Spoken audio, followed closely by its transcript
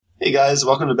Hey guys,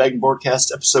 welcome to Bag and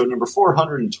Boardcast episode number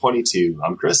 422.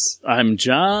 I'm Chris. I'm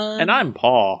John. And I'm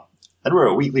Paul. And we're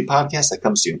a weekly podcast that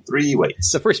comes to you in three ways.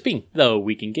 The first being The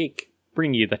Week in Geek,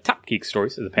 bringing you the top geek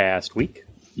stories of the past week.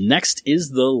 Next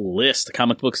is the list, the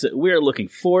comic books that we're looking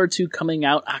forward to coming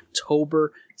out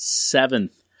October 7th,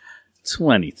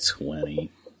 2020.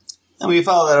 And we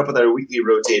follow that up with our weekly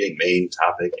rotating main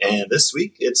topic. And this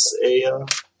week, it's a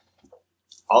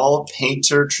all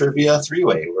painter trivia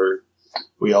three-way, where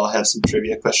we all have some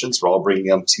trivia questions. We're all bringing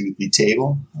them to the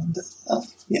table. And,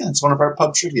 it's one of our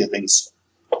pub trivia things.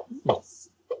 And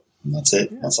that's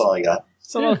it. That's all I got.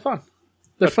 It's a lot of fun.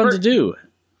 They're fun to do,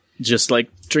 just like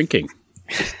drinking.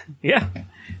 Yeah.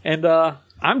 And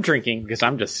I'm drinking because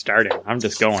I'm just starting. I'm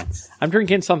just going. I'm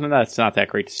drinking something that's not that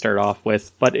great to start off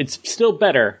with, but it's still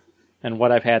better than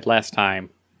what I've had last time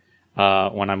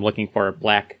when I'm looking for a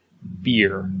black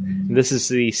beer. And this is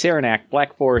the Saranac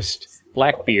Black Forest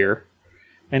Black Beer.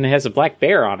 And it has a black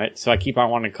bear on it, so I keep on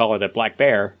wanting to call it a black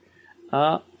bear.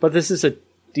 But this is a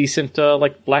decent,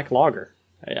 black lager.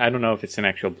 I don't know if it's an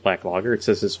actual black lager. It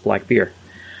says it's black beer.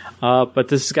 But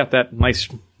this has got that nice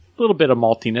little bit of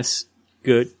maltiness.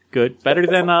 Good. Better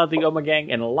than the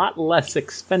Ommegang, and a lot less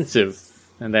expensive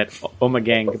than that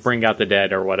Ommegang Bring Out the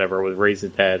Dead or whatever, with Raise the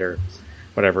Dead or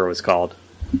whatever it was called.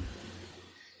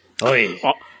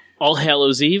 All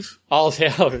Hallows Eve? All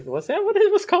Hallows. Was that what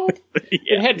it was called?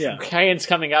 Yeah, it had cans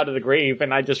coming out of the grave,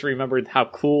 and I just remembered how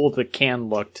cool the can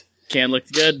looked. Can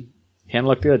looked good. Can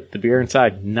looked good. The beer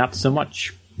inside, not so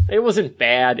much. It wasn't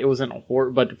bad. It wasn't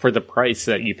horrible, but for the price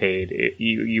that you paid,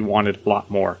 you wanted a lot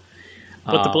more.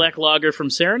 But the black lager from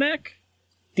Saranac?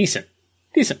 Decent.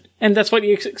 And that's what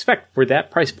you expect for that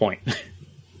price point.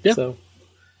 Yeah.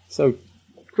 So,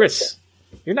 Chris,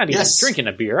 you're not even Yes. drinking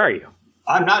a beer, are you?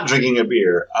 I'm not drinking a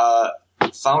beer.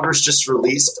 Founders just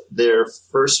released their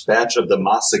first batch of the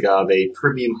Mas Agave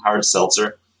Premium Hard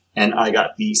Seltzer, and I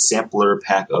got the sampler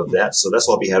pack of that, so that's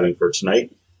what I'll be having for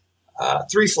tonight.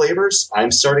 3 flavors.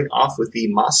 I'm starting off with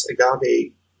the Mas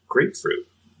Agave Grapefruit.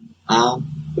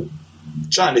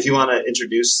 John, if you want to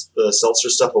introduce the seltzer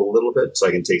stuff a little bit so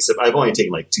I can take a sip. I've only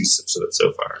taken 2 sips of it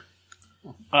so far.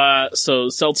 So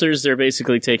seltzers, they're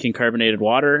basically taking carbonated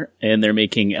water and they're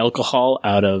making alcohol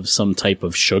out of some type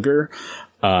of sugar,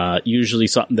 usually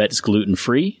something that's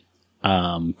gluten-free.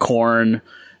 Corn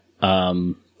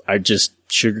are just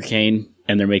sugarcane,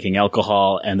 and they're making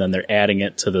alcohol, and then they're adding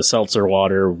it to the seltzer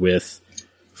water with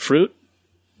fruit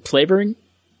flavoring.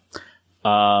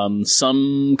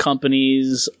 Some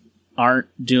companies aren't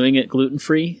doing it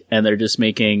gluten-free, and they're just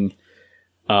making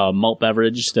malt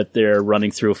beverage that they're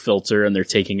running through a filter, and they're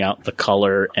taking out the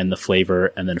color and the flavor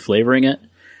and then flavoring it.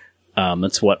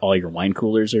 That's what all your wine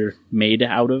coolers are made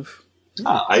out of.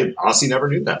 I honestly never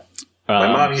knew that. My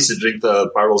mom used to drink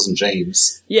the Bartles and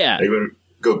James. Yeah. Like, when we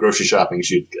go grocery shopping,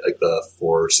 she'd get the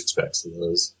 4 or 6 packs of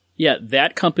those. Yeah,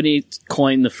 that company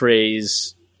coined the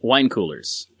phrase wine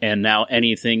coolers. And now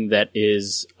anything that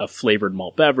is a flavored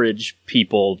malt beverage,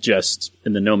 people just,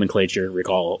 in the nomenclature,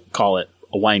 call it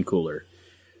a wine cooler.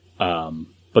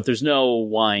 But there's no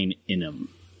wine in them.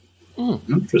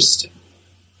 Interesting.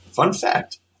 Fun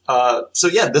fact.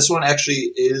 This one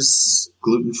actually is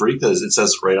gluten-free because it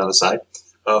says right on the side.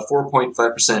 4.5%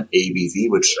 ABV,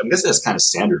 which I'm guessing that's kind of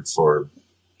standard for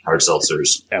hard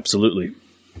seltzers. Absolutely.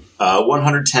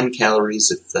 110 calories,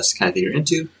 if that's the kind of thing you're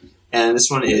into. And this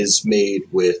one is made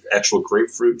with actual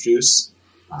grapefruit juice,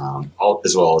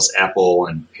 as well as apple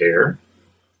and pear.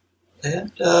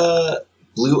 And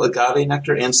blue agave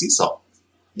nectar and sea salt.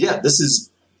 Yeah, this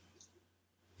is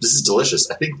delicious.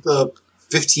 I think the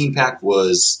 15-pack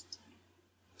was...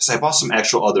 So I bought some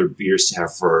actual other beers to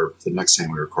have for the next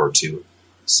time we record, too.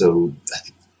 So I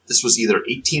think this was either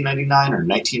 $18.99 or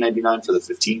 $19.99 for the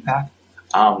 15-pack.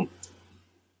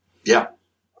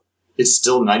 It's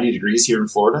still 90 degrees here in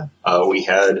Florida. We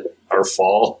had our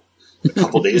fall a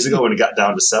couple days ago and it got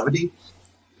down to 70.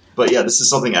 But yeah, this is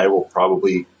something I will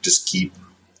probably just keep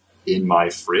in my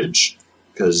fridge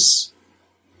because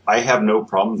I have no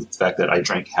problem with the fact that I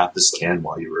drank half this can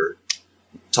while you were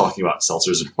talking about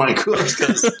seltzers and wine coolers.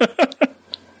 Because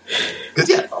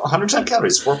 110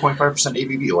 calories, 4.5%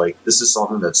 ABV. This is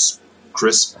something that's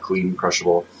crisp, clean,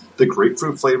 crushable. The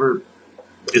grapefruit flavor,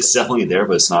 it's definitely there,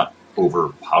 but it's not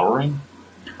overpowering.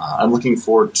 I'm looking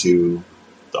forward to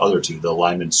the other two, the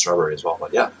lime and strawberry as well.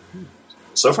 But yeah,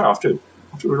 so far off to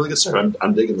a really good start.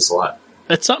 I'm digging this a lot.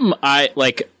 That's something I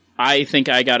like. I think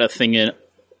I got a thing in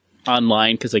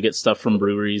online because I get stuff from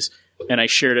breweries, and I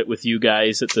shared it with you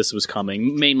guys that this was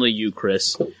coming, mainly you,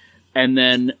 Chris. And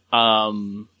then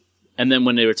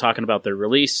when they were talking about their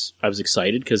release, I was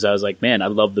excited because I was like, man, I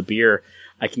love the beer.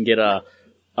 I can get a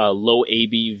low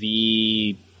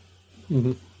ABV,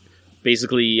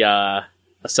 basically a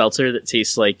seltzer that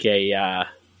tastes like a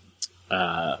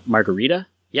margarita.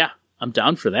 Yeah, I'm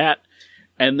down for that.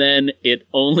 And then it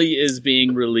only is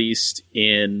being released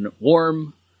in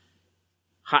warm,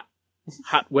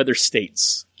 hot weather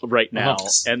states right now,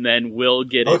 and then we'll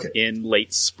get it in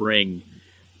late spring,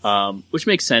 which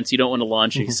makes sense. You don't want to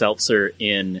launch a seltzer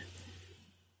in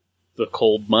the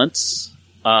cold months.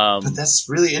 But that's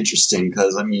really interesting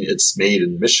because, I mean, it's made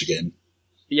in Michigan.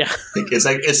 Yeah.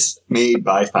 It's made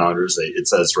by founders. It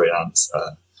says right on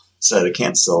the side of the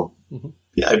can still.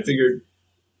 Yeah, I figured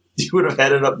you would have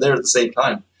had it up there at the same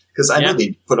time. Because I know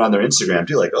they put on their Instagram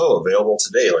too, like, oh, available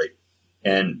today. Like,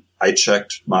 and I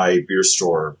checked my beer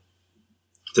store,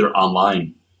 their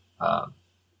online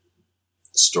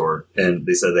store, and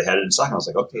they said they had it in stock. And I was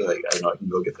like, okay, like, I know I can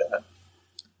go get that.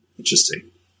 Interesting.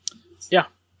 Yeah.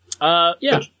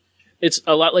 Yeah. It's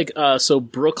a lot like, so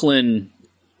Brooklyn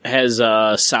has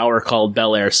a sour called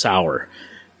Bel Air Sour,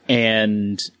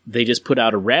 and they just put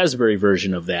out a raspberry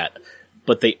version of that,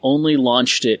 but they only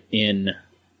launched it in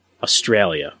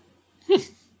Australia.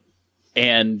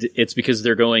 And it's because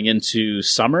they're going into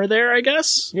summer there, I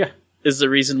guess. Yeah. Is the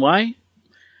reason why.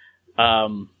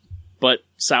 But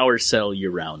sours sell year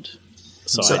round.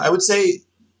 So I would say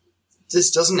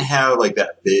this doesn't have like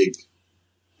that big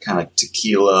kind of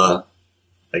tequila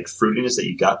like fruitiness that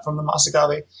you got from the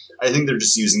Masagave. I think they're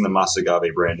just using the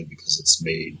Masagave branding because it's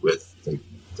made with the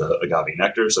agave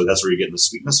nectar, so that's where you're getting the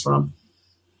sweetness from.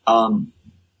 But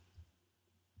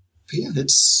yeah,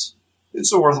 it's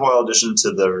a worthwhile addition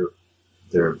to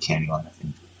their candy line, I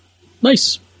think.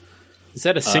 Nice. Is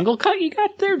that a single cut you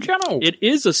got there, Jono? It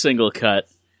is a single cut,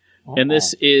 and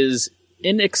this is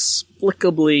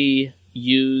inexplicably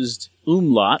used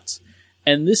umlaut,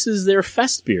 and this is their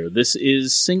fest beer. This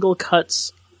is Single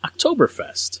Cut's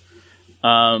Oktoberfest.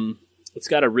 It's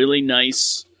got a really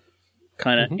nice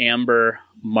kind of amber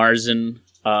Marzen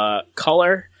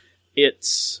color.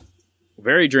 It's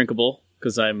very drinkable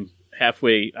because I'm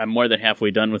more than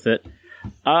halfway done with it.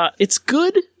 It's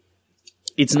good.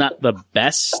 It's not the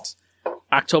best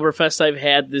Oktoberfest I've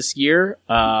had this year.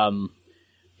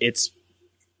 It's,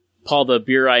 Paul, the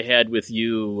beer I had with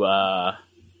you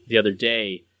the other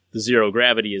day, the Zero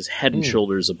Gravity, is head and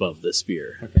shoulders above this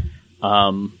beer. Okay.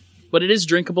 But it is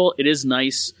drinkable. It is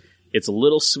nice. It's a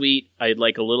little sweet. I'd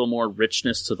like a little more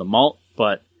richness to the malt,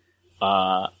 but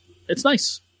it's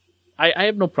nice. I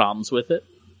have no problems with it.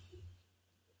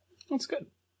 That's good.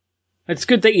 It's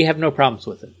good that you have no problems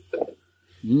with it.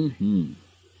 Mm-hmm.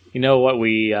 You know what?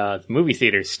 The movie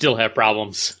theaters still have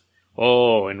problems.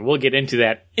 Oh, and we'll get into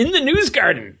that in the news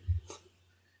garden.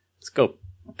 Let's go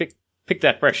pick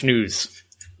that fresh news.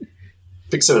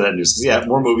 Pick some of that news. Yeah,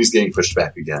 more movies getting pushed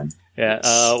back again.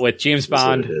 Yeah, with James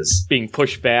Bond being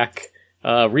pushed back,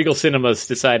 Regal Cinemas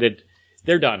decided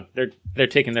they're done. They're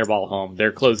taking their ball home.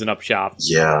 They're closing up shop.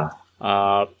 Yeah.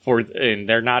 And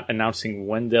they're not announcing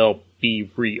when they'll be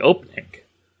reopening.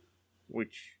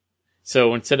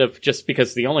 So instead of, just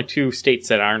because the only two states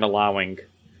that aren't allowing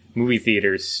movie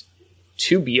theaters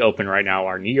to be open right now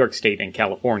are New York State and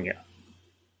California.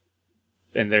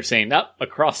 And they're saying,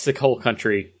 across the whole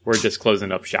country, we're just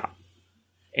closing up shop.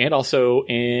 And also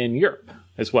in Europe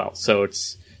as well. So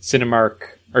it's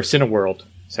Cineworld,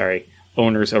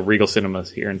 owners of Regal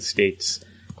Cinemas here in the States,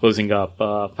 closing up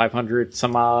 500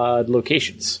 some odd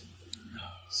locations.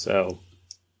 So,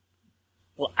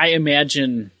 well, I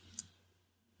imagine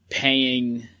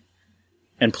paying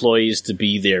employees to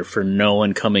be there for no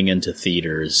one coming into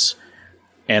theaters,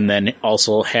 and then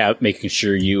also making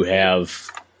sure you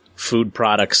have food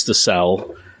products to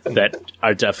sell that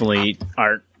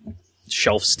aren't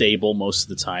shelf stable most of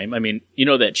the time. I mean, you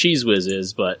know that Cheese Whiz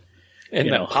is, but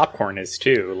and that popcorn is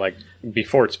too. Like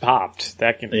before it's popped,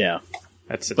 that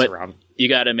sits around. You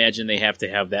got to imagine they have to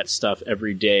have that stuff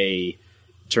every day,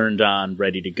 turned on,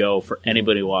 ready to go for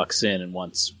anybody who walks in and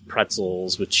wants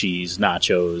pretzels with cheese,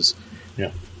 nachos.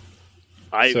 Yeah,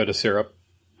 soda syrup.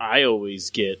 I always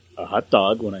get a hot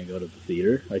dog when I go to the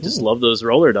theater. I just love those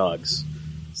roller dogs.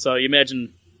 So you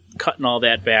imagine cutting all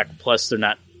that back, plus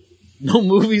no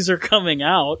movies are coming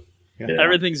out. Yeah.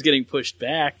 Everything's getting pushed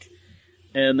back.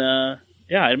 And, I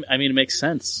mean, it makes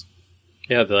sense.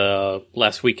 Yeah, the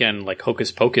last weekend, like,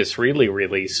 Hocus Pocus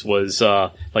release was,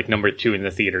 number 2 in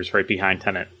the theaters, right behind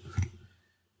Tenet.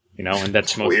 You know, and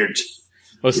that's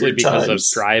mostly because of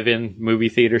drive-in movie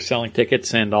theaters selling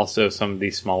tickets, and also some of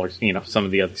these smaller, some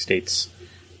of the other states.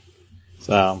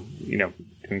 So,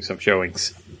 doing some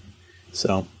showings.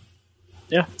 So,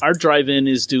 yeah, our drive-in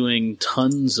is doing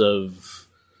tons of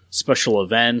special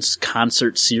events,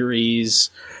 concert series.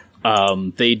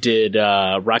 They did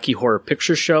Rocky Horror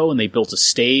Picture Show, and they built a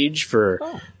stage for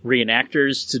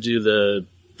reenactors to do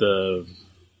the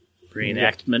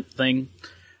reenactment thing.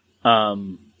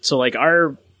 So like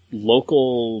our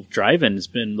local drive-in has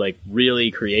been like really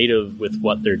creative with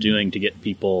what they're doing to get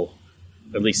people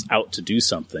at least out to do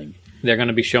something. They're going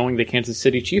to be showing the Kansas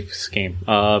City Chiefs game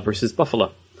versus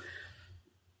Buffalo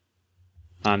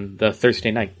on the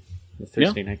Thursday night. The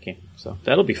Thursday night game. So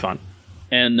that'll be fun.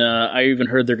 And I even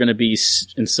heard they're going to be,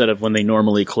 instead of when they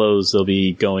normally close, they'll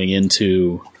be going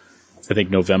into, I think,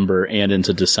 November and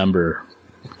into December,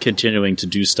 continuing to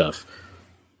do stuff.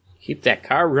 Keep that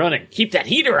car running. Keep that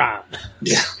heater on.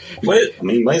 Yeah. Might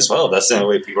as well. That's the only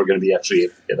way people are going to be actually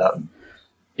able to get out and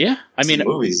see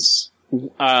movies.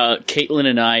 Caitlin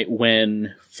and I,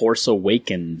 when Force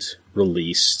Awakened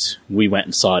released, we went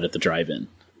and saw it at the drive-in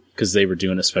because they were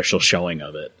doing a special showing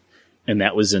of it. And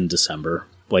that was in December.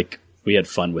 Like, we had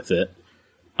fun with it.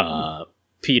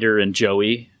 Peter and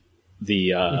Joey,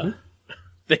 they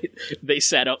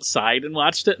sat outside and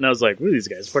watched it, and I was like, "What are these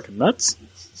guys fucking nuts?"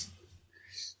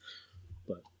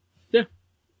 But yeah.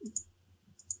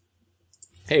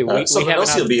 Hey, something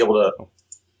else you'll be able to.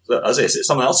 As I say,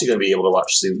 something else you're going to be able to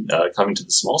watch soon, coming to the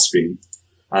small screen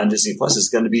on Disney Plus is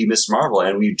going to be Miss Marvel,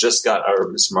 and we just got our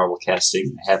Miss Marvel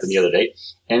casting happened the other day,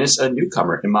 and it's a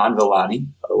newcomer. Iman Vellani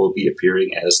will be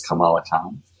appearing as Kamala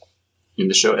Khan in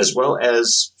the show, as well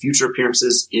as future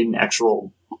appearances in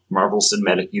actual Marvel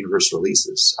Cinematic Universe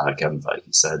releases, Kevin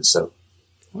Feige said. So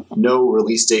no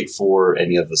release date for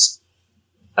any of the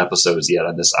episodes yet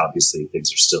on this. Obviously,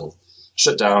 things are still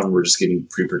shut down. We're just getting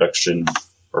pre-production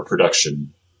or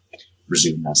production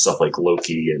resumed on stuff like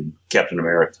Loki and Captain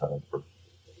America or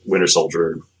Winter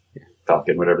Soldier,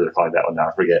 Falcon, whatever they're calling that one now,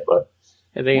 I forget. But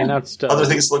they announced other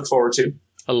things to look forward to.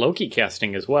 A Loki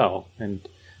casting as well, and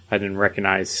I didn't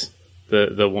recognize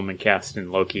the woman cast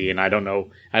in Loki, and I don't know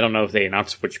if they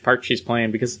announced which part she's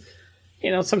playing, because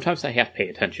sometimes I have to pay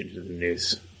attention to the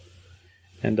news.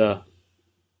 And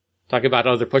talk about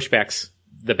other pushbacks.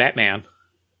 The Batman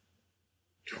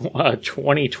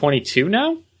 2022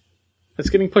 now? It's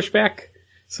getting pushed back.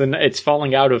 So it's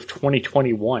falling out of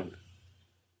 2021.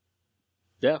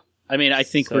 Yeah. I mean, I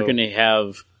think we're going to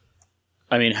have...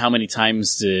 I mean, how many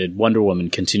times did Wonder Woman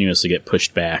continuously get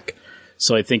pushed back?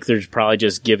 So I think there's probably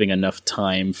just giving enough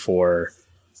time for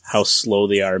how slow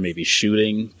they are maybe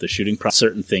shooting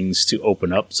certain things to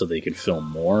open up so they can film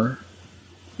more,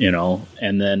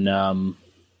 and then,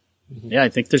 I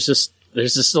think there's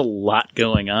just a lot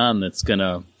going on that's going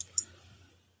to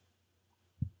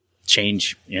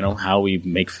change, how we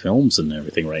make films and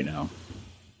everything right now.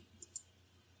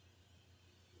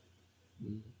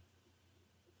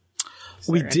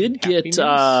 We did get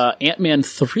Ant-Man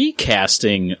 3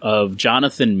 casting of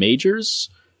Jonathan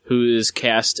Majors, who is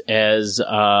cast as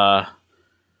I'm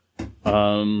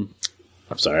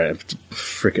sorry, I'm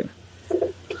freaking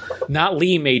not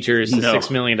Lee Majors, the $6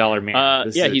 million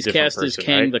man. He's cast as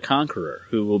Kang the Conqueror,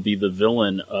 who will be the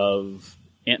villain of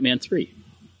Ant-Man 3.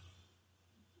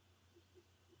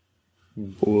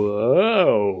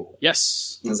 Whoa!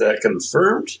 Yes, is that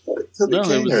confirmed? No,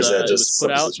 it was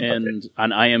put out, and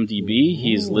on IMDb,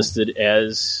 he's listed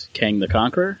as Kang the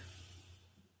Conqueror.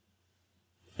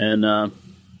 And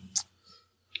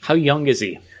how young is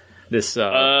he? This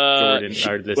Jordan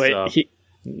or this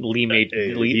Lee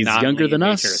Majors? He's younger than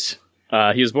us.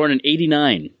 He was born in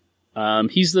 '89.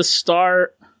 He's the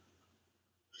star.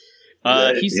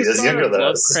 He's the star of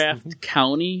Lovecraft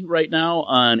County right now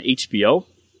on HBO.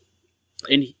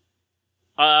 And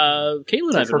Caitlin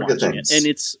and I have been watching it, and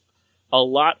it's a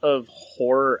lot of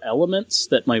horror elements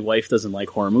that my wife doesn't like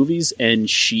horror movies, and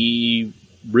she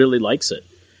really likes it.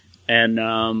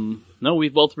 And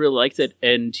we've both really liked it,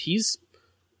 and he's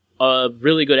a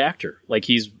really good actor. Like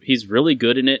he's really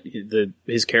good in it.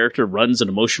 His character runs an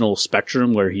emotional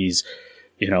spectrum where he's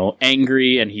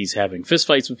angry and he's having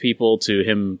fistfights with people, to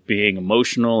him being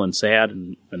emotional and sad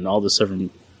and all this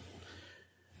different.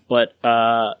 But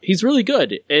he's really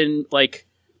good. And, like,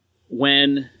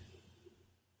 when,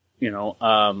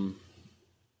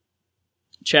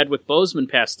 Chadwick Boseman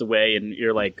passed away, and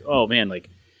you're like, oh, man, like,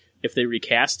 if they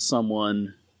recast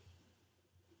someone,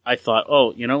 I thought,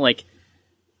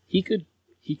 he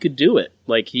could do it.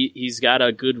 Like, he's got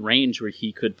a good range where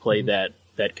he could play that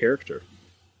character.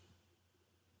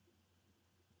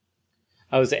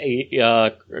 I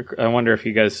wonder if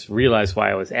you guys realize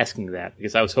why I was asking that,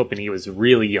 because I was hoping he was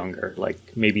really younger,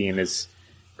 like maybe in his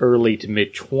early to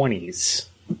mid 20s,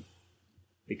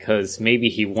 because maybe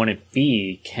he wouldn't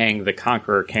be Kang the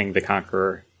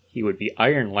Conqueror. He would be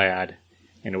Iron Lad,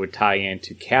 and it would tie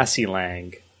into Cassie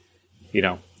Lang,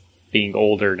 being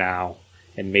older now,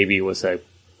 and maybe it was a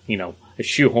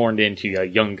shoehorned into a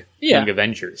young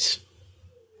Avengers.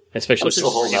 Especially I'm still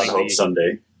holding out hope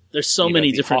someday. There's so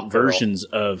many different versions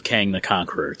of Kang the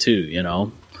Conqueror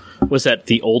too. Was that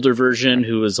the older version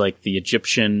who was like the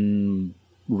Egyptian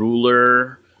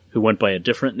ruler who went by a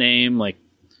different name? Like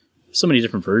so many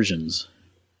different versions.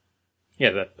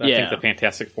 Yeah, I think the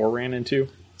Fantastic Four ran into.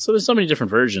 So there's so many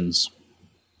different versions.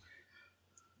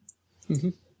 Mm-hmm.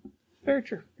 Very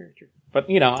true, very true. But,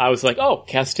 I was like,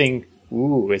 casting,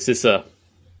 is this are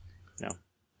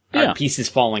pieces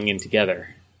falling in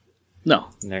together? No,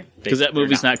 because that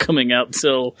movie's not coming out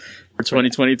till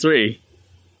 2023.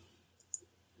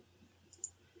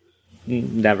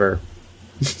 Never.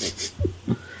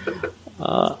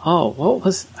 What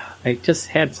was... I just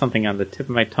had something on the tip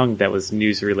of my tongue that was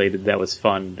news-related that was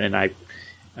fun, and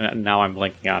now I'm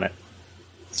blanking on it.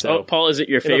 So, Paul, is it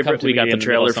your favorite? We got the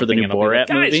trailer for the new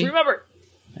Borat movie. Guys, remember!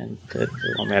 And it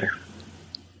won't matter.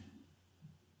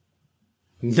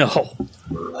 No.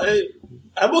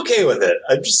 I'm okay with it.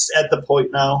 I'm just at the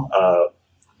point now.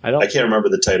 I can't remember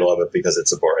the title of it because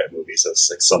it's a Borat movie, so it's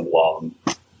like some long,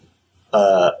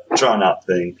 drawn-out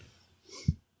thing.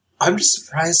 I'm just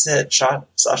surprised that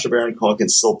Sacha Baron Cohen can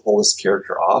still pull this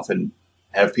character off and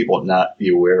have people not be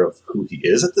aware of who he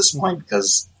is at this point,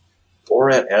 because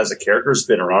Borat as a character has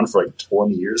been around for like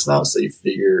 20 years now, so you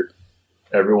figure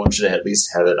everyone should at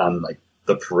least have it on like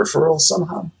the peripheral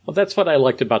somehow. Well, that's what I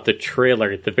liked about the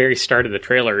trailer. At the very start of the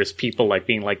trailer is people like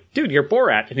being like, dude, you're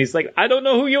Borat. And he's like, I don't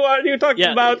know who you are. You're talking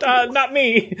about, not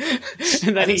me.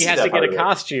 And then he has to get a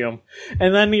costume.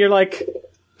 And then you're like,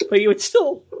 but you would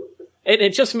still... It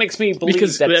just makes me believe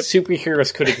that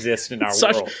superheroes could exist in our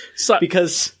world.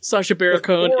 Because Sacha Baron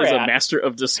Cohen is a master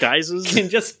of disguises. Can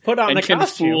just put on the costume. And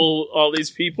can fool all these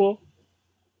people.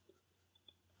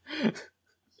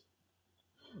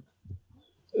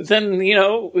 Then,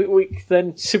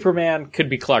 then Superman could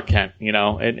be Clark Kent,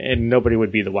 and nobody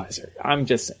would be the wiser. I'm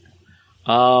just saying.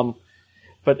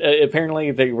 But apparently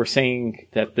they were saying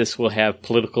that this will have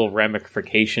political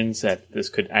ramifications, that this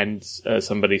could end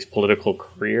somebody's political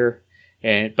career.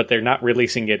 But they're not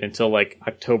releasing it until like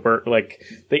October, like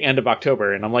the end of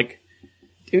October. And I'm like,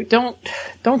 dude, don't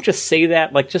just say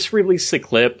that. Like, just release the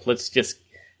clip. Let's just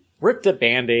rip the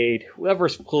Band-Aid,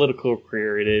 whoever's political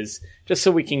career it is, just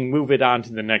so we can move it on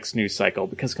to the next news cycle.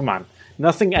 Because come on,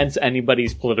 nothing ends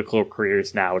anybody's political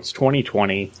careers now. It's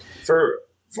 2020. For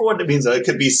what it means, it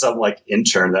could be some like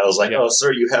intern that was like, "Oh,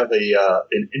 sir, you have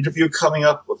an interview coming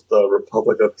up with the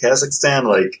Republic of Kazakhstan."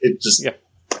 Like, it just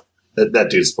that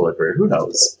dude's political career. Who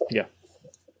knows? Yeah,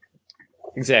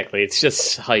 exactly. It's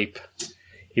just hype.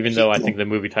 Even though I think the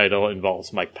movie title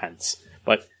involves Mike Pence,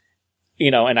 but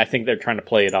and I think they're trying to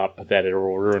play it up that it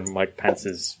will ruin Mike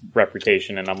Pence's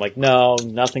reputation. And I'm like, no,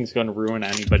 nothing's going to ruin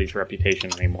anybody's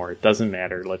reputation anymore. It doesn't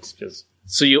matter. Let's just.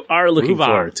 So you are looking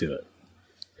forward to it.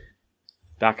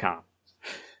 .com.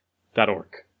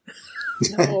 .org.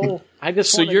 No, I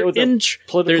just so you're there's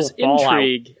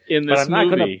intrigue in this movie. I'm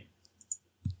not movie.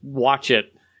 Watch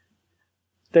it.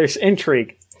 There's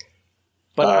intrigue,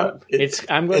 but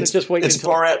I'm going to just wait. It's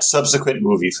Borat's subsequent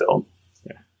movie film.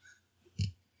 Yeah,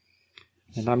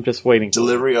 and I'm just waiting.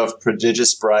 Delivery of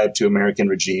prodigious bribe to American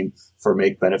regime for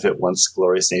make benefit once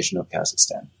glorious nation of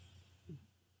Kazakhstan.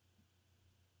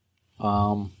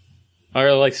 I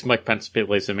really like Mike Pence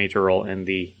plays a major role in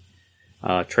the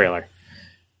trailer.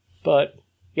 But,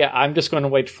 yeah, I'm just going to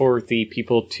wait for the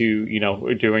people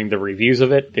to, doing the reviews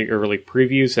of it, the early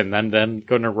previews, and then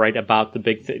going to write about the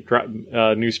big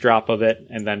news drop of it,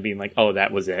 and then being like, oh,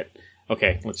 that was it.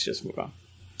 Okay, let's just move on.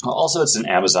 Also, it's an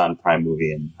Amazon Prime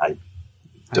movie, and I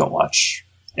don't watch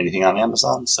anything on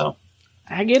Amazon, so...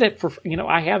 I get it for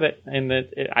I have it, and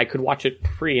I could watch it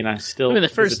free, and I still. the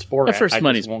first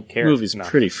Money's won't care. Movie's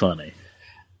pretty funny.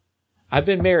 I've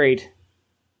been married.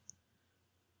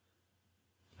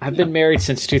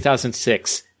 Since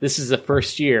 2006. This is the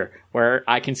first year where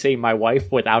I can say my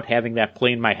wife without having that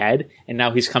play in my head, and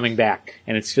now he's coming back,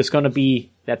 and it's just going to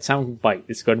be that sound bite.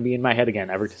 It's going to be in my head again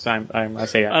every time I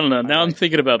say. I don't know. Now I'm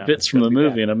thinking about bits from the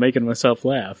movie, and I'm making myself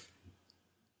laugh.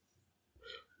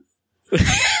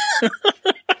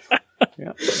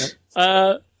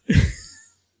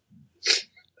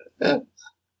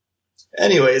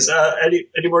 Anyways, any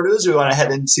more news? We want to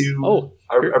head into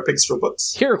our picks for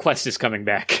books. Hero Quest is coming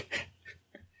back.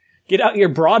 Get out your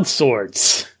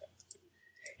broadswords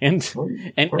and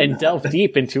delve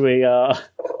deep into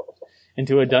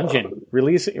a dungeon.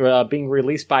 Being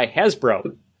released by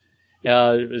Hasbro.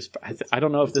 I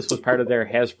don't know if this was part of their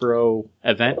Hasbro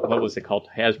event. What was it called?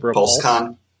 Hasbro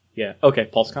PulseCon. Yeah. Okay,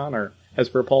 PulseCon or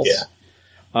Hasbro Pulse.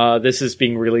 Yeah. This is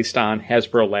being released on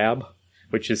Hasbro Lab,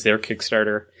 which is their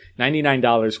Kickstarter.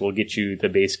 $99 will get you the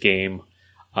base game,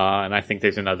 and I think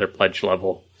there's another pledge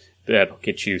level that'll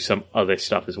get you some other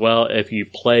stuff as well. If you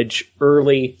pledge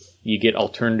early, you get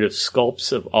alternative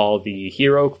sculpts of all the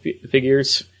hero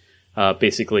figures,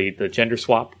 basically the gender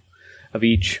swap of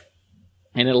each.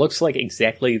 And it looks like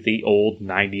exactly the old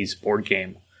 90s board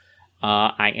game.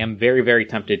 I am very, very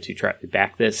tempted to try to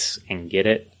back this and get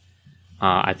it.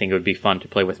 I think it would be fun to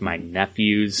play with my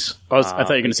nephews. I thought you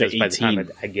were going to say 18. By the time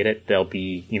I get it, they'll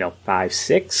be, 5,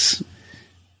 6.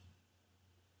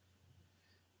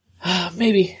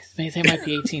 Maybe they might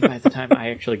be 18 by the time I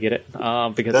actually get it.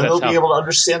 Because then that's they'll how be able to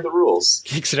understand the rules.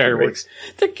 Kickstarter works.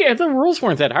 The rules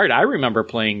weren't that hard. I remember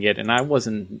playing it, and I was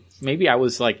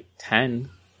like 10,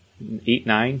 8,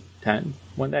 9, 10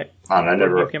 one day. I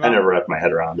never wrapped my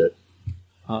head around it.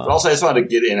 But also, I just wanted to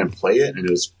get in and play it, and it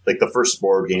was like the first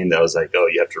board game that was like, oh,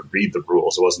 you have to read the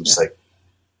rules. It wasn't just like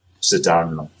sit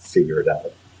down and figure it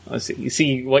out. You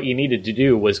see, what you needed to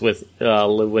do was with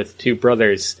two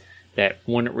brothers that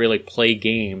wouldn't really play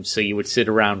games, so you would sit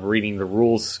around reading the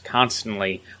rules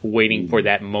constantly, waiting for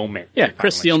that moment. Yeah,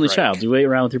 Chris, the only child. You wait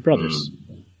around with your brothers.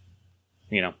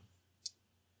 Yeah,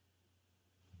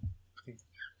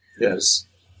 just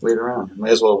wait around.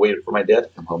 Might as well wait for my dad to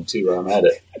come home, too, while I'm at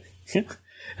it.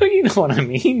 You know what I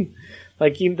mean?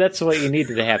 Like, that's what you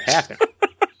needed to have happen.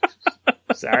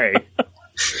 Sorry.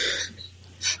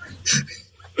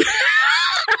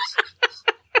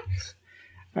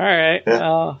 All right.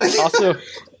 Also,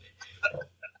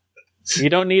 you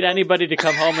don't need anybody to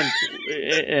come home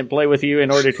and play with you in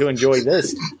order to enjoy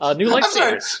this. New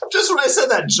lightsabers. Just when I said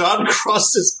that, John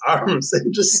crossed his arms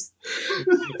and just...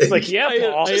 It's like, yeah,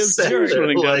 Paul. I am tears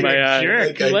running down my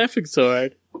eye. I'm laughing so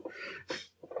hard.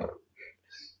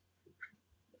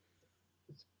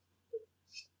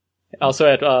 Also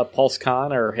at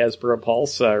PulseCon or Hasbro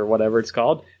Pulse or whatever it's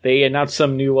called, they announced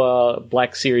some new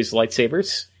Black Series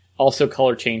lightsabers, also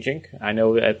color changing. I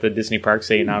know at the Disney parks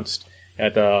they announced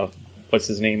at what's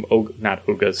his name? Not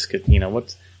Oga's.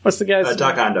 What's the guy's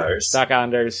Doc name? Ondars. Doc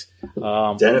Ondars.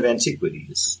 Den of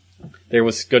Antiquities. There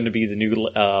was going to be the new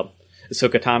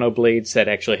Ahsoka Tano blades that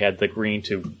actually had the green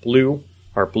to blue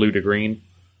or blue to green,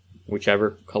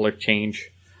 whichever color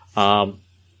change. They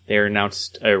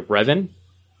announced a Revan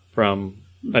from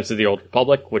Knights of the Old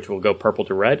Republic, which will go purple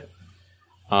to red.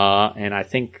 And I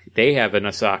think they have an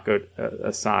Ahsoka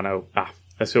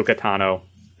Tano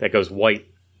that goes white,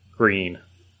 green,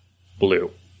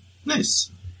 blue. Nice.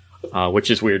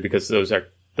 Which is weird because the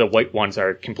white ones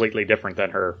are completely different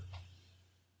than her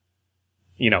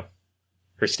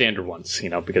standard ones,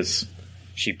 because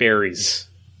she buries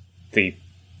the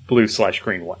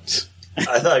blue/green ones.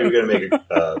 I thought you were going to make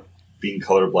a being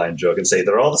colorblind joke and say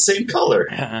they're all the same color.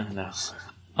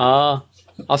 No.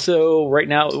 Also, right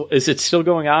now, is it still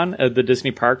going on? The Disney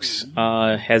Parks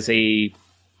has a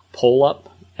poll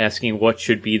up asking what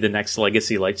should be the next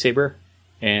Legacy lightsaber.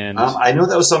 And I know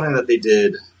that was something that they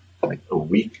did like a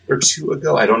week or two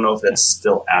ago. I don't know if that's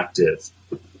still active.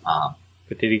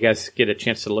 But did you guys get a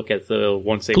chance to look at the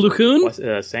ones they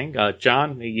Plo saying?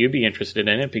 John, you'd be interested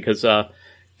in it because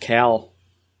Cal.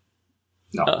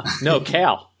 No,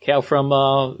 Cal from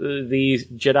the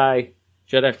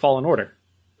Jedi Fallen Order.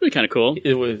 It'd be kind of cool.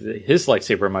 His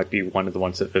lightsaber might be one of the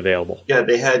ones that's available. Yeah,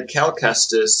 they had Cal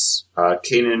Kestis,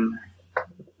 Kanan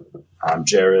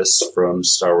Jarrus from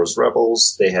Star Wars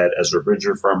Rebels. They had Ezra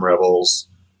Bridger from Rebels.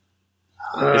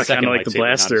 Kind of like the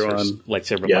blaster one.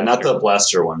 Lightsaber Yeah, blaster. not the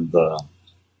blaster one.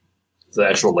 The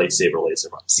actual lightsaber one.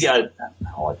 See, I don't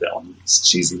like that one. It's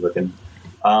cheesy looking.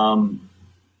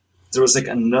 There was like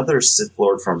another Sith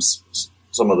Lord from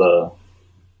some of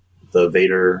the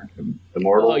Vader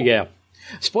Immortal. Oh, yeah.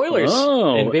 Spoilers.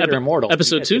 Oh, Vader Immortal.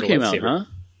 Episode 2 came out, huh?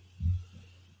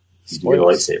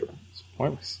 Spoilers. You get a lightsaber.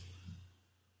 Spoilers.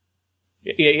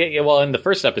 Yeah. Well, in the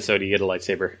first episode, you get a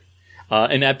lightsaber.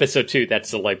 In episode 2,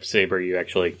 that's the lightsaber you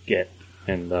actually get.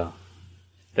 And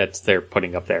that's they're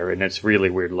putting up there. And it's really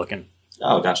weird looking.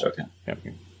 Oh, gotcha. Okay. Yeah.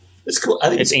 It's cool. I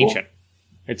think it's cool. ancient.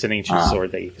 It's an ancient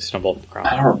sword that you stumbled across.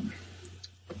 I don't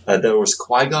there was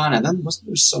Qui-Gon, and then wasn't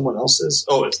there someone else's?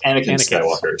 Oh, it's Anakin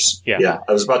Skywalker's. Yeah.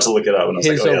 I was about to look it up, and I was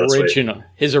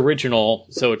his original.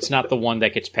 So it's not the one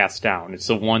that gets passed down. It's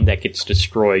the one that gets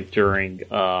destroyed during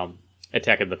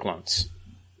Attack of the Clones.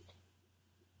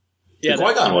 Yeah, the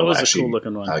Qui-Gon one was actually a cool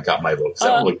looking one. Got my vote.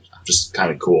 That one looked just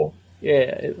kind of cool.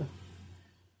 Yeah,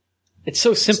 it's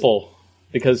so simple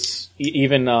because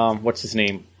even what's his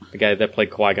name? The guy that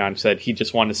played Qui-Gon said he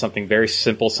just wanted something very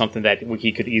simple, something that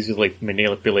he could easily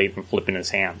manipulate and flip in his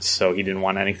hands. So he didn't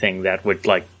want anything that would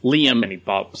Liam Neeson.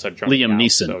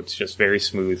 Neeson. So it's just very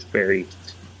smooth, very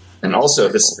and also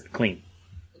this clean.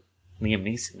 Liam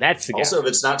Neeson. That's the guy. Also, if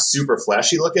it's not super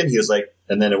flashy looking, he was like,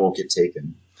 and then it won't get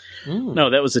taken. No,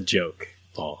 that was a joke,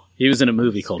 Paul. He was in a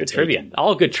movie called Good Taken. trivia.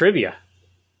 All good trivia.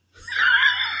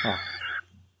 Oh.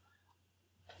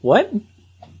 What?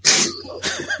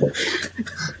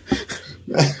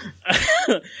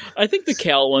 I think the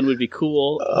Cal one would be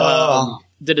cool.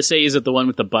 Did it say, is it the one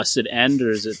with the busted end,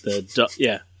 or is it the...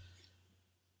 yeah.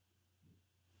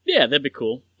 Yeah, that'd be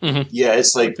cool. Yeah,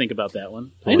 it's I like... would think about that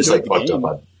one. I It's enjoyed like the fucked game.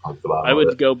 up on the bottom I of would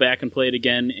it. go back and play it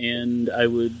again, and I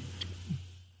would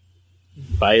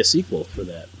buy a sequel for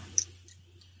that.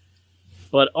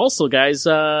 But also, guys,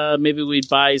 maybe we'd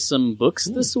buy some books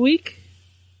this week.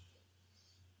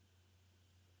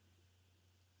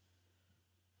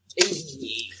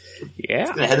 Yeah. It's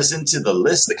going to head us into the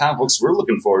list, the comic books we're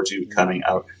looking forward to coming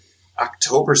out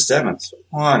October 7th,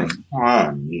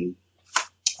 2020.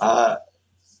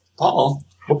 Paul,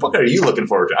 what book are you looking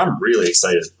forward to? I'm really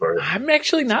excited for it. I'm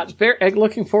actually not very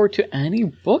looking forward to any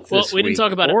book this Well, week. we didn't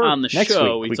talk about it or on the next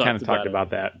show. Week. We We kind talked of talked about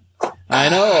about that. I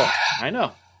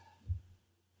know.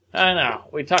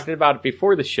 We talked about it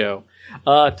before the show.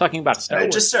 Talking about Star I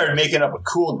Wars. just started making up a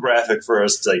cool graphic for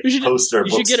us to You should- post our you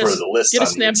should books get a- for the list. get a on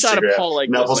the snapshot of Instagram. Paul like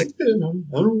now this, Paul's like, I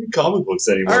don't read comic books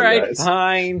anymore. All right, guys.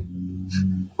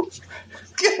 fine.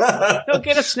 No,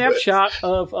 get a snapshot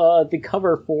of the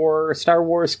cover for Star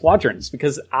Wars Squadrons,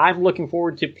 because I'm looking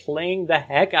forward to playing the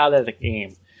heck out of the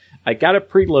game. I got it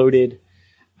preloaded.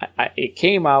 It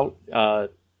came out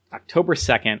October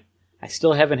 2nd. I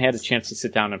still haven't had a chance to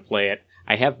sit down and play it.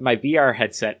 I have my VR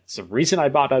headset. It's the reason I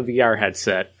bought a VR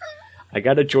headset. I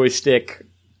got a joystick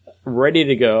ready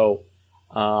to go.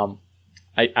 I'm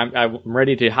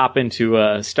ready to hop into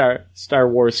a Star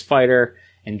Wars fighter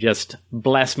and just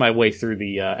blast my way through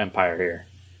the Empire here.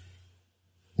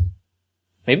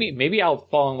 Maybe I'll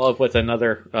fall in love with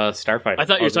another starfighter. I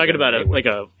thought you were talking about it like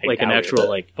an actual,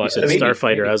 like you But said, maybe-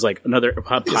 starfighter. maybe. I was like, another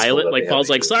pilot. what Like they Paul's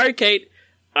have like, to sorry, Kate.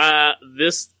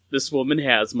 This woman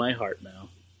has my heart now.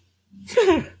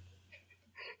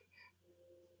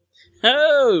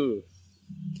 Oh,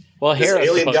 Well, This Hera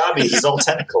alien got me. He's all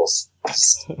tentacles.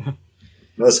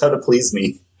 Knows how to please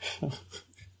me.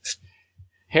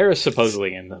 Hera's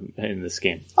supposedly in this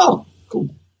game Oh, cool.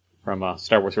 from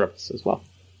Star Wars Rebels as well.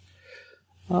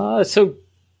 So,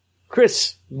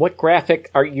 Chris, what graphic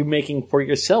are you making for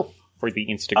yourself for the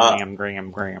Instagram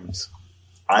grams?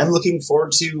 I'm looking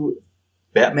forward to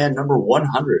Batman number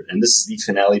 100, and this is the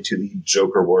finale to the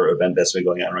Joker War event that's been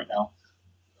going on right now.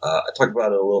 I talked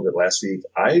about it a little bit last week.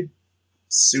 I'm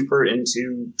super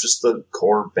into just the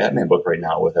core Batman book right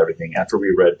now with everything. After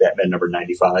we read Batman number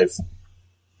 95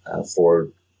 for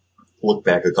look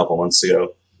back a couple months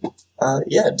ago.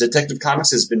 Detective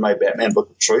Comics has been my Batman book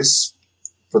of choice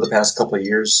for the past couple of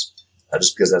years,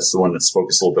 just because that's the one that's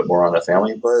focused a little bit more on the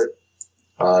family.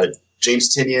 But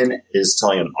James Tynion is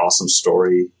telling an awesome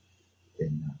story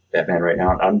in Batman right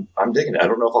now. I'm digging it. I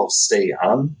don't know if I'll stay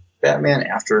on Batman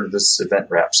after this event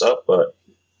wraps up, but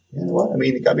you know what? I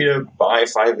mean, it got me to buy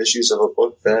 5 issues of a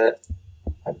book that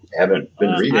I haven't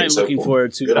been reading. I'm so looking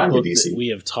forward to good a on you, book DC. that we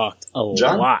have talked a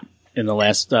John? lot in the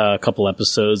last couple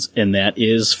episodes, and that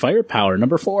is Firepower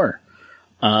number 4.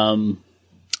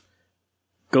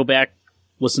 Go back,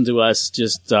 listen to us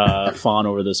just fawn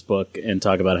over this book and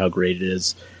talk about how great it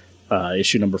is.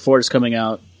 Issue number 4 is coming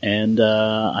out, and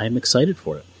I'm excited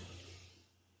for it.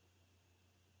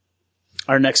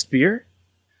 Our next beer?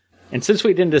 And since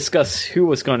we didn't discuss who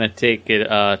was going to take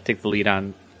the lead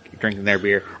on drinking their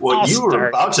beer, Well, I'll you were start.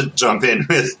 about to jump in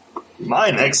with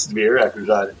my next beer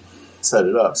after I set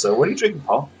it up. So what are you drinking,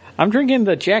 Paul? I'm drinking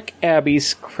the Jack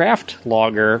Abbey's Craft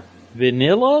Lager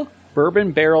Vanilla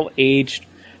Bourbon Barrel Aged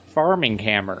Farming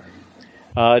Hammer,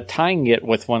 tying it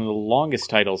with one of the longest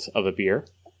titles of a beer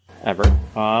ever.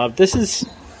 This is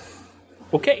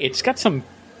okay. It's got some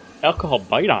alcohol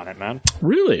bite on it, man.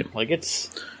 Really? Like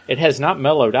it has not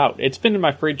mellowed out. It's been in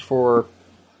my fridge for,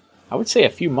 I would say, a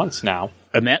few months now.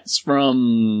 And that's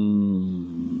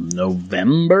from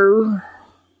November?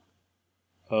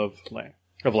 Of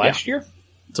last year.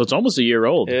 So it's almost a year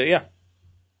old. Yeah.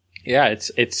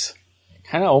 It's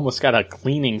kind of almost got a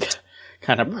cleaning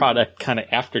kind of product, kind of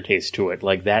aftertaste to it,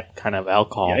 like that kind of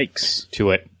alcohol Yikes.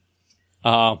 to it.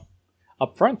 Up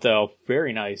front, though,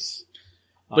 very nice.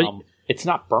 But It's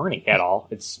not burning at all.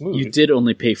 It's smooth. you did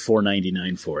only pay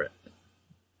 $4.99 for it.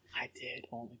 I did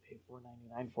only pay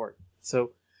 $4.99 for it.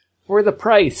 So for the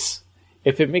price,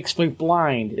 if it makes me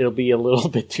blind, it'll be a little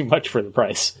bit too much for the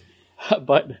price.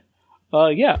 But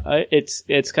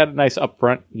it's got a nice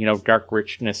upfront, dark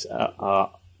richness,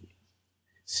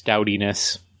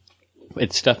 stoutiness.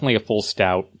 It's definitely a full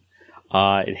stout.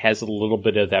 It has a little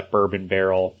bit of that bourbon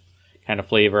barrel kind of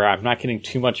flavor. I'm not getting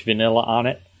too much vanilla on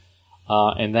it.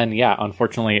 And then,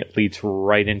 unfortunately, it leads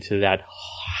right into that,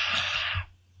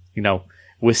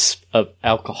 wisp of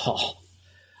alcohol,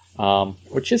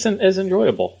 which isn't as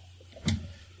enjoyable.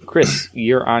 Chris,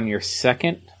 you're on your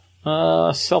second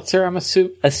seltzer, I'm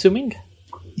assuming?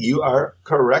 You are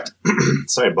correct.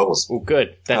 Sorry, Bubbles. Oh,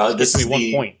 good. That gives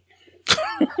me 1 point.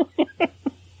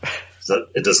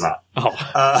 It does not.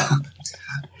 Oh.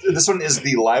 This one is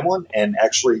the lime one, and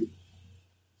actually,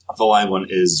 the lime one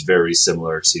is very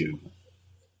similar to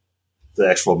the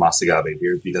actual Mas Agave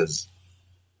beer because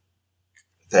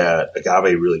that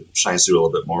agave really shines through a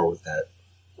little bit more with that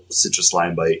citrus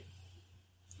lime bite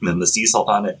and then the sea salt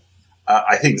on it.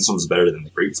 I think this one's better than the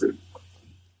grapefruit.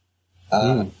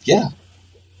 Yeah.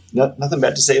 Nothing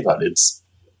bad to say about it. It's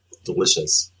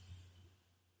delicious.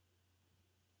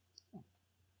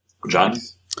 John?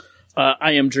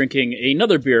 I am drinking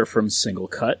another beer from Single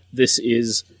Cut. This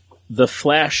is The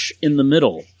Flash in the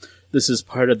Middle. This is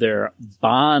part of their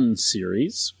Bon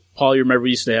series. Paul, you remember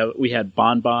we had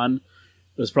Bon Bon.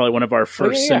 It was probably one of our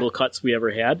first single cuts we ever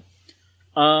had.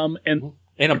 And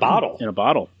in a bottle. In a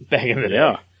bottle. Back in the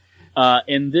day.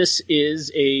 And this is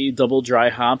a double dry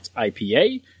hopped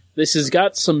IPA. This has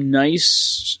got some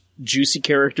nice juicy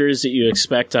characters that you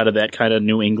expect out of that kind of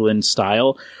New England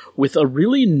style with a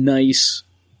really nice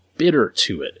bitter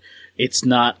to it. It's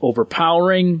not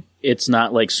overpowering. It's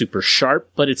not like super sharp,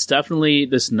 but it's definitely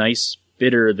this nice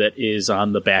bitter that is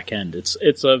on the back end.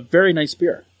 It's a very nice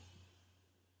beer.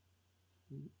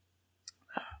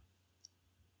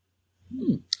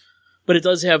 But it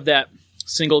does have that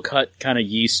Single Cut kind of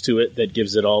yeast to it that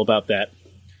gives it all about that.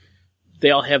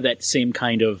 They all have that same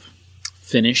kind of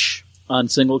finish on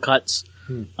Single Cuts.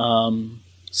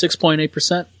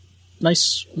 6.8%.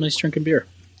 Nice drinking beer.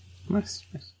 Nice.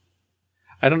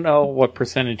 I don't know what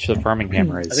percentage the farming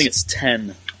hammer is. I think it's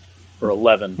 10 or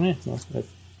 11. It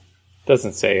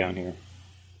doesn't say on here.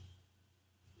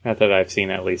 Not that I've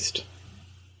seen, at least.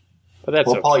 But that's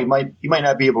okay. Paul, you might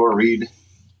not be able to read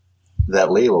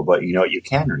that label, but you know what you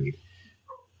can read?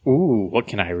 Ooh, what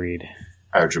can I read?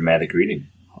 Our dramatic reading.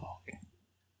 Oh, okay.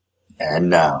 And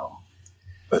now,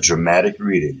 a dramatic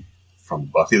reading from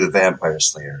Buffy the Vampire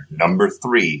Slayer, number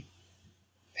 3,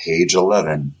 page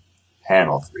 11,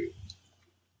 panel 3.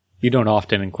 You don't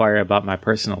often inquire about my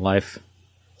personal life,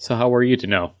 so how were you to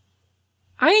know?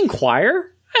 I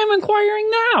inquire? I'm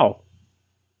inquiring now.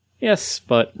 Yes,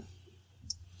 but...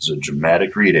 It's a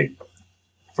dramatic reading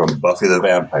from Buffy the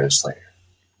Vampire Slayer,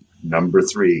 number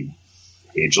 3,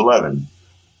 page 11,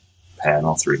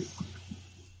 panel 3.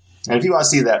 And if you want to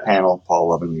see that panel Paul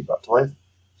lovingly brought to life,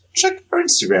 check our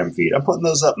Instagram feed. I'm putting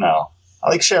those up now. I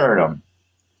like sharing them.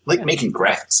 I like making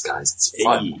graphics, guys. It's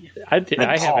fun. I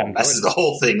Paul haven't messes the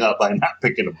whole thing up by not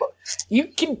picking a book. You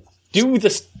can do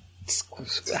this.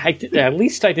 At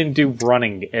least I didn't do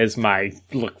running as my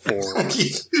look forward.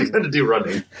 You're going to do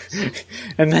running.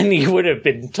 And then you would have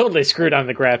been totally screwed on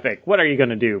the graphic. What are you going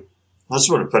to do? I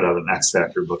just want to put out an X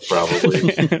Factor book,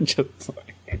 probably.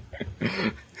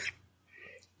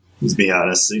 Let's be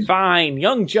honest. Fine.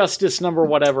 Young Justice number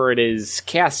whatever it is.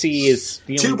 Cassie is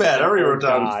feeling too bad. I already wrote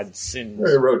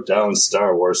down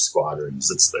Star Wars Squadrons.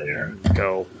 It's there.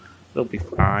 Go. They'll be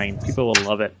fine. People will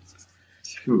love it.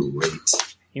 Too late.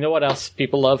 You know what else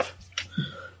people love?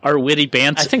 Our witty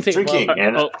banter. I think they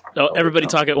love... everybody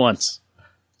talk at once.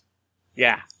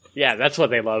 Yeah, that's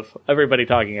what they love. Everybody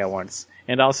talking at once.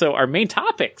 And also our main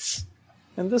topics.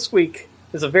 And this week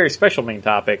is a very special main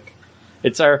topic.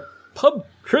 It's our Pub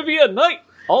Trivia Night,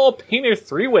 all Painter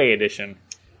 3-Way edition.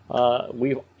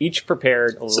 We've each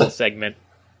prepared a little segment.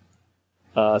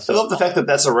 I love the fact that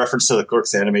that's a reference to the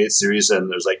Clerks animated series, and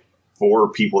there's like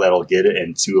 4 people that'll get it,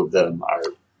 and 2 of them are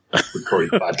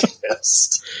recording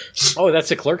podcasts. Oh,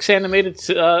 that's a Clerks animated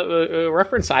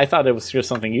reference? I thought it was just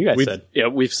something you guys said. Yeah,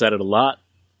 we've said it a lot.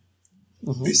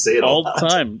 We say it all the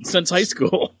time, since high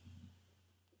school.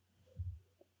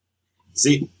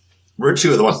 See, we're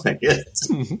 2 of the ones that get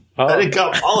it. I didn't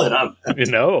come all in on that.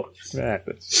 No.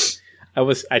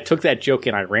 I took that joke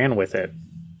and I ran with it.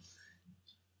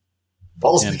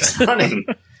 Paul's running.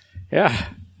 Yeah.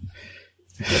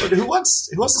 But who wants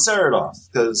to start it off?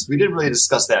 Because we didn't really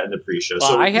discuss that in the pre-show.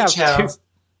 Well, so I we have each have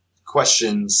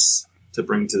questions to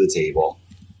bring to the table.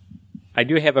 I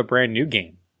do have a brand new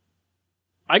game.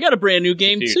 I got a brand new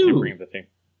game too. Bring the thing.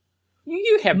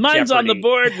 You have Mine's Jeopardy. on the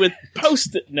board with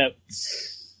Post-it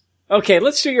notes. Okay,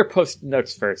 let's do your Post-it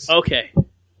notes first. Okay.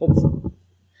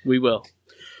 We will.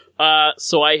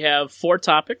 So I have 4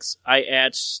 topics. I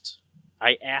asked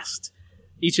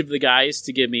each of the guys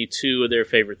to give me 2 of their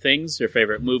favorite things, their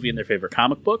favorite movie and their favorite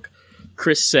comic book.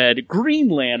 Chris said Green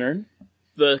Lantern.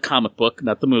 the comic book,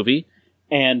 not the movie,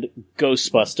 and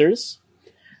Ghostbusters.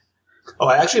 Oh,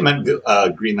 I actually meant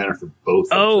Green Lantern for both.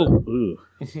 Oh, ooh.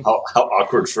 How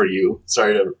awkward for you.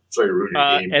 Sorry to ruin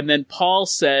your game. And then Paul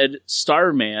said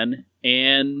Starman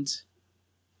and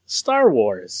Star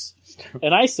Wars.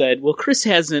 And I said, well, Chris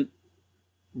hasn't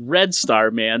read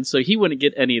Starman, so he wouldn't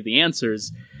get any of the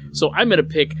answers. So I'm going to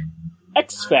pick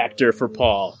X Factor for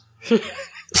Paul.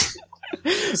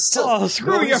 Still,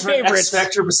 screw your favorites. X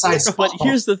Factor besides Paul. But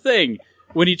here's the thing.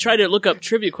 When you try to look up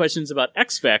trivia questions about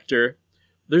X Factor,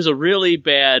 there's a really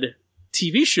bad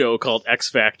TV show called X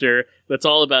Factor that's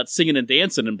all about singing and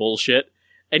dancing and bullshit.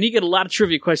 And you get a lot of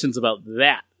trivia questions about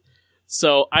that.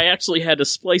 So I actually had to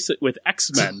splice it with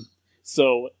X-Men.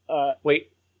 So,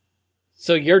 Wait.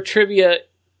 So your trivia,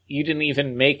 you didn't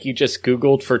even make, you just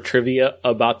Googled for trivia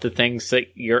about the things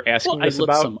that you're asking I us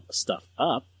looked about? some stuff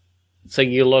up. So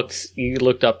you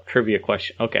looked up trivia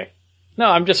question. Okay. No,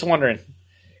 I'm just wondering.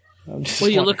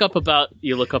 You look up about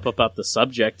the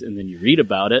subject and then you read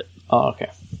about it. Oh, okay.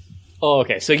 Oh,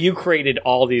 okay. So you created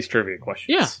all these trivia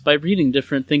questions. Yeah, by reading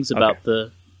different things about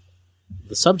Okay.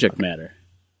 the subject matter.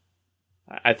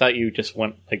 I thought you just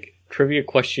went like trivia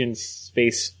questions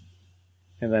space,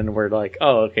 and then we're like,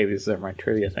 oh, okay, these are my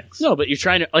trivia things. No, but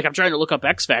I'm trying to look up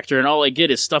X Factor, and all I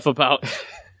get is stuff about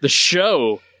the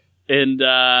show and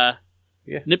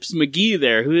Nips McGee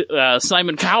there,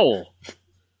 Simon Cowell.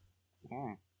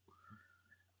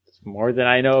 It's more than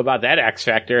I know about that X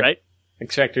Factor. Right?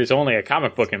 X Factor is only a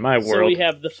comic book in my world. So we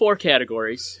have the 4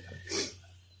 categories,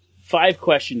 5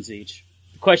 questions each.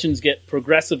 The questions get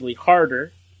progressively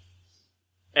harder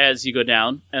as you go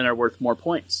down and are worth more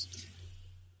points.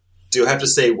 Do I have to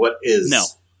say what is? No,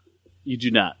 you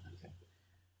do not.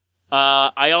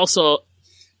 I also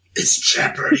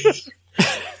Jeopardy.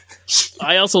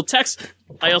 I also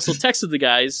texted the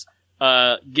guys,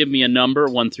 give me a number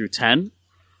 1 through 10,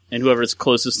 and whoever's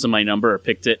closest to my number or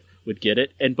picked it would get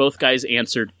it. And both guys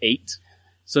answered 8.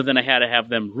 So then I had to have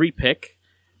them repick.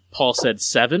 Paul said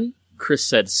 7. Chris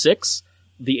said 6.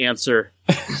 The answer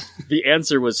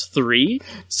was 3.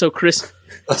 So Chris...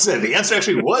 Listen, the answer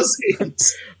actually was 8.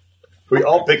 We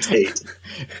all picked 8.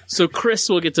 So Chris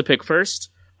will get to pick first.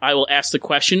 I will ask the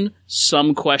question.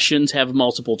 Some questions have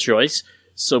multiple choice,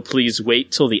 so please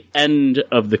wait till the end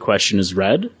of the question is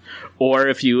read. Or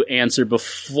if you answer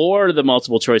before the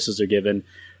multiple choices are given,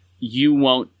 you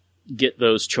won't get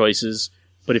those choices.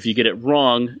 But if you get it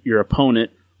wrong, your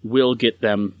opponent will get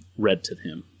them read to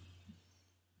him.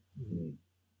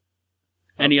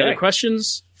 Any other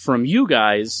questions from you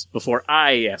guys before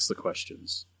I ask the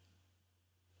questions?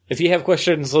 If you have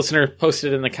questions, listener, post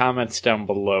it in the comments down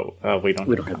below. We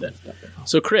don't have that.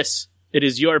 So, Chris, it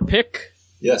is your pick.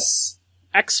 Yes.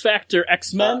 X Factor,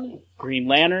 X-Men, Green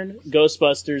Lantern,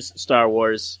 Ghostbusters, Star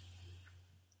Wars.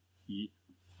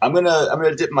 I'm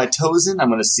gonna dip my toes in. I'm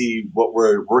gonna see what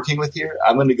we're working with here.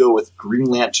 I'm gonna go with Green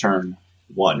Lantern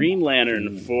 1. Green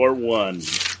Lantern for 1.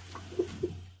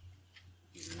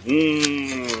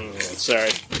 Sorry.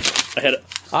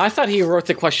 I thought he wrote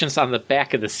the questions on the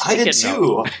back of the stick. I did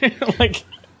too. Like,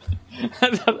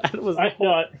 I thought that was.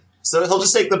 So he'll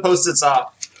just take the post-its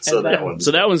off. So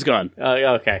that one's gone.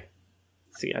 Okay.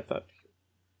 See, I thought.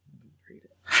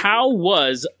 How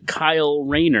was Kyle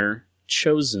Rayner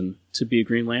chosen to be a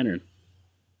Green Lantern?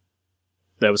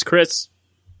 That was Chris.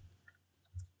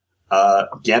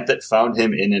 Gambit found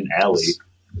him in an alley.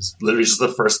 It's literally just the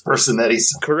first person that he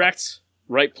saw. Correct.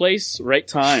 Right place, right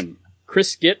time.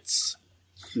 Chris gets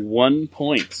 1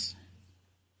 point.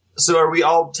 So are we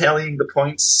all tallying the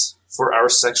points for our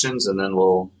sections and then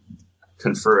we'll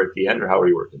confer at the end, or how are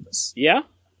we working this? Yeah?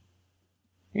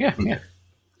 Yeah.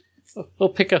 We'll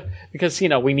pick because,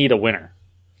 we need a winner.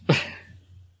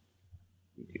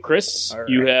 Chris, right.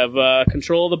 You have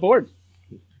control of the board.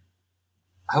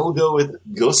 I will go with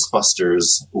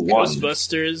Ghostbusters 1.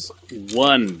 Ghostbusters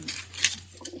 1.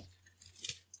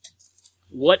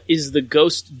 What is the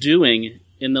ghost doing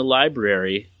in the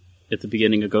library at the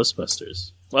beginning of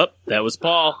Ghostbusters? Well, that was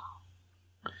Paul.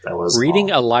 That was reading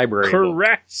Paul. a library book.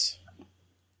 Correct.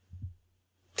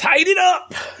 Tied it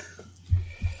up!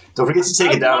 Don't forget to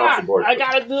take it down off the board. I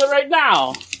gotta do it right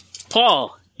now.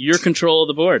 Paul, you're control of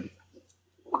the board.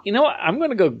 You know what? I'm going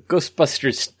to go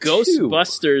Ghostbusters 2.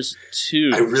 Ghostbusters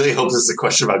 2. I really hope this is a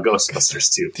question about Ghostbusters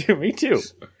 2. Me too.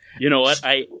 You know what?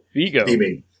 Vigo.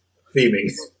 Theming.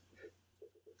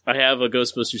 I have a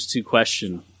Ghostbusters 2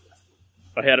 question.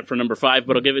 I had it for number 5,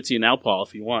 but I'll give it to you now, Paul,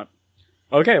 if you want.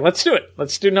 Okay, let's do it.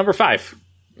 Let's do number 5.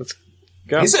 Let's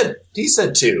go. He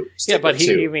said 2. Yeah, but he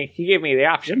 2. gave me the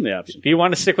option. Give him the option. Do you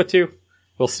want to stick with 2?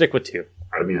 We'll stick with 2.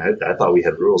 I mean, I thought we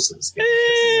had rules in this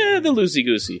game. The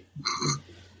loosey-goosey.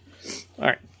 All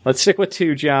right. Let's stick with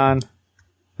 2, John.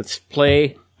 Let's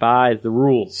play by the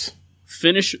rules.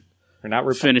 Finish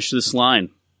this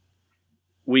line.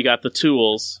 We got the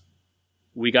tools.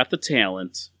 We got the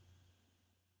talent.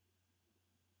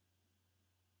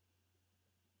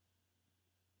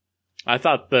 I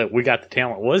thought that we got the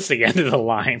talent was the end of the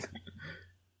line.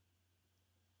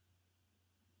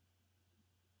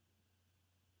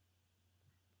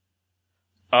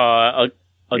 I'll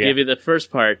give you the first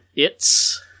part.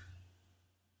 It's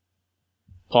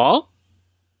Paul?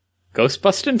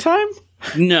 Ghostbusting time?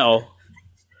 No.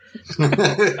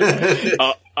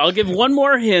 I'll give one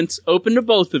more hint, open to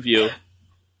both of you.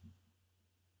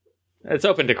 It's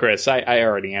open to Chris. I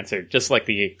already answered. Just like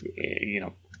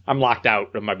I'm locked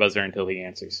out of my buzzer until he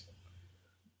answers.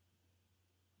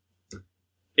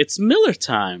 It's Miller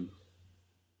time.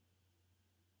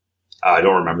 I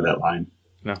don't remember that line.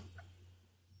 No.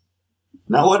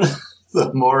 Not one of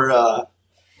the more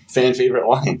fan favorite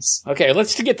lines. Okay,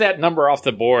 let's get that number off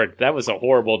the board. That was a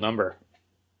horrible number.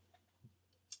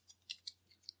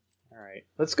 All right,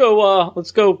 let's go.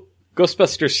 Let's go.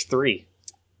 Ghostbusters 3.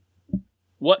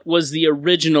 What was the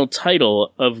original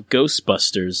title of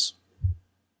Ghostbusters?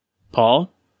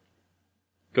 Paul?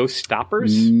 Ghost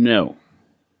Stoppers? No.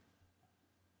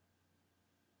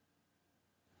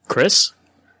 Chris?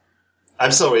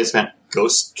 I'm still always meant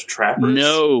Ghost Trappers?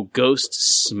 No, Ghost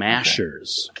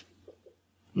Smashers.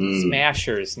 Okay.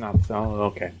 Smashers, not... Oh,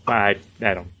 okay. I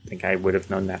don't think I would have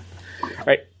known that. All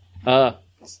right.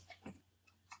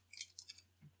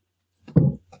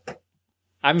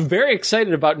 I'm very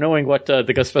excited about knowing what the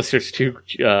Ghostbusters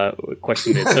 2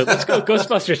 question is. So let's go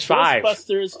Ghostbusters 5.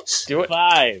 Ghostbusters Do it.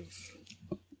 5.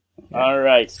 All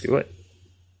right. Let's do it.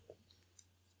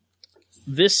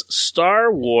 This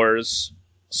Star Wars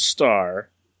star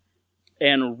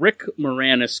and Rick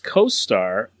Moranis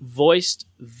co-star voiced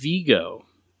Vigo.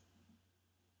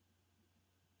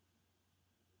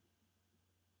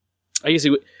 I guess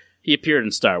he appeared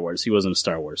in Star Wars. He wasn't a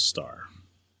Star Wars star.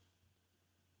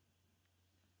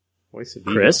 Voice of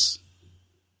Vigo. Chris?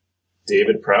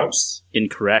 David Prowse?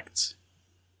 Incorrect.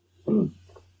 Oh,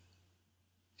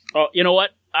 you know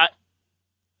what?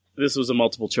 This was a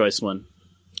multiple choice one.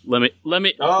 Let me let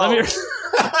me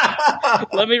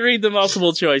read the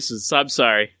multiple choices. I'm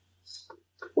sorry.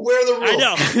 Where are the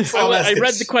rules? I know. I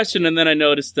read the question and then I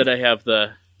noticed that I have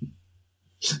the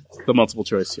multiple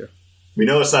choice here. We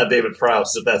know it's not David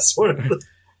Prowse, if that's sort of the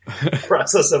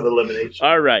process of elimination.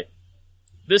 All right.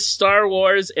 This Star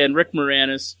Wars and Rick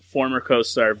Moranis, former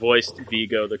co-star, voiced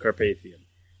Vigo the Carpathian.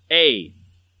 A.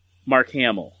 Mark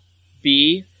Hamill.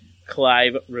 B.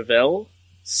 Clive Revell.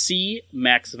 C.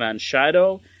 Max von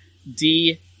Sydow.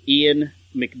 D. Ian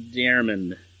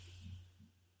McDiarmid.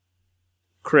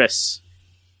 Chris.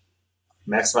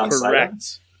 Max von Sydow?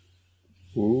 Correct.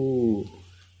 Ooh.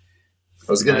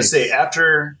 I was going to say,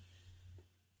 after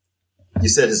you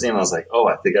said his name, I was like, oh,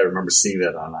 I think I remember seeing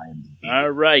that on IMDb. All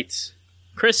right.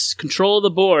 Chris, control of the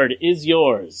board is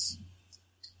yours.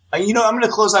 I'm going to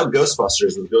close out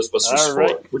Ghostbusters with Ghostbusters All 4,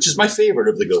 right. which is my favorite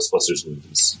of the Ghostbusters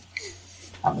movies,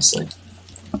 honestly.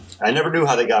 I never knew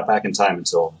how they got back in time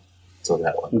until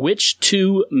that one. Which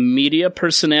 2 media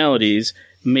personalities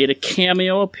made a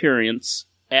cameo appearance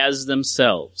as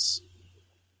themselves?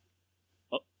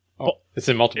 Oh, it's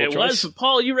in multiple It choice. was.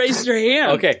 Paul, you raised your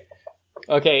hand.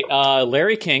 Okay.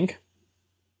 Larry King.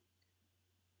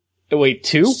 Wait,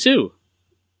 2? It's 2.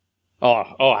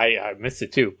 I missed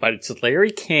it too. But it's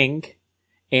Larry King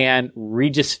and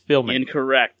Regis Philbin.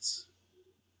 Incorrect.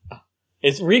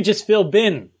 It's Regis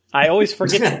Philbin. I always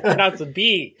forget to pronounce the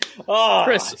B. Oh,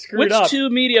 Chris, which 2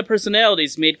 media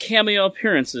personalities made cameo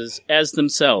appearances as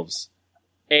themselves?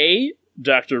 A.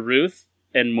 Dr. Ruth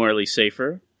and Morley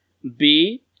Safer.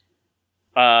 B.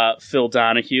 Phil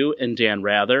Donahue and Dan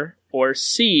Rather. Or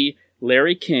C.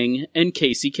 Larry King and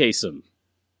Casey Kasem.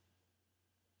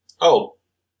 Oh,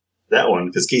 that one,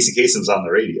 because Casey Kasem's on the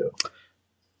radio.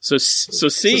 So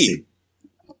C.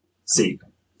 C.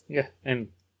 Yeah, and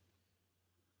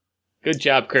good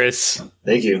job, Chris.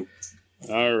 Thank you.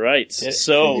 All right. Thank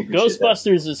So you, appreciate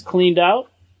Ghostbusters is cleaned out.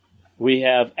 We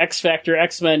have X Factor,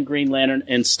 X-Men, Green Lantern,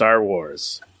 and Star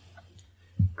Wars.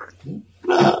 I'm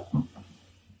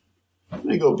going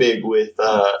to go big with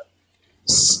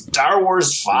Star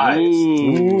Wars 5.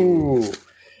 Ooh.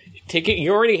 Take it.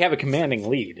 You already have a commanding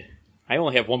lead. I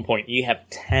only have 1 point. You have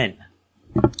 10.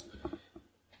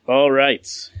 All right.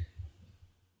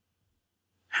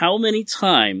 How many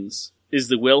times is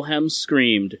the Wilhelm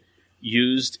Screamed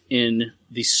used in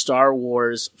the Star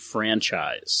Wars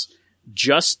franchise?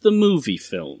 Just the movie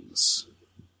films.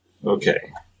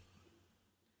 Okay.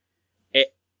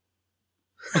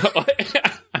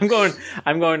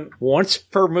 I'm going once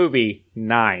per movie,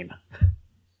 9.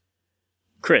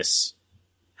 Chris,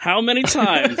 how many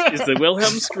times is the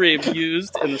Wilhelm scream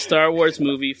used in the Star Wars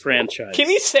movie franchise? Can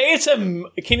you say it's a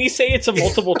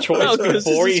multiple choice No, because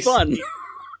before this is fun.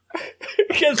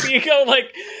 Because you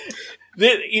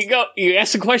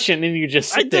ask a question and you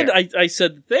just sit there. I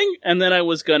said the thing, and then I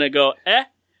was gonna go, eh.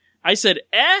 I said,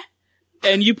 eh,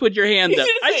 and you put your hand up.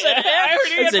 I said, eh. I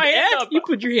already had my hand up. You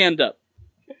put your hand up.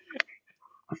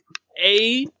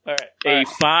 All right.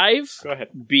 5, Go ahead.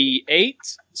 B 8,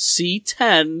 C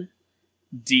 10,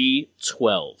 D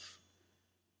 12.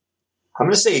 I'm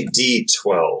going to say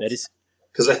D12. That is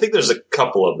because I think there's a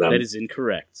couple of them. that is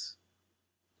incorrect.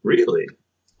 Really?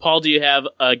 Paul, do you have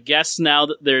a guess now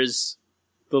that there's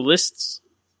the lists?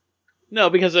 No,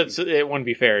 because it wouldn't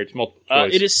be fair. It's multiple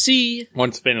choice. It is C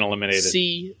One's been eliminated.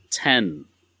 C 10.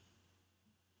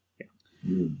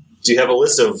 Do you have a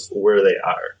list of where they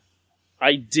are?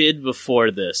 I did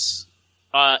before this.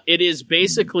 It is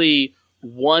basically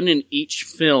one in each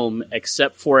film,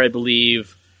 except for, I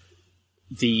believe,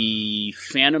 the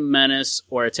Phantom Menace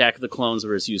or Attack of the Clones,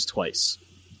 where it's used twice.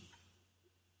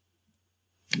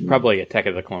 Probably Attack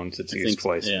of the Clones. It's I used think so,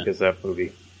 twice yeah. because that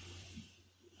movie.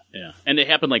 Yeah, and they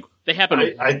happen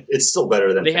It's still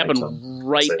better than they Phantom. happen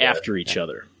right Say that. after each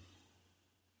other.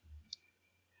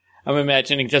 I'm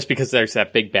imagining just because there's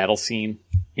that big battle scene,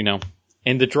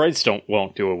 and the droids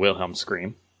won't do a Wilhelm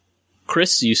scream.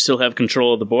 Chris, you still have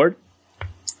control of the board?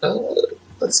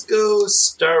 Let's go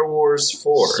Star Wars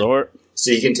 4.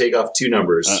 So you can take off 2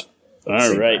 numbers.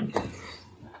 All right. Time.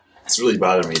 It's really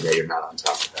bothering me that you're not on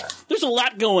top of that. There's a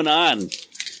lot going on.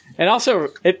 And also,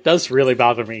 it does really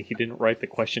bother me he didn't write the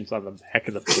questions on the back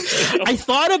of the book. I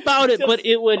thought about it, but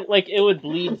it would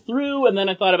bleed through, and then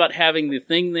I thought about having the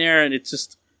thing there, and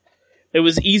it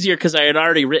was easier because I had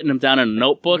already written them down in a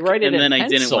notebook, You write it and in then I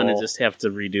didn't pencil. want to just have to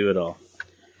redo it all.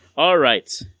 All right.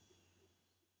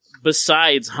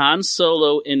 Besides Han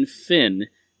Solo and Finn,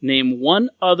 name one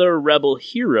other Rebel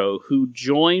hero who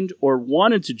joined or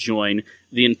wanted to join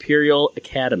the Imperial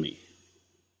Academy.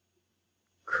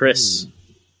 Chris.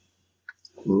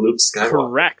 Luke Skywalker.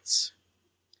 Correct.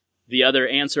 The other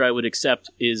answer I would accept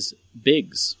is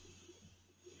Biggs.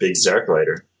 Biggs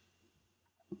Darklighter.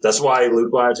 That's why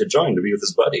Luke wanted to join, to be with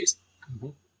his buddies.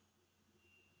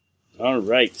 All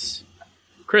right.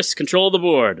 Chris, control the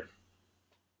board.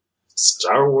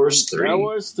 Star Wars 3. Star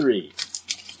Wars 3.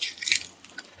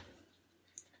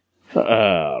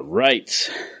 Right.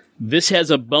 This has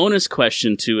a bonus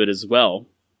question to it as well.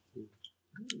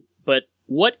 But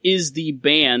what is the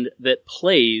band that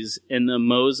plays in the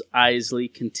Mos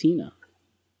Eisley Cantina?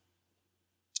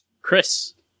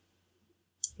 Chris.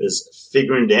 Is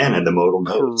Figuring Dan and the Modal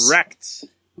Nose. Correct.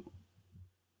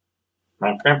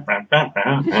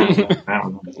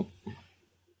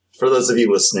 For those of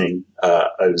you listening, I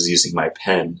was using my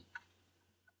pen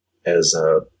as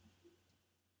a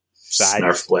Side.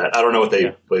 snarf flat. I don't know what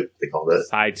they call that.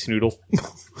 Side snoodle.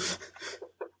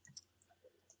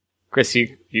 Chris,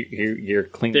 you're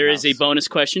clean. There is a bonus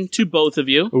question to both of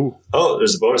you. Ooh, Oh,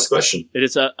 there's a bonus question. It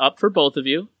is up for both of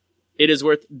you. It is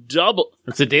worth double.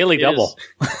 it's a daily It double.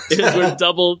 It is worth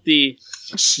double the.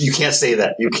 You can't say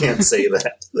that. You can't say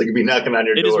that. They could be knocking on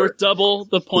your It door. is worth double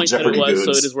the point that it Jeopardy was, so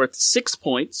goons. it is worth 6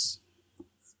 points.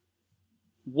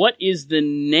 What is the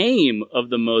name of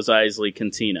the Mos Eisley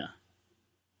Cantina?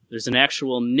 There's an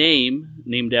actual name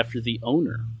named after the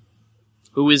owner,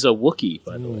 who is a Wookiee,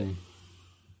 by the way.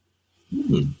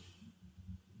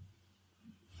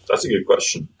 That's a good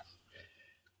question.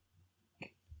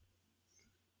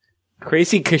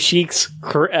 Crazy Kashik's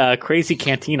Crazy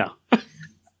Cantina.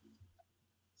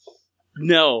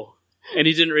 No, and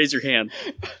he didn't raise your hand.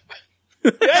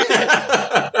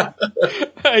 I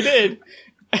did.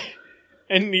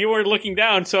 And you weren't looking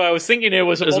down, so I was thinking it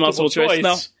was a multiple choice.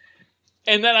 No.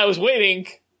 And then I was waiting.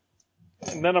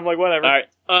 And then I'm like, whatever. All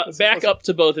right, back up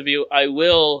to both of you. I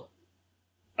will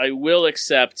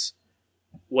accept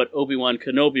what Obi-Wan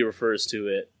Kenobi refers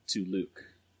to Luke.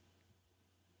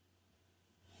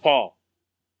 Paul.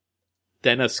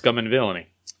 Dennis Scum and Villainy.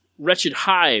 Wretched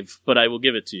Hive, but I will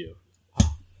give it to you.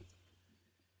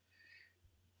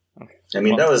 I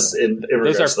mean, that was in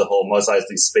regards are- to the whole Mos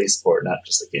Eisley spaceport, not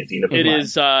just the cantina. It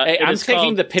is. Hey, it I'm is taking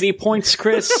called, the pity points,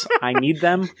 Chris. I need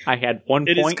them. I had 1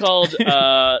 It point. is called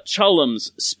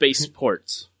Chullum's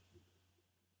Spaceport.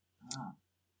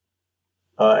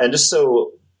 And just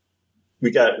so we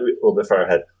got a little bit far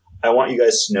ahead, I want you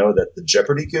guys to know that the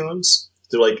Jeopardy goons,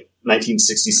 they're like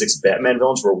 1966 Batman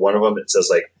villains, where one of them, it says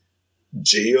like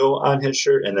Geo on his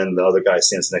shirt, and then the other guy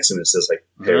stands next to him and it says like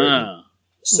parody. Ah.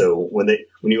 So when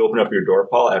you open up your door,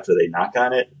 Paul, after they knock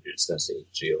on it, you're just going to say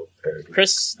Geoparody.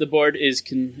 Chris, the board is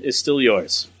still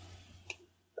yours.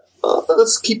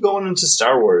 Let's keep going into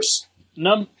Star Wars.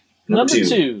 Number Number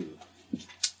two.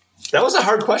 That was a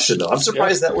hard question, though. I'm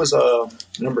surprised that was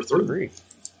number 3.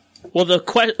 Well,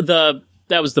 that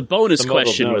was the bonus The mobile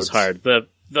question was nodes. hard.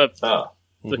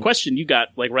 The question you got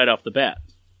like right off the bat.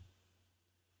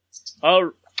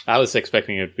 Oh, I was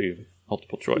expecting it to be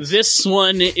multiple choice. this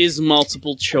one is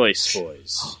multiple choice,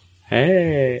 boys.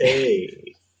 Hey.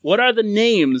 Hey. What are the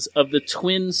names of the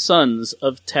twin sons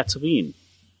of Tatooine?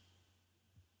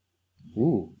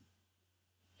 Ooh.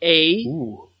 A.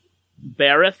 Ooh.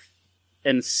 Bareth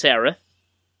and Sareth.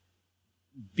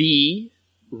 B.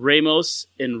 Ramos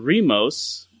and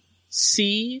Remos.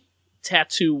 C.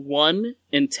 Tattoo 1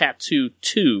 and Tattoo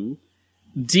 2.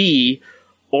 D.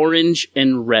 Orange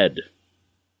and Red.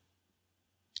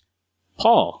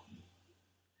 Paul.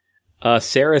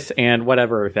 Sareth and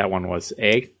whatever that one was.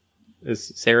 A?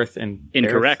 Is Sareth and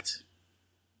Incorrect.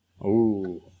 Bareth?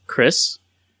 Ooh. Chris.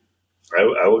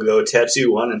 I will go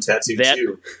Tattoo 1 and Tattoo That-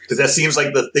 2. Because that seems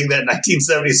like the thing that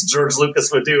 1970s George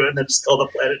Lucas would do, and then just call the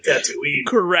planet Tatooine.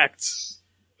 Correct.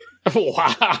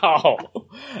 Wow.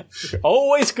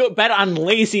 Always go bet on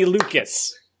Lazy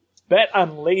Lucas. Bet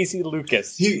on Lazy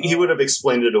Lucas. He would have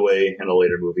explained it away in a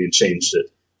later movie and changed it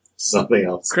to something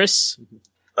else. Chris.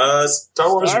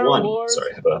 Star Wars Star 1. Wars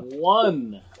Sorry, I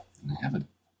 1. have a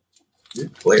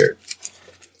good player.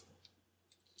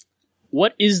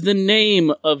 What is the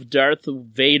name of Darth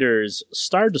Vader's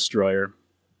Star Destroyer?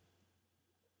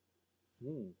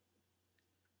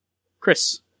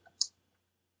 Chris.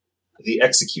 The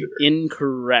Executor.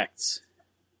 Incorrect.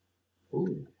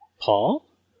 Ooh. Paul?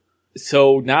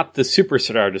 So not the Super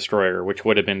Star Destroyer, which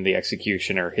would have been the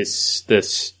Executioner. The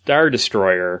Star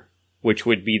Destroyer, which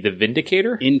would be the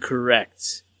Vindicator.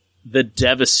 Incorrect. The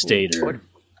Devastator.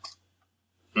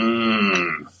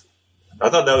 I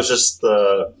thought that was just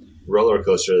the roller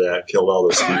coaster that killed all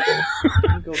those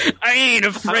people. I ain't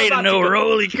afraid of no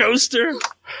roller coaster.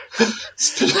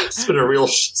 It's been a real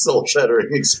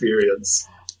soul-shattering experience.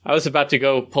 I was about to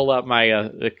go pull out my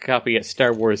the copy of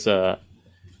Star Wars Armada,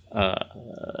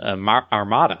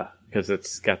 because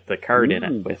it's got the card in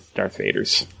it with Darth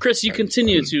Vader's. Chris, you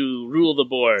continue to rule the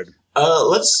board.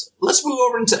 Let's move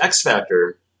over into X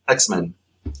Factor, X-Men.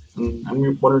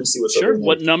 I'm wondering to see what's Sure. over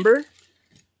What number?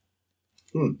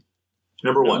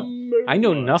 Number 1. I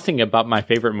know nothing about my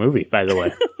favorite movie, by the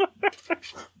way.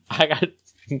 I got...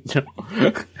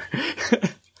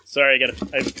 Sorry,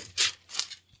 I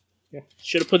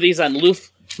should have put these on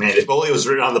loose. Man, if only it was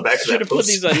written on the back of Should that have put post.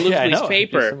 these on Yeah, I loose know.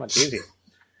 paper. It's so much easier.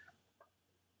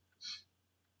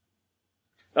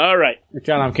 All right.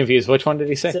 John, I'm confused. Which one did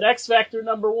he say? It's an X Factor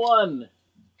number 1.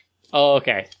 Oh,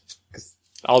 okay. 'Cause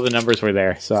all the numbers were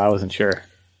there, so I wasn't sure.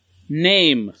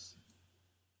 Name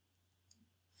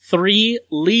 3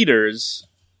 leaders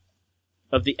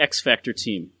of the X Factor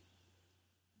team.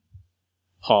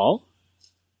 Paul?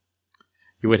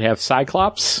 You would have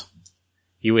Cyclops.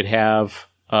 You would have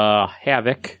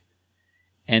Havoc.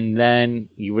 And then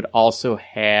you would also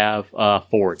have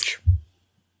Forge.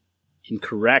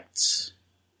 Incorrect.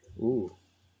 Ooh.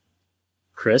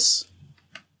 Chris?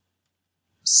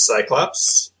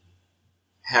 Cyclops,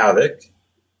 Havoc,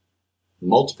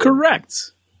 Multiple,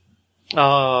 Correct.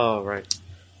 Oh, right.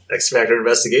 X Factor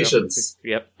Investigations.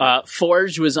 Yep.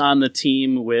 Forge was on the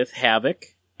team with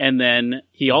Havoc, and then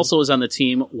he also was on the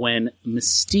team when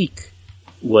Mystique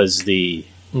was the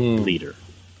leader.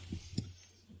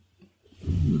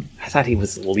 I thought he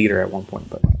was the leader at one point,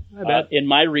 but In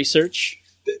my research,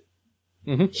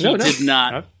 he did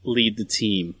not No. lead the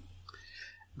team.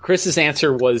 Chris's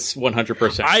answer was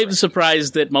 100%. I'm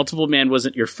surprised that Multiple Man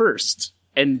wasn't your first,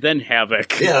 and then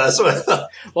Havoc. Yeah, that's what I thought.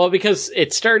 Well, because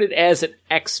it started as an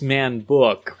X-Men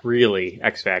book, really,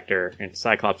 X Factor, and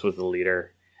Cyclops was the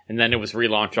leader. And then it was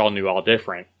relaunched all new, all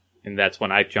different. And that's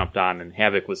when I jumped on, and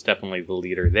Havoc was definitely the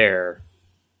leader there.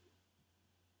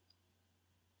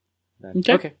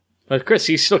 Okay. But Chris,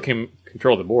 you still can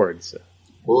control the board, so.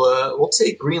 We'll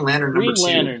take Green Lantern number Green 2.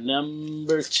 Lantern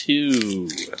number 2.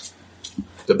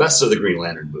 The best of the Green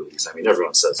Lantern movies. I mean,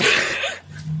 everyone says it.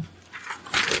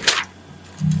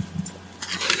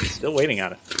 Still waiting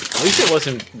on it. At least it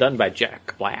wasn't done by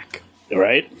Jack Black.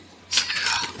 Right?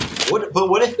 What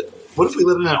if we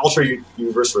lived in an alternate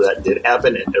universe where that did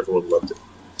happen and everyone loved it?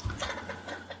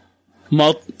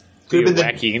 Could have been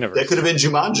wacky universe. That could have been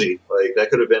Jumanji. Like that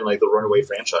could have been like the Runaway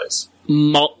franchise.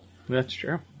 That's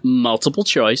true. Multiple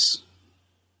choice.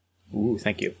 Ooh,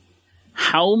 thank you.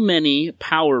 How many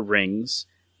power rings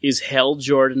is Hal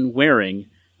Jordan wearing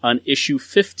on issue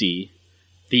 50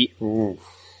 The Ooh.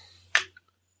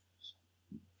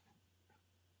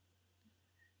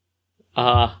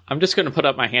 I'm just going to put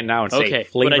up my hand now and say okay,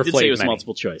 Flavor but I did Flav say it was many.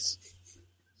 multiple choice.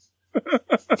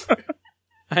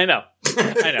 I know,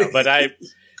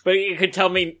 but you could tell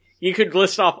me, you could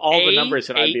list off all the numbers,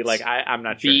 and I'd be like, I'm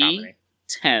not sure how many.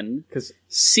 10, 'Cause-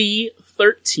 C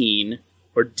 13,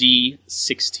 or D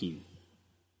 16.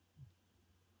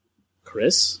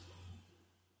 Chris?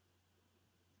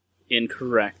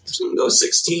 Incorrect. Just gonna go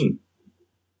 16.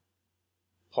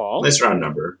 Paul? Nice round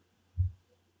number.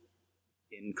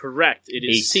 Incorrect. It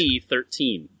is 8. C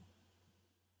 13.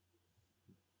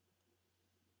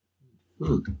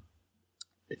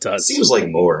 It does. Seems like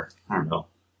more. I don't know.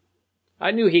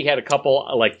 I knew he had a couple,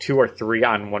 like 2 or 3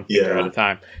 on one finger Yeah. at a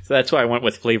time, so that's why I went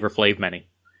with Flavor Flav many.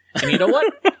 And you know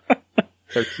what?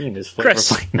 13 is Flavor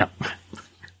Chris. Flav. No.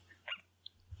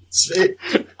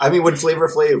 I mean, when Flavor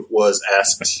Flav was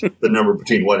asked the number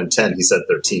between 1 and 10, he said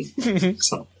 13.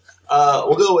 So,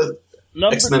 we'll go with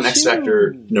Number X-Men 2. X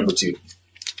Factor number 2.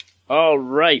 All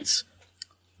right.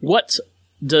 What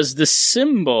does the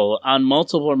symbol on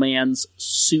Multiple Man's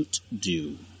suit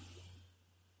do?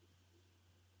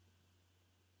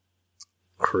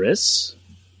 Chris?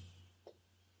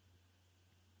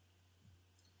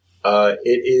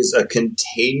 It is a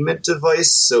containment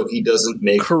device, so he doesn't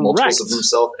make multiples Correct. of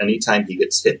himself anytime he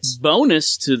gets hit.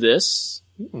 Bonus to this,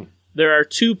 there are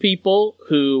 2 people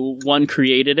who one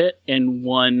created it and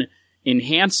one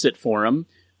enhanced it for him.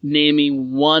 Name me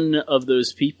one of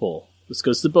those people. This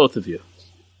goes to both of you.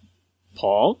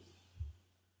 Paul?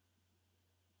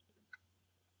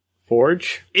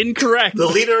 Forge? Incorrect. The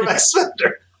leader of X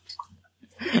Factor.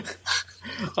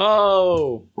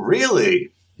 Oh!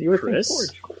 Really? You would Chris?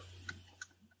 think Forge.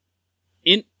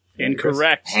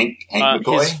 Incorrect. Hank Uh,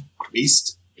 McCoy? his-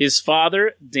 Beast? His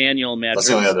father, Daniel That's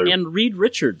the only Madrid, other- and Reed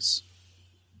Richards.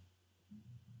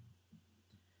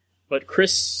 But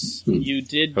Chris, you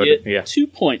did Oh, get yeah. 2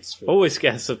 points for that. Always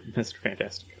guess of Mr.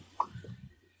 Fantastic.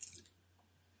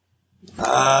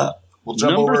 We'll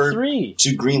jump Number over 3.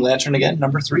 to Green Lantern again.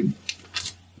 Number 3.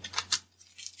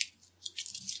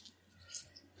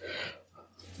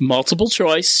 Multiple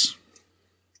choice.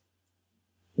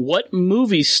 What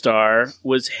movie star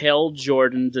was Hal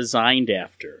Jordan designed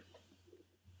after?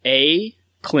 A.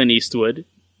 Clint Eastwood.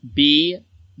 B.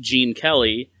 Gene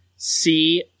Kelly.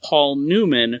 C. Paul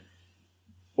Newman.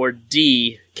 Or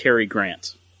D. Cary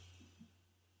Grant?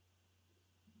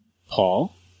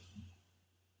 Paul?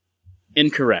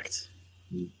 Incorrect.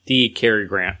 D. Cary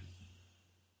Grant.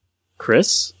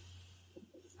 Chris?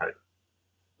 Right.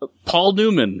 Paul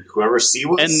Newman. Whoever C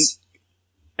was?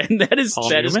 And that is Paul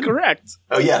that is Newman? correct.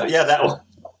 Oh, yeah, that one.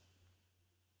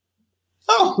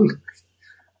 Oh!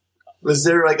 Was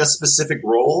there like a specific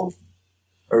role?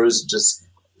 Or was it just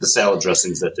the salad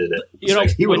dressings that did it? You know,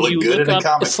 Like, he would when look you good look in a up-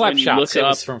 comic. Slap When you Shots. look It up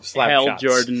was from Slap Hal Shots.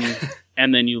 Jordan,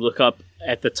 and then you look up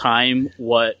at the time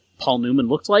what Paul Newman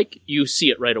looked like, you see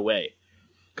it right away.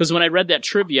 Because when I read that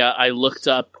trivia, I looked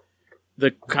up the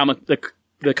comic.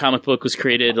 The comic book was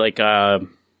created like what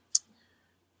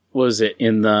was it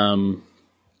in the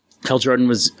Hal Jordan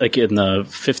was like in the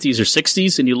 50s or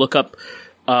 60s, and you look up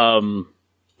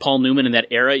Paul Newman in that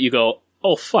era, you go,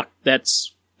 oh fuck,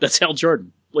 that's Hal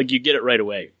Jordan. Like you get it right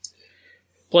away.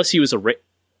 Plus, he was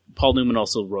Paul Newman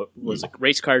also was a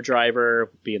race car driver,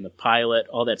 being the pilot,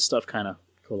 all that stuff kind of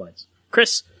collides.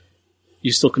 Chris,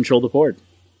 you still control the board.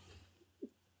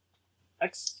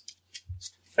 X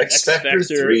X Factor Factor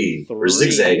 3. We're 3.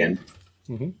 zigzagging.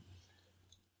 Mhm.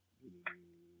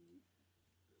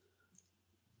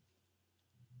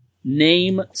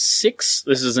 Name 6.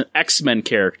 This is an X-Men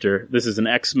character. This is an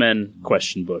X-Men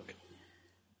question book.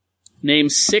 Name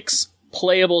 6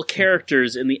 playable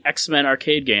characters in the X-Men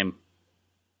arcade game.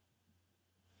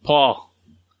 Paul.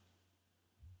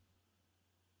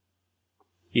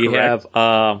 You Correct.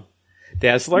 have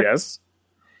Dazzler. Yes.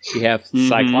 You have Mhm.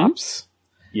 Cyclops.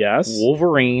 Yes.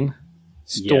 Wolverine.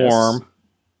 Storm.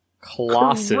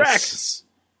 Colossus.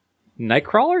 Correct.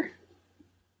 Nightcrawler?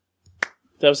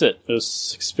 That was it. It was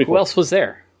 6 people. Who else was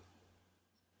there?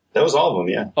 That was all of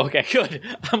them, yeah. Okay, good.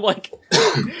 I'm like,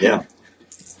 Yeah.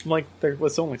 there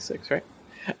was only 6, right?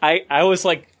 I was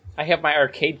like, I have my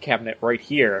arcade cabinet right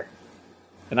here,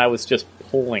 and I was just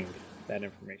pulling that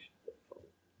information.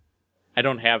 I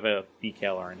don't have a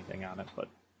decal or anything on it, but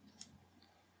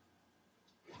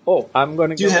I'm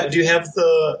going to Do you have that do.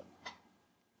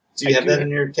 in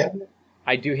your cabinet?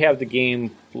 I do have the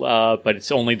game, but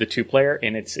it's only the 2-player,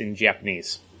 and it's in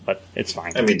Japanese. But it's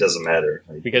fine. I mean, it doesn't matter.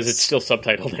 Because it's still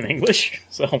subtitled in English,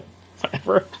 so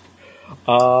whatever.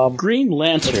 Green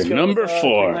Let's Lantern, go number with,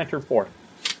 4. Green Lantern 4.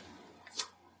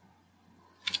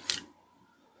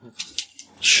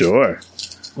 Sure.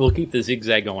 We'll keep the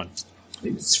zigzag going.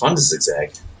 It's fun to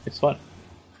zigzag. It's fun.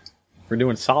 We're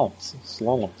doing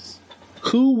slaloms.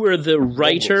 Who were the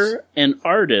writer and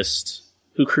artist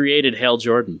who created Hal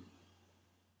Jordan?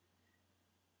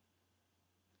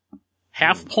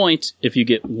 Half point if you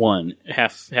get one.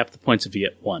 Half the points if you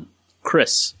get one.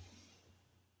 Chris.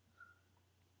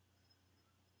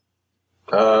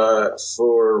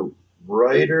 For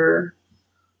writer,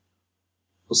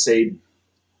 we'll say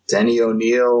Denny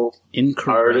O'Neil.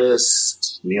 Incorrect.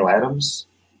 Artist, Neil Adams.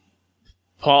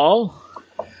 Paul.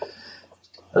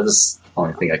 That's the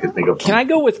only thing I could think of. Can I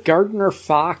go with Gardner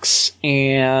Fox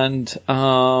and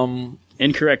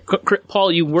Incorrect.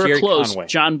 Paul, you were Jerry close. Conway.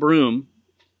 John Broome,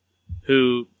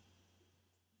 who...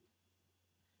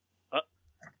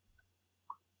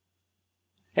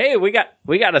 Hey, we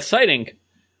got a sighting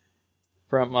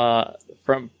from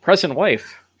present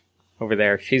wife over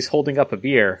there. She's holding up a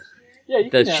beer. Yeah,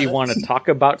 Does she want to talk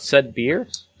about said beer?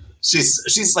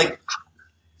 She's like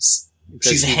Does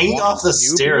she's he hanging want off the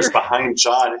new stairs beer? behind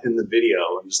John in the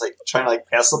video and just like trying to like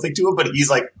pass something to him, but he's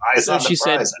like eyes So on the she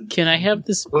said, prize. "Can I have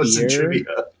this Listen, beer?"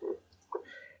 trivia.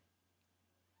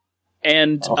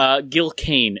 And Gil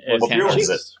Kane. As What beer was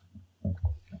it?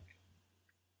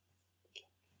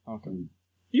 Okay.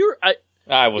 You're,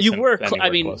 I was. You were cl- I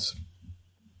mean- close.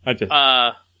 I just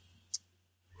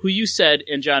who you said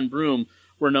and John Broome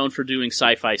were known for doing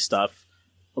sci-fi stuff.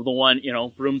 The one,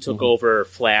 Broome took over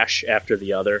Flash after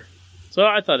the other. So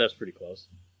I thought that was pretty close.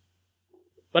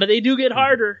 But they do get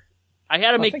harder. I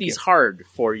had to make thank these you. hard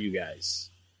for you guys.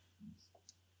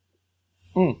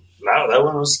 No, that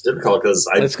one was difficult because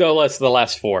let's go. Let's the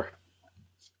last four.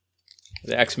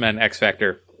 The X-Men X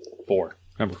Factor 4,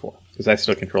 number 4, because I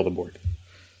still control the board.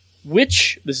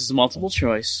 This is multiple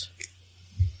choice.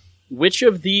 Which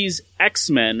of these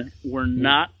X-Men were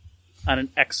not on an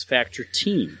X Factor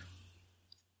team?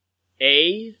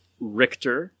 A.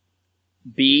 Richter.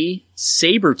 B.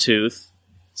 Sabretooth.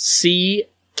 C.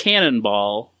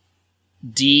 Cannonball.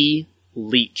 D.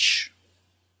 Leech.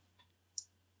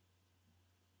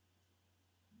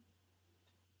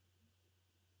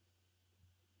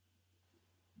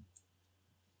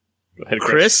 Go ahead,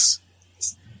 Chris?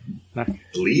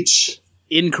 Bleach.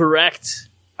 Incorrect.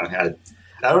 I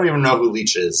don't even know who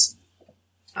Leech is.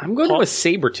 I'm going to a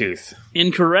Sabretooth.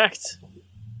 Incorrect.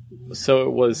 So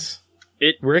it was...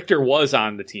 Richter was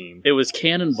on the team. It was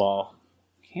Cannonball.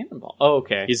 Cannonball. Oh,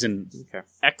 okay. He's an Okay.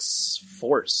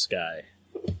 X-Force guy.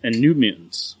 And New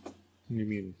Mutants. New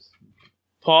Mutants.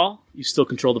 Paul, you still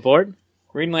control the board?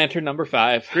 Green Lantern number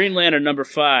 5. Green Lantern number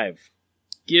 5.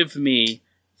 Give me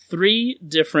 3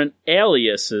 different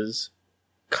aliases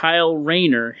Kyle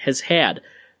Rayner has had.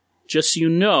 Just so you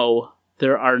know,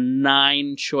 there are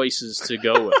 9 choices to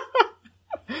go with.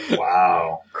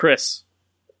 Wow. Chris.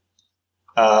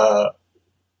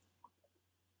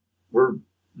 We're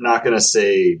not going to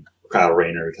say Kyle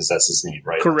Rayner because that's his name,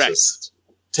 right? Correct. Just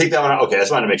take that one out. Okay, I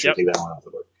just wanted to make sure Yep. to take that one off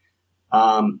the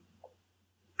board.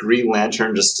 Green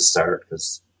Lantern, just to start,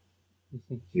 because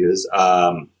he is.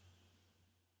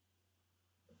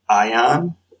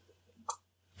 Ion,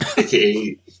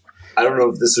 aka, I don't know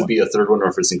if this would be a third one or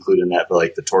if it's included in that, but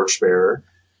like the Torchbearer.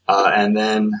 And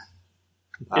then...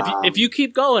 If you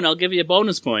keep going, I'll give you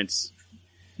bonus points.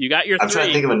 You got your 3. I'm trying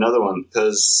to think of another one,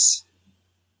 because...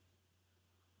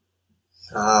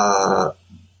 yeah,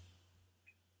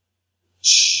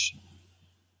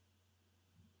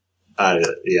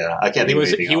 I can't think of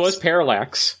anything He else. was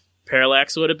Parallax.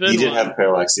 Parallax would have been He did one. have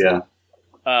Parallax,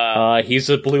 yeah. He's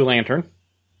a Blue Lantern.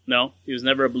 No, he was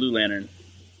never a Blue Lantern.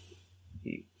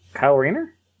 Kyle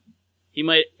Rayner? He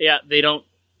might... Yeah, they don't...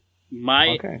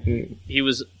 Okay. He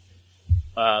was...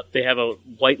 they have a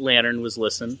White Lantern was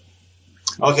listen.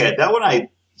 Okay, that one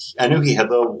I knew he had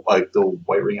the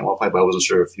white ring at one point, but I wasn't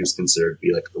sure if he was considered to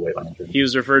be like the White Lantern. He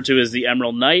was referred to as the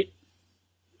Emerald Knight.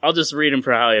 I'll just read him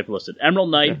for how I have listed.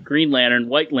 Emerald Knight, Green Lantern,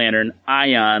 White Lantern,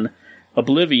 Ion,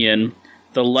 Oblivion,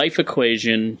 The Life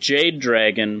Equation, Jade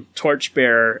Dragon,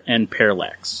 Torchbearer, and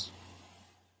Parallax.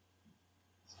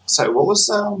 Sorry, what was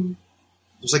it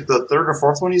was like the third or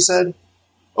fourth one you said?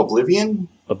 Oblivion?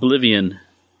 Oblivion.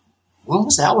 What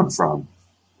was that one from?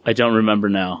 I don't remember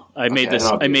now. I made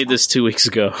this 2 weeks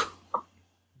ago.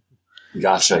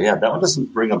 Gotcha. Yeah, that one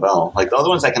doesn't ring a bell. Like the other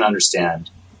ones I can understand.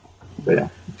 But yeah.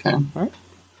 Okay.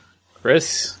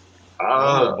 Chris.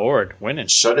 On the board. Winning.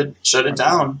 Shut it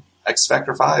down. X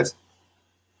Factor 5.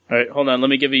 All right, hold on. Let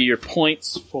me give you your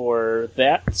points for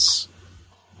that.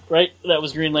 Right? That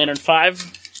was Green Lantern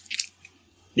 5.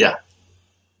 Yeah.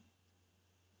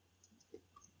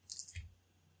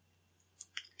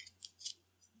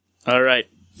 All right.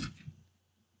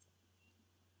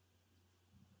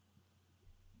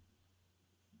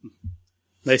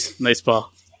 Nice,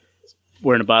 Paul.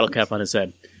 Wearing a bottle cap on his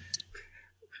head.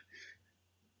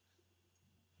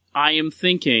 I am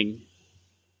thinking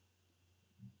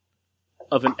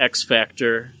of an X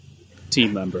Factor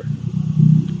team member.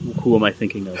 Who am I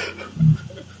thinking of?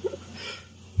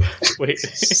 Wait.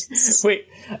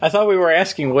 I thought we were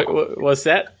asking what was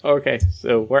that? Okay,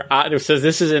 so so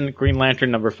this is in Green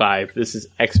Lantern number 5. This is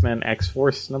X-Men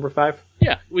X-Force number 5.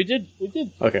 Yeah, we did.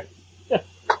 Okay. Yeah.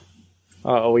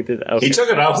 Oh, we did. Okay. He took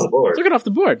it off the board. Took it off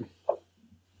the board.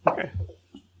 Okay.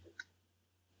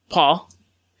 Paul.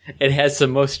 It has the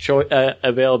most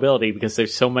availability because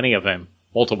there's so many of them.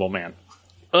 Multiple man.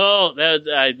 Oh,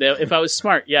 if I was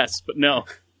smart, yes, but no.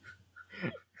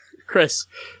 Chris.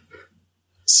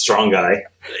 Strong guy.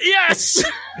 Yes!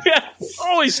 Yeah,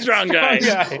 always strong guy.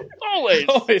 Always.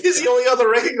 He's the only other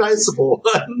recognizable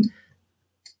one.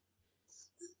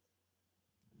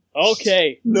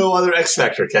 Okay. No other X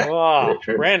Factor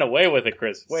character. Ran away with it,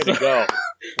 Chris. Way to go.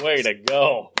 Way to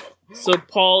go. So,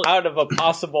 Paul... Out of a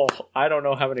possible, I don't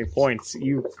know how many points,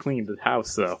 you cleaned the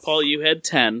house, though. Paul, you had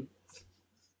 10.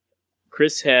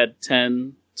 Chris had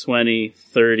 10, 20,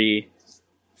 30,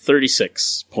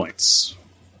 36 points.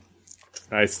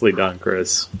 Nicely done,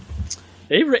 Chris.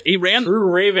 He ran... True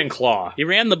Ravenclaw. He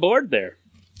ran the board there.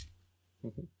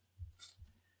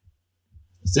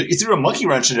 So you threw a monkey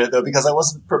wrench in it, though, because I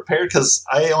wasn't prepared, because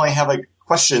I only have,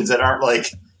 questions that aren't,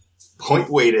 point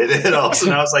weighted. And all of a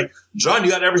sudden I was like, John,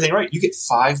 you got everything right. You get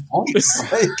 5 points.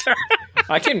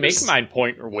 I can make mine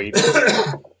point or weighted.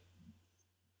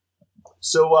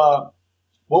 So,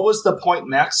 what was the point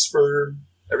max for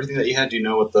everything that you had? Do you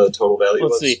know what the total value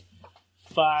was? Let's see.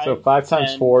 5. So 5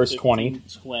 times 10, 4 is 15, 20.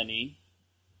 20.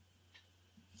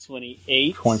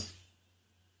 28. 20.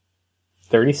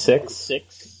 36.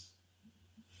 6.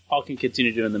 Paul can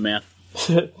continue doing the math.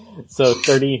 So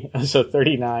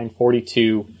 39,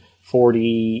 42,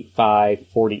 45,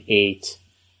 48,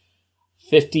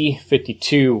 50,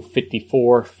 52,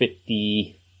 54,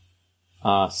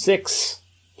 56,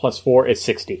 plus 4 is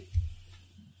 60.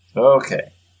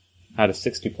 Okay. Out of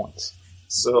 60 points.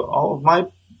 So all of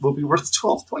mine will be worth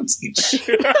 12 points each.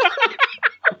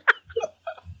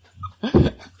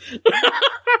 I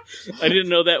didn't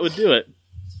know that would do it.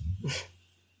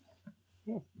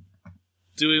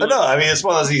 Do we? No, I mean it's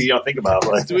one of those things you don't think about.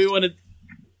 Do we want to?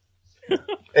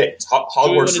 Hey, Do we want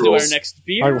Hogwarts to do rules. our next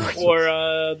beer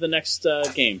or the next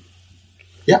game?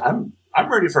 Yeah, I'm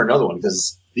ready for another one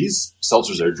because these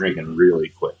seltzers are drinking really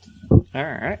quick. All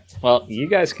right. Well, you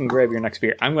guys can grab your next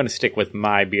beer. I'm going to stick with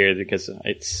my beer because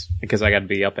I got to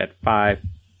be up at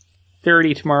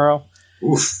 5:30 tomorrow.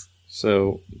 Oof.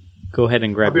 So go ahead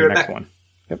and grab I'll be your right next back. one.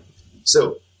 Yep.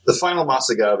 So the final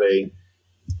Masagave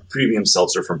premium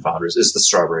seltzer from Founders is the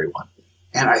strawberry one.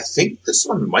 And I think this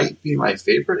one might be my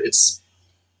favorite. It's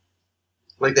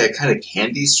like that kind of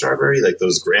candy strawberry, like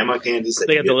those grandma candies. That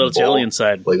They got the little jelly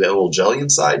inside. Like that little jelly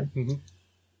inside. Mm-hmm.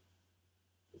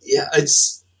 Yeah,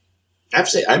 it's...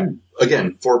 Actually, I'm,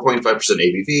 again, 4.5%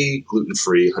 ABV,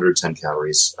 gluten-free, 110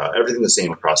 calories. Everything the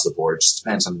same across the board. Just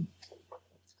depends on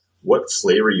what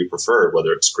flavor you prefer,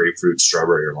 whether it's grapefruit,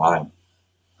 strawberry, or lime.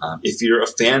 If you're a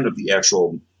fan of the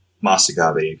actual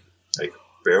Masagave, like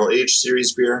barrel-aged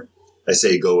series beer, I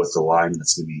say go with the lime.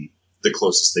 That's going to be the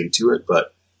closest thing to it.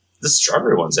 But this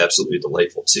strawberry one's absolutely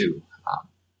delightful, too. I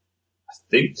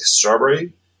think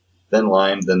strawberry, then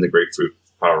lime, then the grapefruit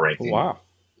power ranking. Wow.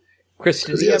 Chris,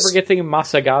 did you Yes. ever get the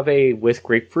Masagave with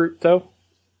grapefruit, though?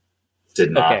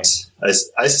 Did not. Okay.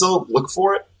 I still look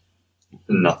for it.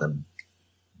 Nothing.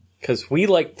 Because we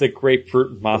liked the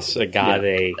grapefruit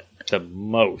Masagave the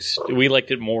most. We liked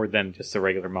it more than just the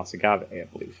regular Masagave, I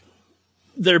believe.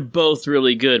 They're both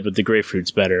really good, but the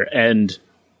grapefruit's better. And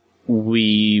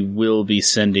we will be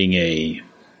sending a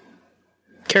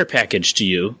care package to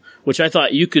you, which I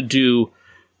thought you could do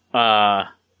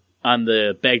on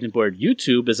the Bagged and Board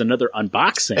YouTube as another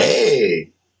unboxing.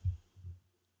 Hey!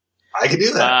 I can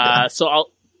do that. So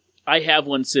I have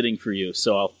one sitting for you,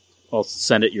 so I'll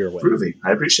send it your way. Groovy.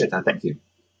 I appreciate that. Thank you.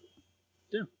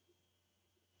 Yeah.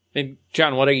 And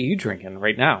John, what are you drinking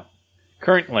right now?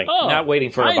 Currently, Oh, not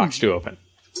waiting for a I'm- box to open.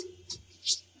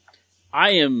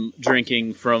 I am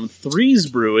drinking from Threes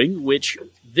Brewing, which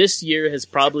this year has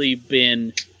probably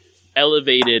been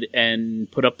elevated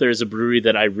and put up there as a brewery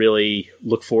that I really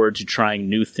look forward to trying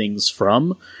new things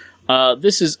from.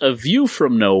 This is a View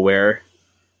from Nowhere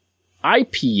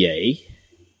IPA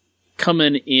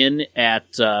coming in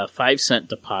at 5-cent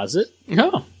deposit.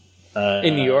 Oh.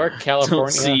 In New York, don't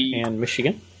California, see- and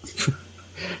Michigan.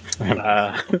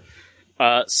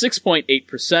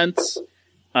 6.8%.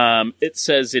 It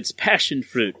says it's passion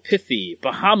fruit, pithy,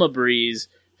 Bahama breeze,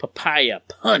 papaya,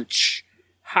 punch,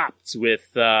 hopped with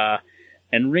Enrina,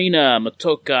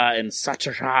 Matoka, and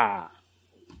Sachacha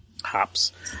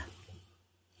hops.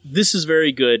 This is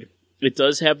very good. It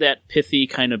does have that pithy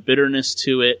kind of bitterness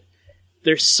to it.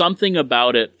 There's something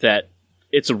about it that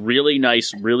it's really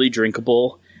nice, really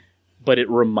drinkable, but it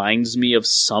reminds me of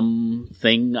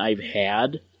something I've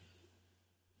had.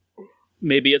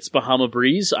 Maybe it's Bahama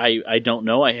Breeze. I don't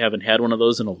know. I haven't had one of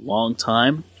those in a long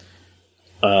time.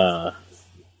 But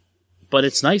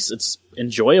it's nice. It's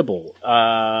enjoyable.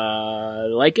 I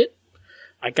like it.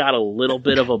 I got a little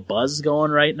bit of a buzz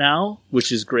going right now,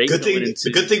 which is great. Good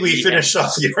thing we finished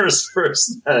off yours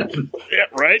first then. Yeah,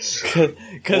 right?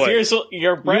 Because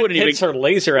your Brett hits her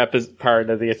laser part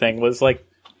of the thing was like,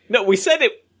 no, we said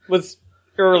it was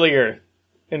earlier.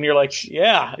 And you're like,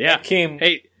 yeah. That came.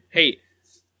 Hey,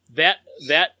 that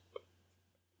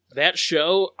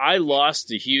show, I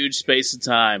lost a huge space of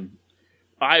time.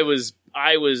 I was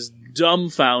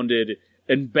dumbfounded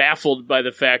and baffled by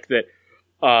the fact that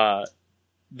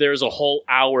there's a whole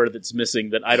hour that's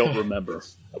missing that I don't remember.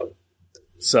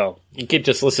 So you could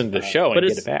just listen to the show and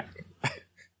get it back.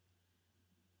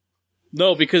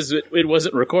 No, because it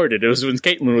wasn't recorded. It was when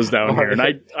Caitlin was down here, and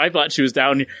I thought she was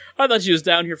down here. I thought she was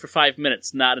down here for 5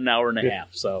 minutes, not an hour and a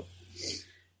half. So,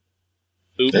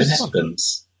 oops. That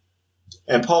happens.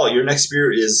 And Paul, your next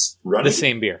beer is running. The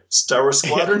same beer, Star Wars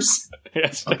Squadrons.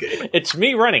 Yes. Okay. It's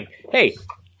me running. Hey,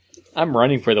 I'm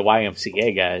running for the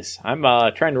YMCA, guys. I'm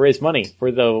trying to raise money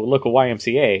for the local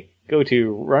YMCA. Go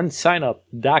to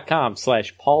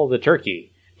runsignup.com/Paul the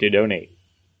Turkey to donate.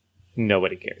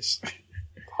 Nobody cares.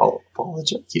 Paul the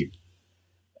Turkey.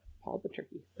 Paul the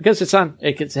Turkey. Because it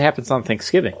happens on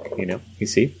Thanksgiving, you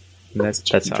see? And that's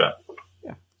how.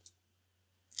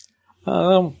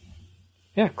 Yeah.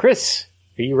 Yeah, Chris,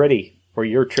 are you ready for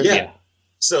your trivia? Yeah.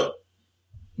 So,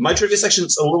 my trivia section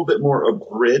is a little bit more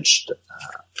abridged.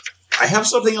 I have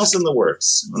something else in the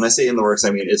works. When I say in the works,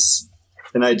 I mean it's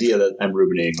an idea that I'm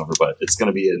ruminating over, but it's going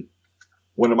to be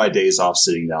one of my days off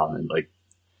sitting down and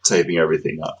typing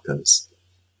everything up because.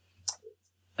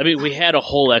 I mean, we had a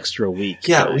whole extra week.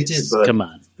 Yeah, guys. we did, but come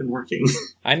on, it's been working.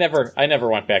 I never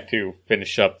went back to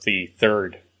finish up the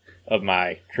third of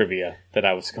my trivia that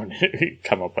I was going to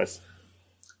come up with.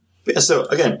 But yeah, so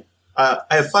again, I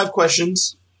have 5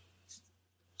 questions,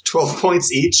 12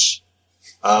 points each.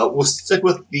 We'll stick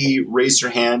with the raise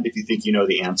your hand if you think you know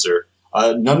the answer.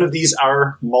 None of these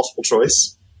are multiple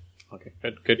choice. Okay,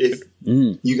 good. If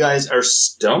you guys are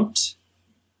stumped,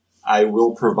 I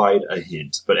will provide a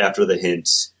hint. But after the hint,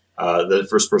 the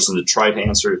first person to try to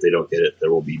answer, if they don't get it,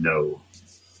 there will be no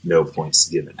points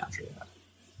given after that.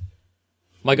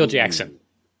 Michael Jackson.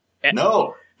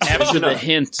 No. After the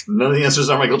hint. None of the answers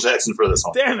are Michael Jackson for this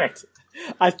one. Damn it.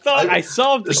 I thought I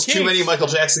solved the There's case. too many Michael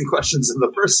Jackson questions in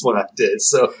the first one I did,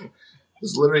 so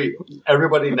there's literally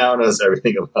everybody now knows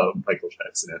everything about Michael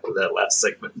Jackson after that last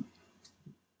segment.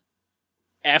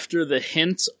 After the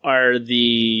hint, are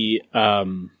the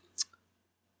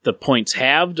points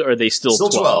halved, or are they still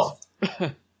 12?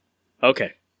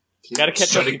 Okay. Got to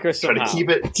catch up to Chris somehow.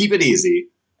 Try to keep it easy.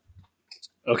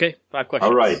 Okay. 5 questions.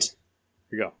 All right.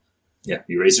 Here you go. Yeah,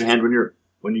 you raise your hand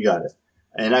when you got it.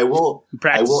 And I will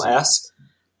ask.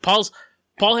 Paul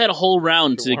had a whole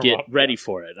round to get up, ready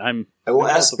for it. I will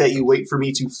ask that you wait for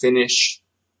me to finish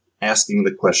asking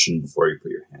the question before you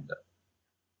put your hand up.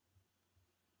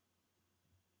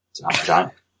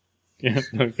 John? Yeah,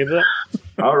 don't get that.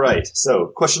 All right. So,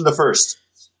 question the first.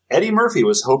 Eddie Murphy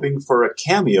was hoping for a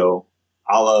cameo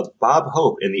a la Bob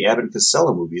Hope in the Abbott and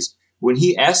Costello movies. When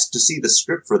he asked to see the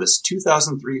script for this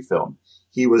 2003 film,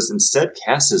 he was instead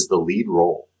cast as the lead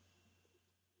role.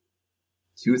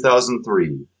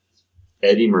 2003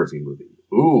 Eddie Murphy movie.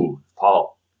 Ooh,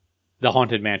 Paul. The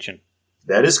Haunted Mansion.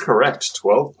 That is correct.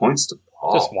 12 points to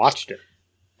Paul. Just watched it.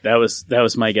 That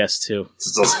was my guess too.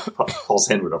 Paul's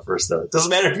hand went up first, though. It doesn't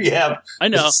matter if you have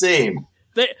the same.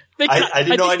 They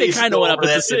kind of went up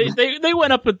at the same. They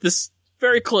went up at this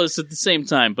very close at the same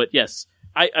time. But yes,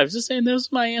 I was just saying that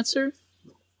was my answer.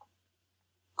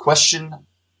 Question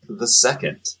the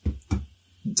second.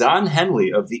 Don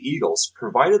Henley of the Eagles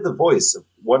provided the voice of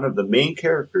one of the main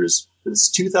characters for this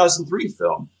 2003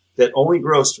 film that only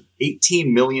grossed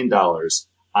 $18 million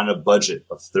on a budget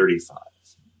of $35.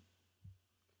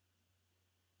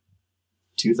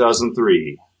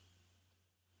 2003.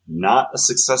 Not a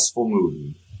successful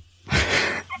movie.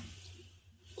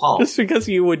 Paul. Just because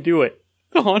you would do it.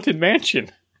 The Haunted Mansion.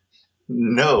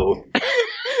 No.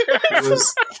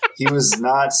 He was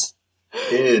not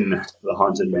in the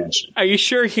Haunted Mansion. Are you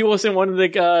sure he wasn't one of the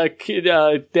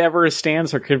cadaverous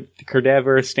stands or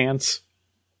cadaverous stands?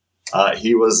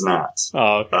 He was not.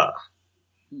 Oh, okay.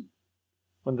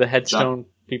 One of the headstone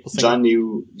People sing. John,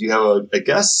 do you have a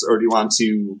guess, or do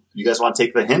you guys want to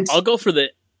take the hint? I'll go for the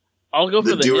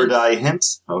do or hint. die hint.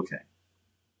 Okay.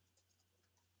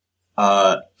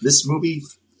 This movie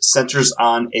centers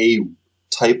on a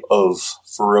type of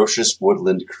ferocious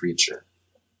woodland creature.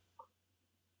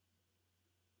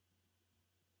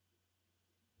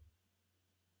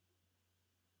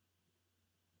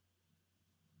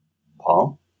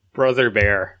 Paul? Brother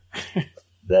Bear.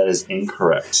 That is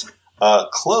incorrect.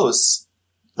 Close.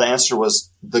 The answer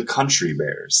was the Country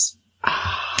Bears.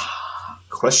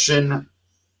 Question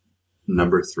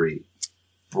number 3.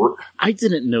 I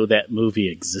didn't know that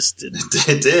movie existed.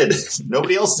 It did.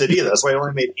 Nobody else did either. That's why it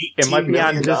only made $18 It might be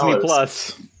on million. Disney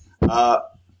Plus.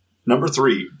 Number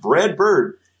 3. Brad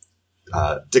Bird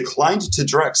declined to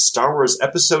direct Star Wars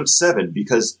Episode 7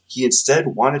 because he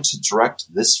instead wanted to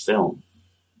direct this film.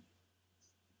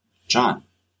 John.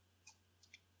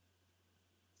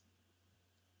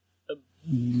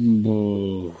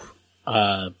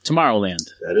 Tomorrowland.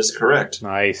 That is correct.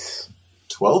 Nice.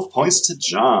 12 points to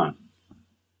John.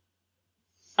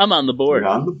 I'm on the board.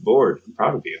 You're on the board. I'm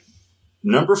proud of you.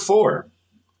 Number 4.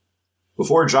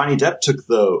 Before Johnny Depp took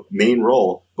the main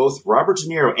role, both Robert De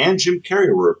Niro and Jim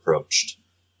Carrey were approached.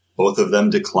 Both of them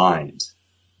declined.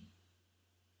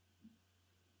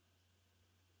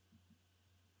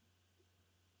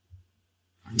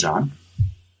 John?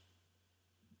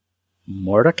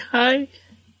 Mordecai?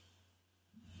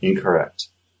 Incorrect.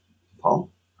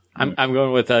 Paul? I'm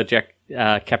going with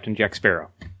Captain Jack Sparrow.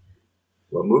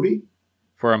 What movie?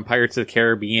 From Pirates of the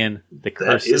Caribbean, The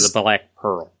Curse of the Black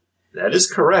Pearl. That is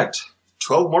correct.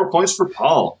 12 more points for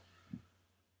Paul.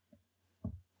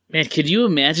 Man, could you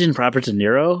imagine Robert De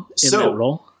Niro in that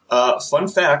role? Fun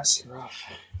fact.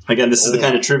 Again, this is the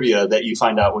kind of trivia that you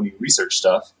find out when you research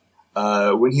stuff.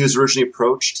 When he was originally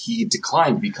approached, he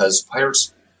declined because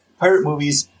pirate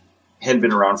movies hadn't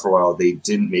been around for a while. They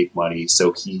didn't make money,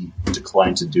 so he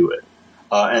declined to do it.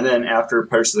 And then after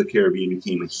Pirates of the Caribbean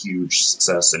became a huge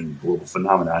success and global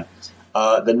phenomenon,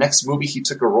 the next movie he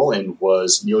took a role in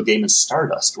was Neil Gaiman's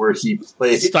Stardust, where he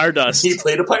played Stardust. He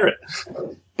played a pirate.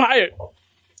 Pirate.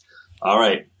 All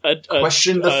right.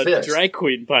 Question the 5th. Drag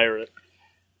queen pirate.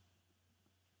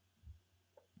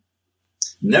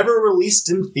 Never released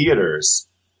in theaters.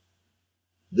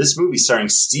 This movie, starring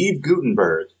Steve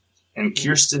Guttenberg and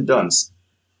Kirsten Dunst,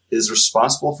 is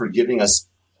responsible for giving us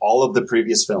all of the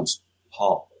previous films.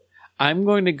 Paul. I'm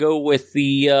going to go with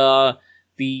the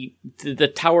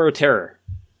Tower of Terror.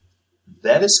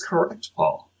 That is correct,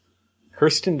 Paul.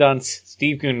 Kirsten Dunst,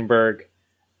 Steve Guttenberg,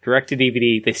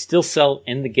 direct-to-DVD. They still sell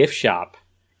in the gift shop.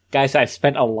 Guys, I've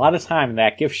spent a lot of time in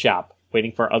that gift shop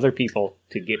waiting for other people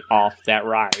to get off that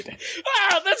ride.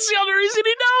 That's the other reason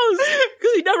he knows!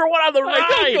 Because he never went on the ride!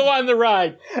 I didn't go on the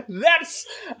ride.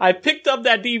 I picked up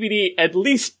that DVD at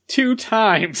least 2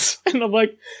 times. And I'm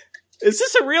like, is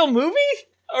this a real movie?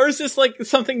 Or is this like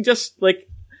something just like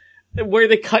where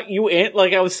they cut you in?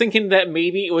 Like, I was thinking that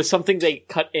maybe it was something they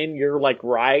cut in your like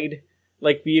ride,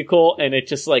 like vehicle, and it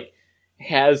just like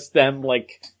has them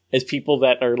like as people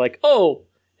that are like, oh,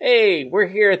 hey, we're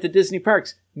here at the Disney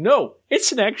parks. No,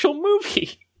 it's an actual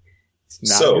movie.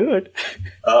 It's not good.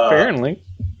 Apparently.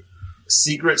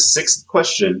 Secret 6th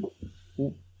question.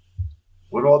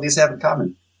 What do all these have in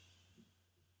common?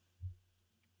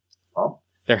 Well,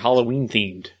 they're Halloween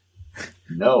themed.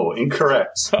 No,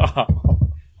 incorrect.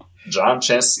 John,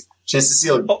 chance to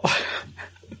seal. All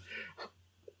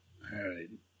right.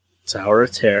 Tower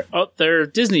of Terror. Oh, they're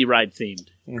Disney ride themed.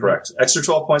 Correct. Extra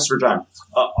 12 points for John.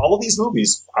 All of these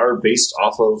movies are based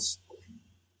off of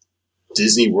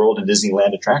Disney World and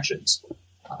Disneyland attractions.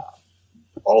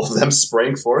 All of them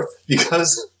sprang forth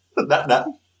because not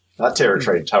Terror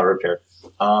Train, Tower of Terror.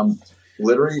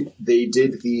 Literally, they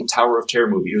did the Tower of Terror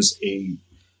movie. It was a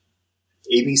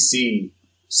ABC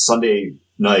Sunday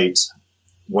night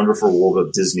Wonderful World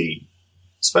of Disney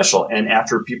special, and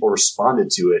after people responded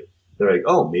to it, they're like,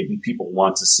 "Oh, maybe people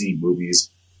want to see movies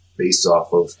based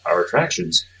off of our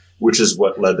attractions," which is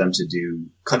what led them to do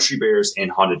Country Bears and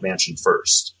Haunted Mansion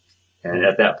first. And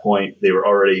at that point, they were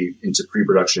already into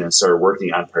pre-production and started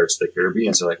working on Pirates of the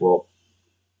Caribbean. So like, well,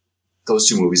 those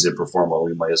 2 movies didn't perform well.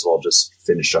 We might as well just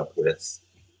finish up with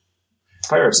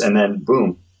Pirates. And then,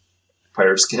 boom,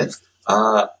 Pirates get.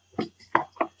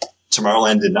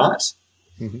 Tomorrowland did not.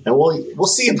 Mm-hmm. And we'll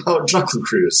see about Jungle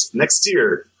Cruise next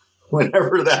year,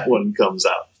 whenever that one comes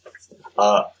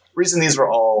out. Reason these were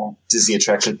all Disney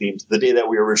attraction themed, the day that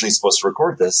we were originally supposed to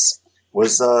record this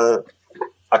was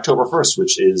October 1st,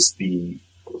 which is the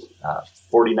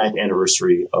 49th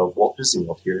anniversary of Walt Disney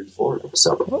World here in Florida.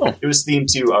 So It was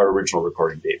themed to our original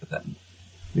recording date, but then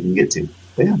we didn't get to.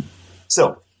 But yeah.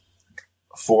 So,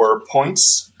 4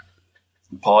 points.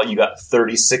 Paul, you got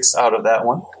 36 out of that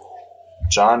one.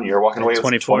 John, you're walking away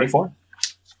with 24.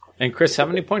 And Chris, how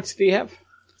many points do you have?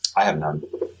 I have none.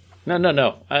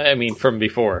 No. I mean, from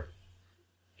before.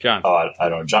 John. Oh, I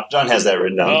don't know. John has that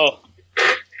written down. Oh,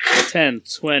 10,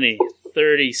 20,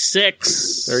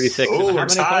 36. 36. Oh, And how we're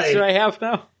many tied. points do I have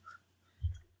now?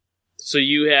 So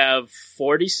you have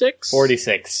 46?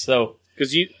 46. So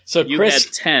Because you Chris,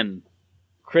 had 10.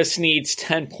 Chris needs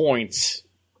 10 points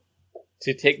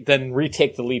to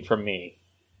retake the lead from me.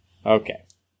 Okay.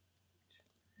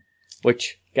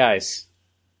 Which, guys,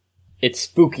 it's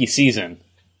spooky season.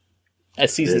 A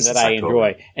season This that is I October.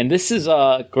 enjoy. And this is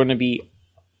going to be...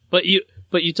 But you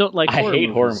don't like I horror hate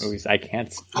movies. horror movies. I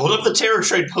can't... Hold up the Terror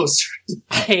Trade poster.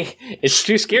 It's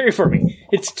too scary for me.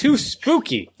 It's too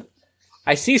spooky.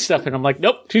 I see stuff and I'm like,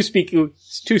 nope, too spooky.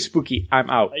 It's too spooky. I'm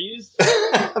out. I used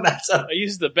That's I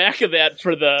used the back of that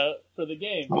for the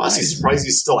game. I'm honestly surprised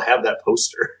you still have that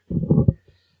poster.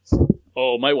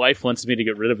 Oh, my wife wants me to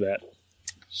get rid of that.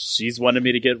 She's wanted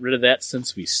me to get rid of that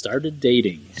since we started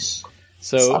dating. It's not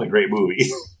So a great movie.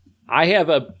 I have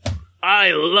a...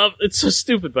 It's so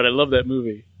stupid, but I love that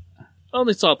movie. I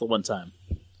only saw it the one time.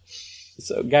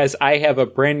 So, guys, I have a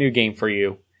brand new game for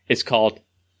you. It's called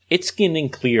It's Getting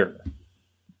Clear.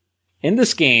 In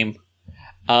this game,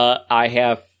 I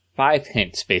have 5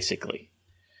 hints, basically.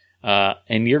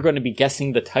 And you're going to be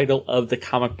guessing the title of the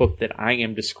comic book that I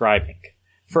am describing.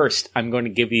 First, I'm going to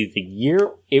give you the year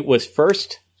it was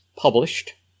first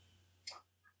published.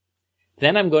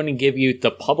 Then I'm going to give you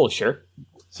the publisher.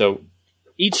 So,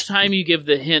 Each time you give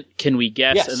the hint, can we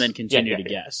guess yes. and then continue Yeah. to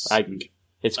guess?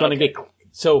 It's going to get...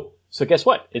 So guess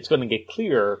what? It's going to get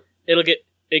clearer It'll get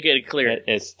clear.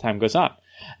 as time goes on.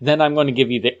 Then I'm going to give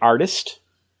you the artist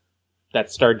that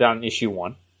started on issue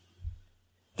 1,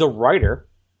 the writer,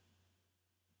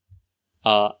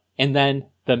 and then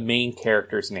the main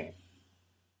character's name.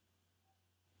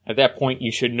 At that point,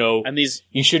 you should know And these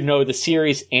the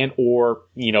series and or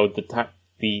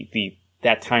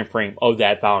that time frame of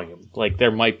that volume. Like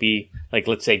there might be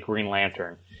let's say Green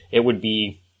Lantern. It would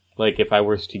be like if I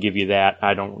was to give you that.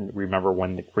 I don't remember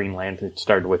when the Green Lantern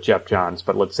started with Jeff Johns,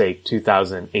 but let's say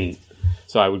 2008.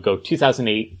 So I would go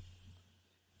 2008,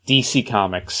 DC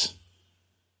Comics,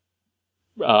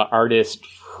 artist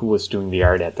who was doing the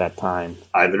art at that time,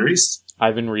 Ivan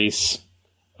Reis.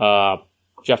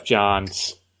 Jeff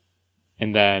Johns,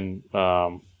 and then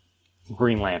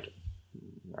Green Lantern,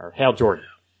 or Hal Jordan.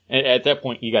 And at that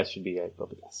point, you guys should be able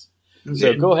to guess.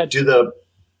 So go ahead. Do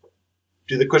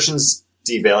the questions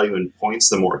devalue in points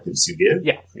the more hints you give?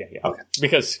 Yeah. Okay.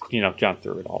 Because, John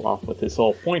threw it all off with his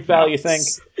whole point value thing.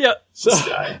 yeah, So, This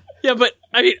guy. yeah, but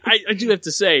I mean, I do have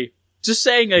to say, just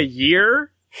saying a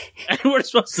year, and we're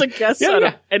supposed to guess out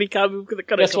of any comic book that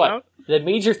could have guess come what? out. The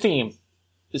major theme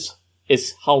is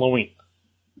Halloween.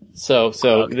 So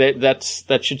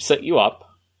that should set you up.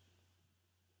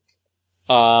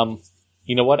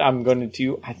 You know what I'm going to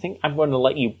do? I think I'm going to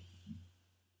let you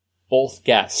both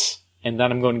guess. And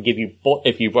then I'm going to give you both.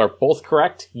 If you are both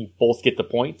correct, you both get the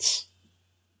points.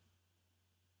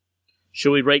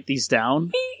 Should we write these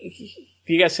down? If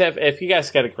you guys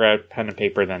got to grab pen and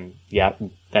paper, then yeah.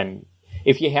 Then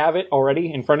if you have it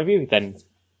already in front of you, then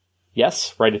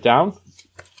yes, write it down.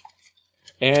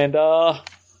 And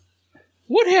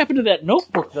What happened to that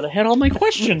notebook that I had all my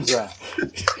questions in?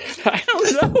 I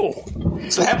don't know.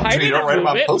 So happens when you don't write them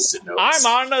on Post-it notes. I'm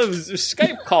on a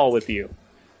Skype call with you.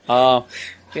 And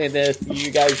if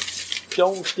you guys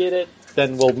don't get it,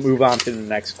 then we'll move on to the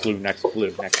next clue.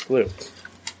 You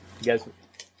guys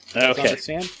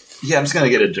understand? Yeah, I'm just going to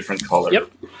get a different color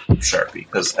Yep. Sharpie,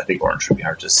 because I think orange would be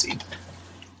hard to see.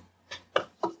 All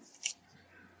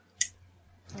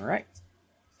right.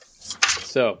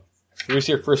 So, here's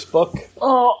your first book.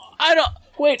 Oh, I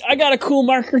got a cool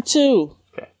marker too.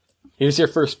 Okay. Here's your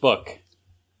first book.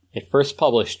 It first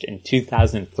published in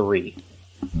 2003.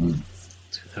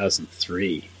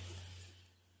 2003.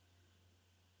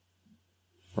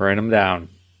 Write them down.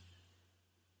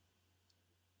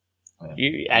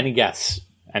 Any guess.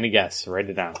 Write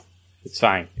it down. It's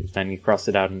fine. Then you cross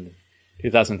it out in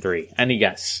 2003. Any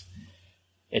guess.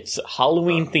 It's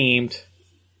Halloween themed.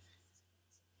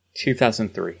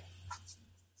 2003.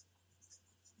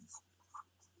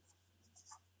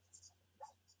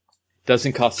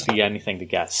 Doesn't cost you anything to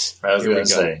guess. I was Here we going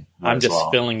to go. say. might I'm as just well.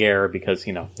 spilling air because,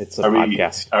 it's a Are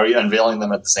podcast. Are we unveiling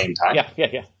them at the same time?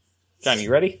 Yeah. John, you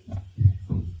ready?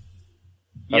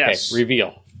 Yes. Okay,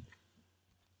 reveal.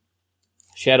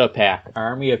 Shadow Pack,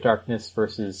 Army of Darkness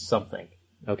versus something.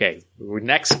 Okay,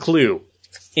 next clue.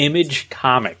 Image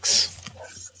Comics.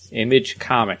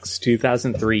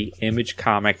 2003 Image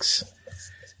Comics.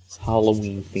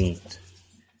 Halloween themed.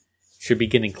 Should be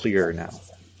getting clearer now.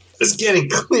 It's getting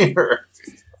clearer.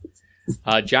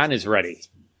 John is ready.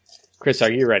 Chris,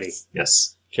 are you ready?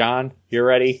 Yes. John, you're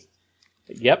ready?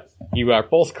 Yep, you are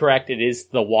both correct. It is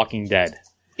The Walking Dead.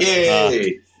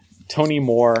 Yay! Tony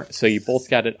Moore. So you both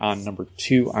got it on number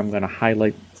 2. I'm going to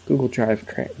highlight Google Drive.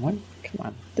 What? Come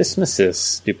on. Dismiss this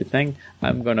stupid thing.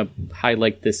 I'm going to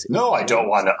highlight this. No, I don't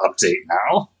want to update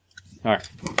now. All right.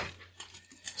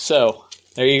 So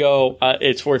there you go.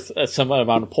 It's worth some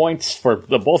amount of points for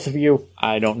the both of you.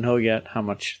 I don't know yet how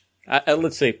much.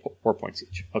 Let's say 4 points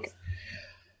each. Okay.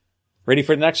 Ready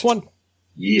for the next one?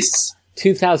 Yes.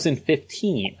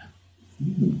 2015.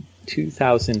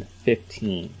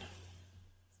 2015.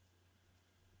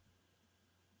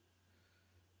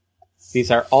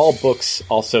 These are all books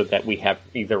also that we have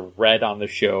either read on the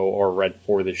show or read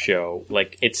for the show.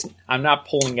 Like, I'm not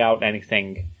pulling out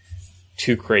anything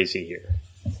too crazy here.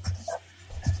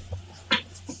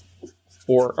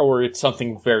 Or it's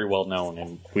something very well known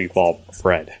and we've all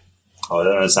read. Oh,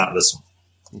 then it's not this one.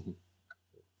 Mm-hmm.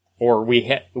 Or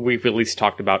we've at least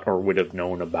talked about or would have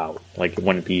known about. Like, it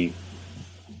wouldn't be...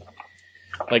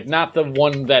 Like, not the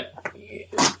one that...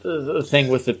 The thing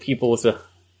with the people with the...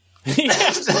 Yeah,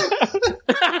 that's the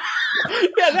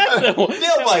one.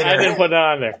 Nail biter. I didn't put it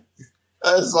on there.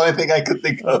 That's the only thing I could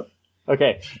think of.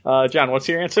 Okay. John, what's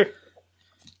your answer?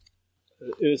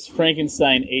 It was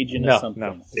Frankenstein Agent of something.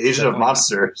 No. Agent of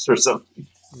Monsters or something.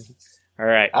 All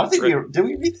right. I don't think did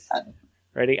we read that?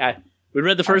 Ready? We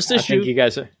read the first I issue. think you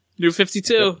guys are... New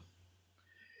 52.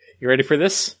 You ready for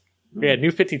this? Yeah,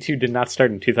 New 52 did not start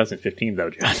in 2015,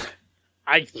 though, John.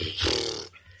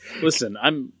 Listen,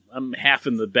 I'm half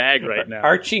in the bag right now.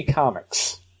 Archie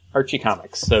Comics.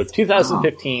 So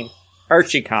 2015,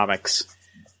 Archie Comics.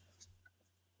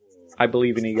 I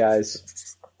believe in you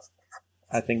guys.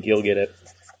 I think you'll get it.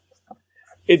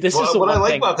 What I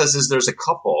like about this is there's a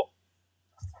couple.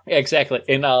 Yeah, exactly.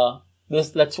 And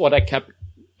that's what I kept...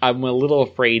 I'm a little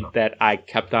afraid that I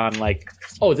kept on like,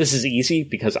 oh, this is easy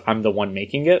because I'm the one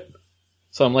making it.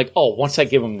 So I'm like, oh, once I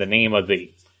give them the name of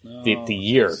the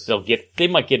year, they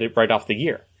might get it right off the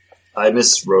year. I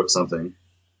miswrote something.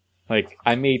 Like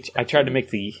I tried to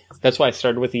make that's why I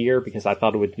started with the year because I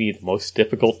thought it would be the most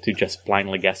difficult to just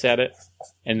blindly guess at it.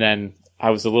 And then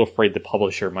I was a little afraid the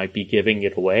publisher might be giving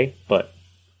it away, but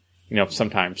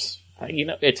sometimes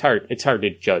it's hard to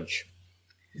judge.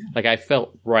 Like, I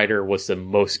felt Ryder was the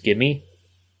most gimme.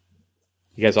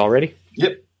 You guys all ready?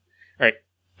 Yep. All right.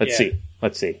 Let's see.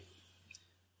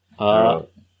 I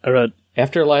wrote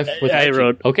Afterlife with Archie. I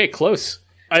wrote. Okay, close.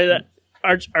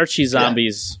 Archie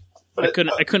Zombies. Yeah. I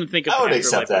couldn't think of. I would Afterlife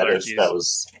accept that with if Archies. that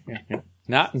was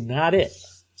Not it.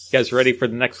 You guys ready for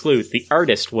the next clue? The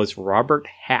artist was Robert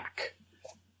Hack.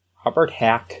 Robert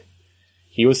Hack.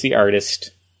 He was the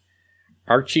artist.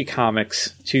 Archie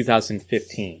Comics,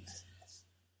 2015.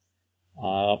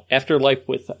 Afterlife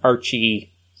with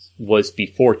Archie was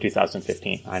before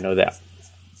 2015. I know that.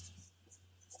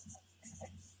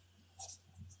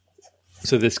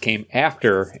 So this came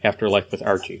after Afterlife with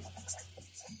Archie.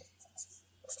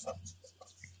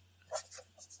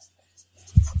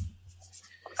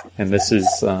 And this is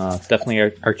definitely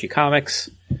Archie Comics.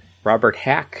 Robert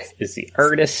Hack is the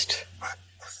artist.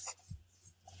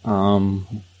 Are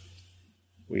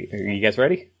you guys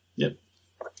ready? Yep.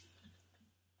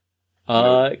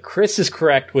 Chris is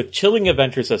correct with Chilling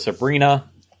Adventures of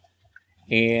Sabrina.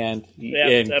 And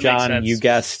John, you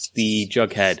guessed the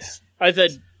Jughead. I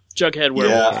thought Jughead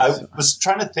werewolf. Yeah, I was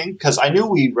trying to think because I knew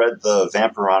we read the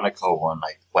Vampironica one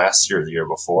like last year or the year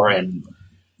before, and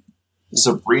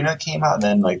Sabrina came out,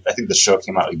 and then I think the show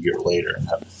came out a year later.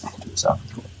 So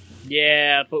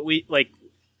Yeah, but we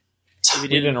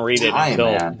didn't read it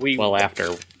until after.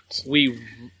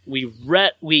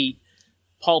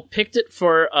 Paul picked it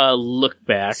for a look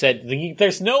back. Said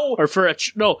there's no or for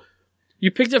you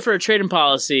picked it for a trading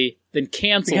policy, then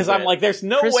canceled because it. I'm like, there's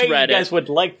no Chris way you guys would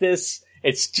like this.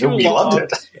 It's too long.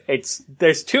 Loved it.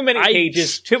 There's too many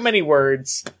pages, too many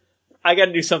words. I got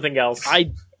to do something else.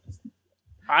 I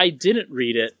didn't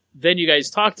read it. Then you guys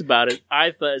talked about it.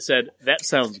 I said that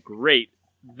sounds great.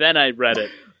 Then I read it.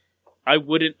 I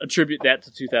wouldn't attribute that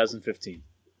to 2015.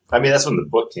 I mean, that's when the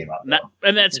book came out.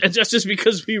 And that's just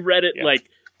because we read it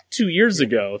 2 years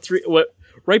ago,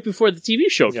 right before the TV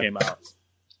show came out.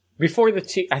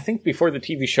 I think before the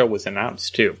TV show was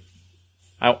announced too.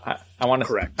 I want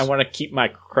to keep my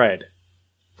cred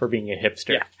for being a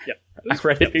hipster. Yeah. I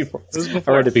read it before.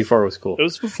 I read it before it was cool. It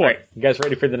was before. All right, you guys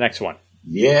ready for the next one?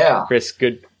 Yeah. Chris,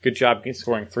 good job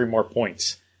scoring 3 more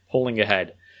points, pulling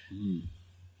ahead.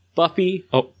 Buffy.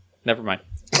 Oh, never mind.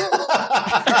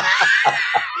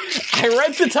 I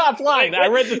read the top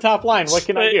line. What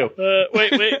can I do?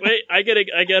 Wait. I gotta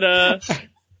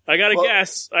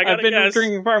guess. I've been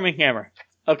drinking Farming Hammer.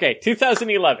 Okay,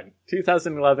 2011.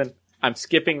 2011. I'm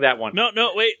skipping that one.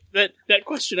 No, wait. That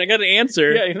question I got to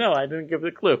answer. Yeah, I didn't give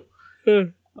the clue.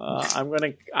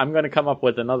 I'm gonna come up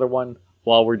with another one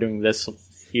while we're doing this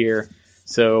here.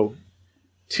 So,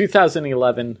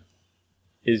 2011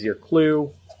 is your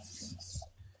clue.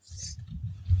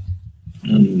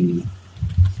 I'm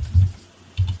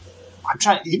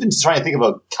trying to think of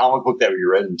a comic book that we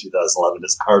read in 2011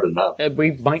 is hard enough.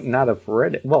 We might not have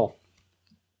read it. Well,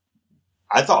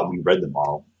 I thought we read them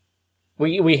all.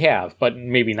 We have, but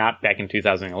maybe not back in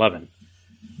 2011.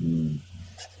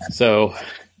 So,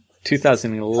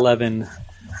 2011.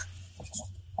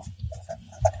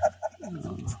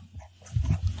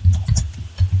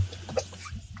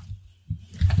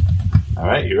 All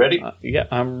right, you ready? Yeah,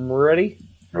 I'm ready.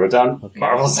 Wrote down Okay.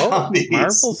 Marvel Zombies.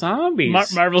 Marvel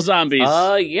Zombies. Marvel Zombies.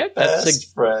 Yeah, that's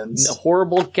Best friends. a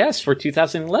horrible guess for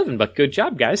 2011, but good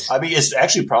job, guys. I mean, it's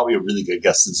actually probably a really good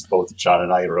guess since both John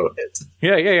and I wrote it.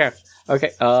 Yeah.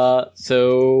 Okay,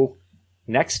 so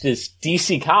next is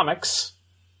DC Comics.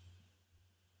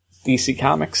 DC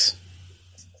Comics.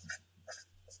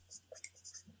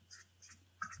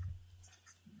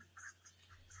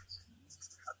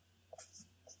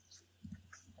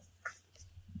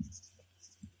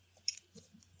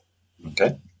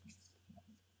 Okay.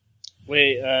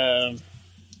 Wait, I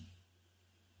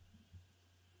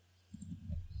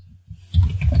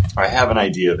have an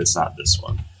idea if it's not this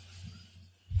one.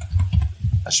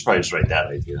 I should probably just write that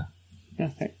idea. Yeah,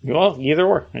 well, either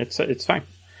or. It's fine.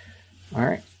 All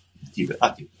right.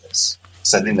 I'll keep this.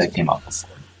 Because I think that came out before.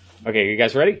 Okay, you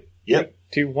guys ready? Yep.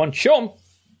 3, 2, 1, show them.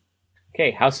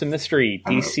 Okay, House of Mystery,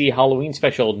 DC Halloween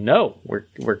special. No, we're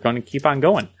going to keep on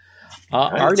going.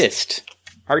 Right.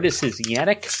 Artist is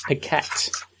Yannick Paquette.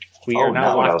 We are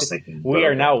now what I locked. was thinking. We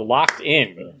are now locked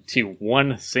in to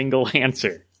one single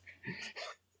answer.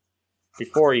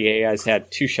 Before, you guys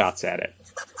had 2 shots at it.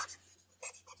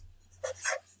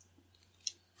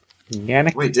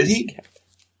 Yannick. Wait, did he?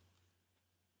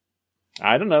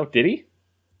 I don't know. Did he?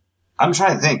 I'm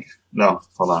trying to think. No,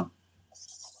 hold on.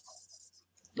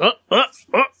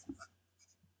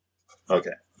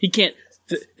 Okay. he can't.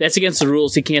 That's against the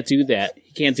rules. He can't do that.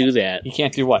 He can't do that. You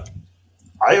can't do what?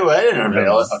 I didn't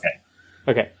unveil it. Okay.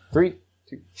 Okay. 3,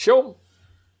 2, show 'em.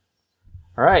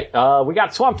 All right. We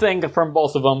got Swamp Thing from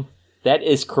both of them. That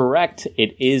is correct.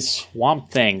 It is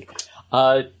Swamp Thing.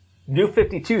 New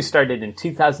 52 started in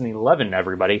 2011,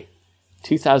 everybody.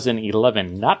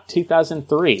 2011, not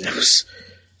 2003. That was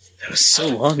so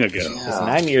long ago. It was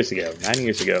 9 years ago. 9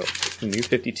 years ago. New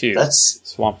 52. That's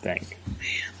Swamp Thing.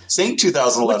 saying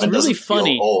 2011 What's really doesn't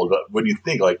funny- feel old, but when you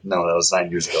think like, no, that was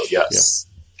 9 years ago. Yes.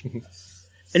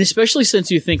 And especially since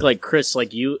you think like Chris,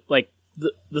 like you, like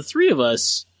the three of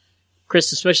us,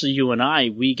 Chris, especially you and I,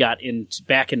 we got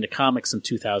back into comics in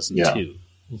 2002.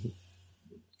 Yeah.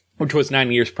 Which was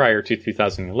 9 years prior to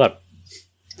 2011.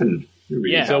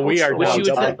 Yeah, So we are which now you would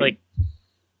double- think like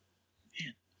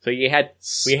So we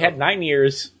had 9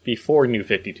 years before New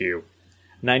 52,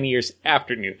 9 years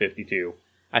after New 52.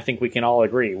 I think we can all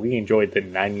agree we enjoyed the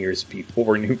 9 years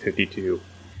before New 52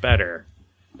 better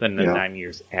than the 9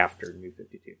 years after New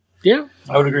 52. yeah.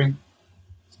 I would agree.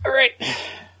 All right,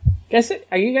 guys,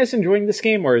 are you guys enjoying this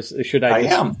game, or should I? I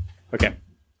am. Okay.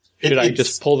 Should I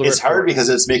just pull the? It's hard because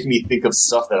it's making me think of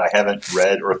stuff that I haven't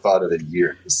read or thought of in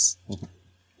years.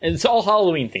 And it's all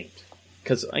Halloween themed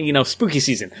because spooky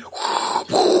season.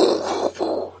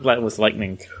 That was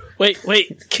lightning. Wait,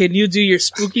 can you do your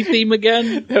spooky theme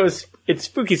again? It's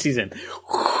spooky season.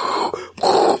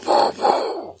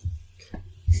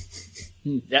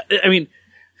 Yeah, I mean,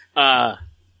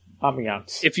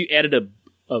 Ambiance. if you added a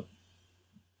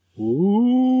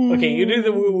ooh. Okay, you do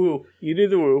the woo woo. You do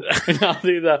the woo, and I'll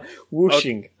do the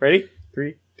whooshing. Okay. Ready?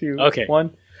 3, 2, Okay.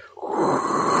 1.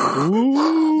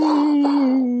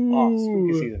 Oh,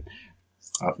 spooky season.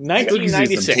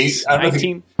 1996. I don't know if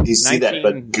you see that,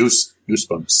 but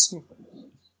goosebumps.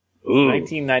 Ooh.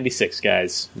 1996,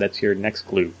 guys. That's your next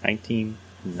clue.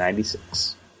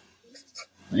 1996.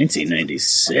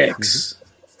 1996.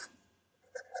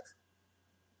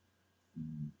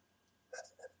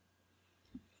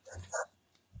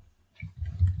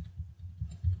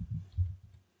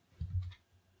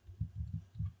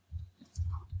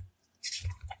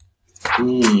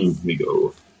 Let me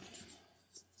go.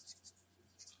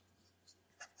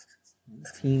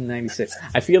 1996.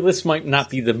 I feel this might not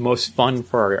be the most fun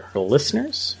for our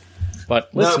listeners,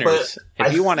 but No, listeners, but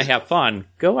if you want to have fun,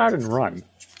 go out and run.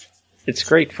 It's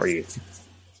great for you.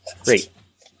 Great.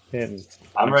 And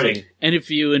I'm ready. saying- And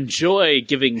if you enjoy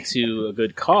giving to a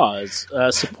good cause,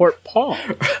 support Paul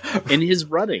in his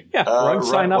running. Yeah,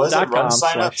 runsignup.com.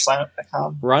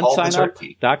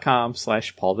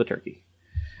 runsignup.com/Paul the Turkey.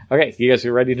 Okay, you guys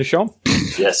are ready to show them?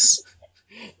 Yes.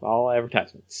 All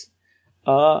advertisements.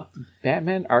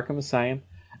 Batman Arkham Asylum.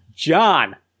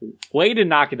 John, way to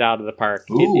knock it out of the park.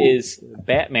 Ooh. It is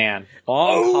Batman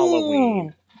on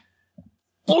Halloween.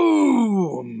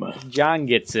 Boom! John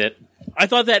gets it. I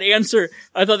thought that answer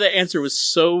was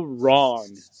so wrong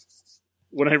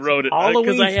when I wrote it because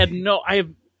Halloween- It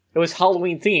It was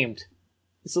Halloween themed.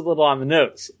 It's a little on the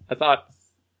nose. I thought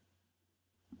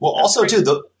Well, also, too,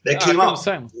 that came Arkham out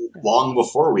Asylum. long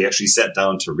before we actually sat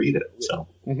down to read it. So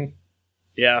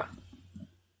yeah.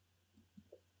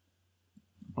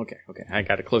 Okay. I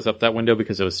got to close up that window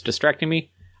because it was distracting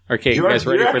me. Okay, you you're guys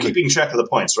ready for the? keeping track of the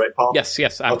points, right, Paul? Yes.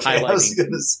 I'm Okay, I was highlighting.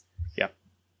 gonna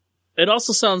It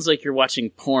also sounds like you're watching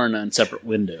porn on separate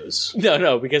windows.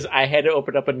 No, because I had to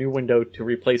open up a new window to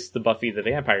replace the Buffy the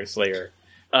Vampire Slayer.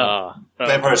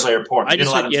 Vampire Slayer porn. I You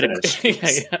just didn't let thought him you had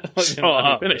finish. I didn't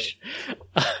want to finish.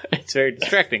 It's very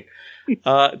distracting.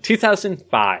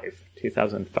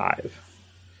 2005.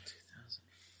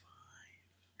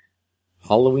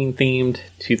 Halloween themed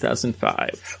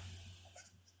 2005.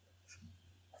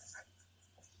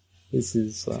 This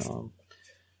is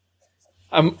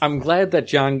I'm glad that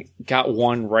John got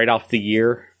one right off the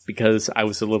year because I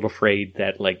was a little afraid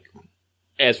that like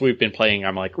as we've been playing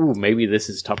I'm like, ooh, maybe this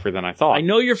is tougher than I thought. I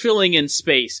know you're filling in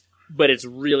space, but it's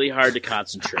really hard to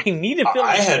concentrate. I need to fill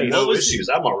I in had space. no issues.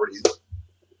 I'm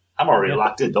already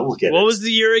locked in. Don't look at What it. was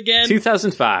the year again?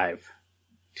 2005.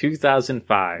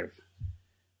 2005.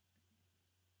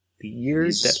 The year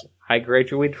that I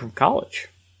graduated from college.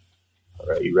 All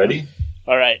right, you ready?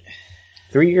 All right.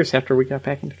 3 years after we got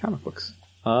back into comic books.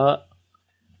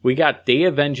 We got Day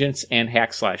of Vengeance and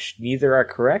Hack Slash. Neither are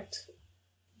correct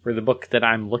for the book that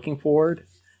I'm looking forward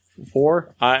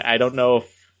for. I don't know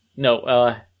if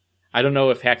I don't know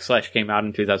if Hack Slash came out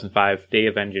in 2005. Day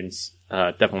of Vengeance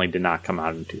definitely did not come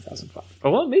out in 2005.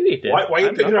 Oh, well, maybe it did. Why are you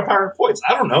picking up higher points?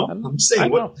 I don't know. I'm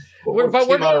saying what But we're came out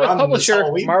going with around this publisher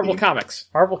Halloween Marvel theme. Comics.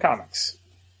 Marvel Comics.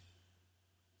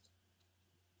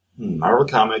 Marvel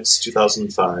Comics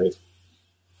 2005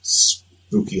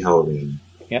 Spooky Halloween.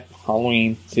 Yep,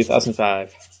 Halloween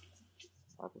 2005.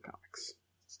 Marvel Comics.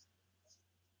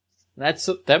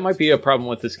 That might be a problem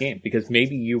with this game because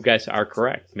maybe you guys are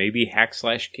correct. Maybe Hack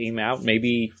Slash came out.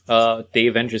 Maybe Day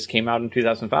of Vengeance came out in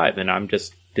 2005, and I'm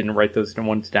just didn't write those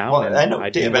ones down. Well, and I know Day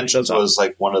didn't of look Vengeance those up. was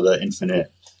like one of the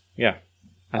Infinite. Yeah,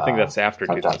 I think that's after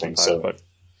I don't 2005. think so. But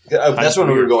That's when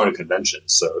we were going to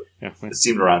conventions, so yeah, it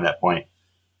seemed around that point.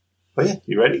 But yeah,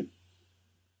 you ready?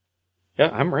 yeah,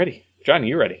 I'm ready. John,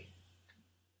 you ready?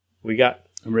 We got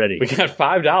I'm ready.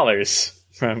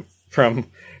 $5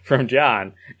 from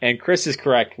John, and Chris is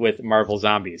correct with Marvel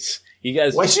Zombies. You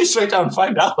guys, Why did you just write down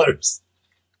 $5?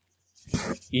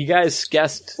 you guys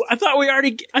guessed. I thought we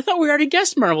already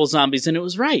guessed Marvel Zombies, and it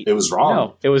was right. It was wrong.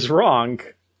 No, it was wrong,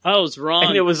 I was wrong.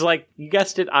 and it was like you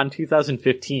guessed it on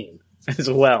 2015 as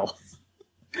well.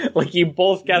 Like you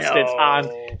both guessed it on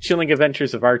Chilling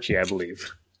Adventures of Archie, I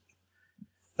believe.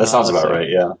 That sounds about so- right.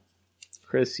 Yeah.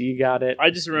 Chris, you got it. I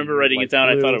just remember writing it down.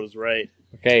 I thought it was right.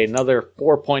 Okay, another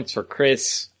 4 points for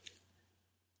Chris.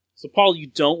 So, Paul, you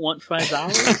don't want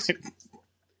 $5?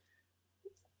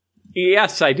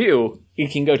 Yes, I do. You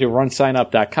can go to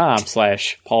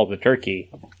runsignup.com/Paul the Turkey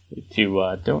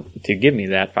to give me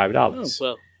that $5.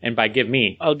 Well, And by give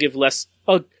me, I'll give less.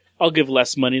 I'll give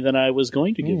less money than I was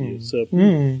going to give you. So,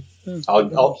 I'll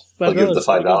give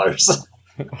the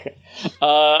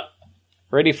 $5.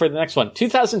 Ready for the next one.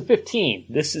 2015.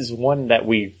 This is one that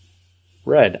we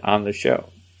read on the show.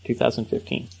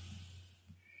 2015.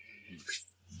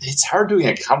 It's hard doing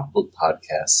a comic book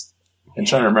podcast and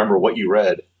trying to remember what you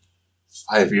read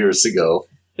 5 years ago.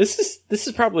 This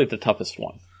is probably the toughest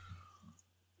one.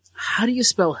 how do you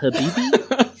spell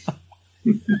Habibi?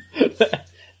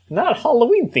 Not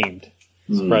Halloween themed,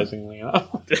 surprisingly enough.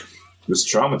 It was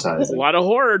traumatizing. A lot of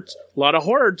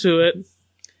horror to it.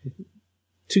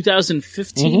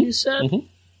 2015, you said? Mhm.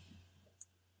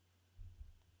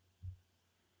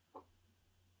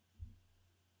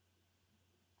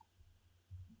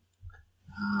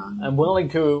 I'm willing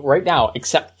to, right now,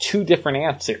 accept 2 different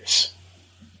answers.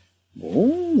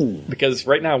 Ooh. Because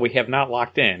right now we have not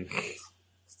locked in.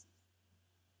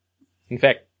 In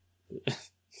fact,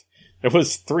 there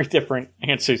was 3 different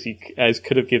answers you guys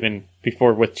could have given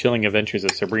before with Chilling Adventures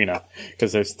of Sabrina.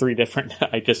 Because there's 3 different,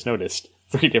 I just noticed,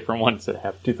 3 different ones that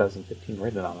have 2015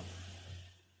 written on them.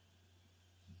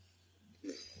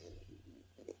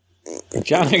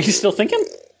 John, are you still thinking?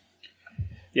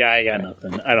 Yeah, I got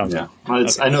nothing. I don't Yeah, know. well,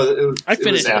 I know that I it was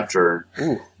finished it. after.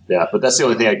 Ooh. Yeah, but that's the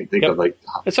only thing I can think Yep. of. Like,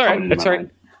 It's all coming right. into It's my all right.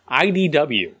 mind.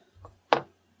 IDW.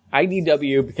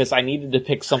 IDW because I needed to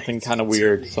pick something kind of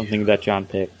weird, something that John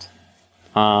picked.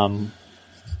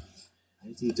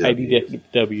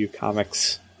 IDW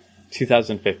Comics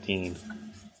 2015.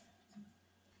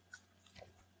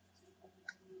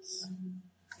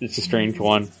 It's a strange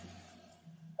one.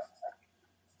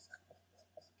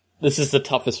 This is the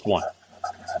toughest one.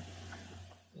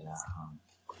 Yeah,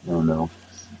 I don't know.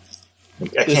 I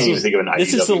can't even think of an IDW.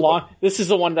 This is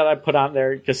the one that I put on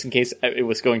there just in case it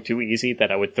was going too easy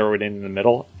that I would throw it in the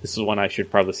middle. This is one I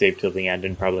should probably save till the end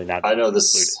and probably not. I know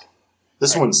this.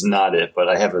 This one's not it, but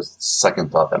I have a second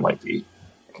thought that might be.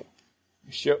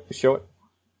 Show it.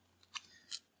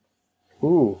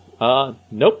 Ooh,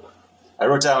 nope. I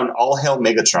wrote down All Hail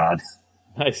Megatron.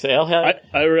 I say, I'll have.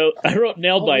 I wrote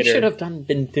Nail We should Biter. have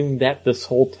been doing that this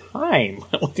whole time.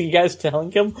 With you guys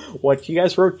telling him what you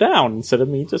guys wrote down instead of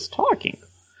me just talking.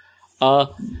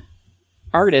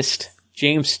 Artist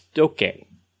James Stokoe,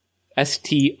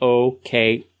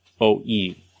 Stokoe,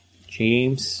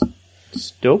 James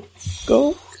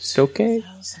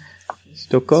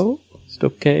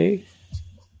Stokoe.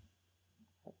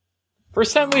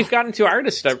 First time we've gotten to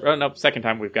artist. No, second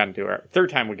time we've gotten to third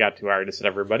time we got to artist.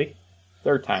 Everybody,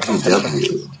 third time.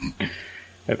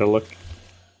 Had to look.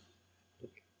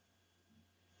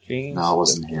 James. No, it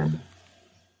wasn't him.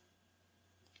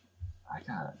 I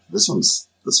got it. This one's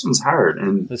hard,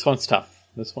 and This one's tough.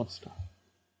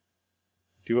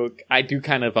 I do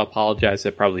kind of apologize.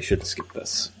 I probably should have skipped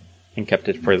this and kept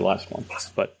it for the last one.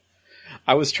 But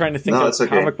I was trying to think No, of it's okay.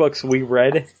 comic books we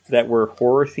read that were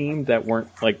horror themed that weren't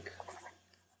like.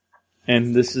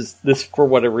 And this for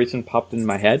whatever reason popped in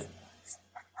my head,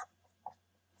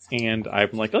 and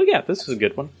I'm like, oh yeah, this is a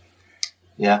good one.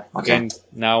 yeah, okay. And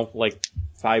now, like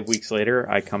 5 weeks later,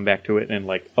 I come back to it and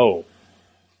like, oh,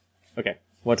 okay,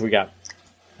 what do we got?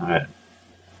 All right.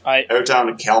 I I wrote down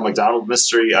a Cal McDonald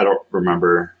mystery. I don't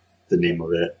remember the name of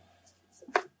it.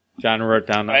 John wrote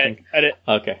down nothing. I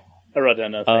Okay. wrote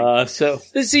down nothing. So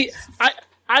See,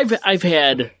 I've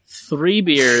had 3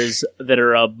 beers that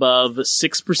are above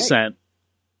 6%,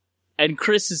 and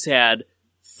Chris has had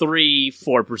 3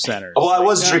 4%ers. Oh, well, I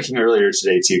was drinking earlier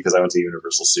today too because I went to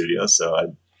Universal Studios.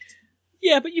 So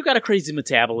Yeah, but you got a crazy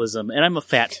metabolism, and I'm a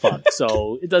fat fuck,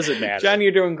 so it doesn't matter. John,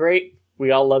 you're doing great. We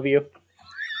all love you.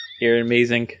 You're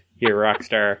amazing. You're a rock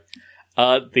star.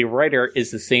 The writer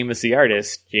is the same as the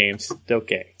artist, James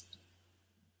Stokoe.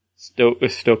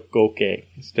 Stokoe.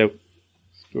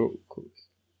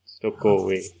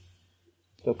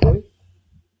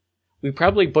 We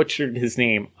probably butchered his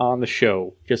name on the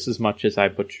show just as much as I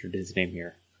butchered his name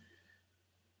here.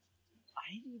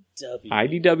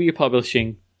 IDW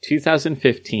Publishing,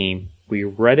 2015. We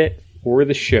read it for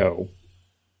the show.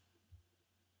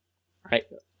 Right,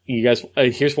 you guys.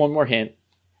 Here's one more hint.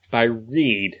 By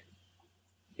read,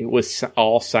 it was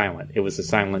all silent. It was a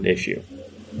silent issue.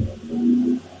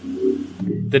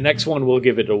 The next one will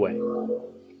give it away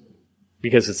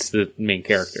because it's the main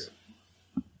character.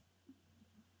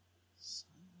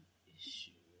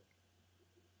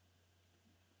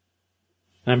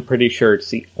 I'm pretty sure it's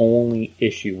the only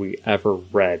issue we ever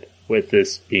read with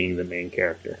this being the main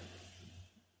character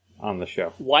on the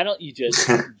show. Why don't you just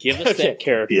give us Okay. that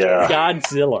character? yeah,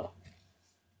 Godzilla.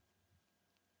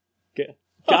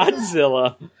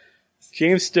 Godzilla.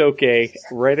 James Stokoe,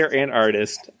 writer and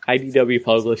artist, IDW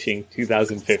Publishing,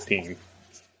 2015.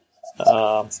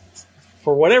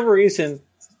 For whatever reason,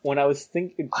 when I was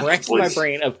racking my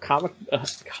brain of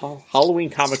Halloween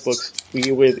comic books,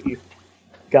 we with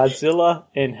Godzilla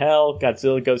in Hell,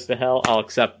 Godzilla Goes to Hell. I'll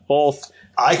accept both.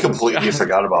 I completely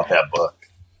forgot about that book.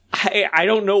 I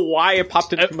don't know why it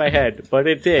popped into my head, but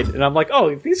it did, and I'm like,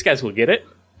 oh, these guys will get it.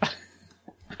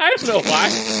 I don't know why.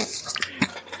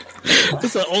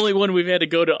 It's the only one we've had to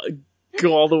go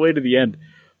all the way to the end.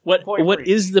 What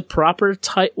is the proper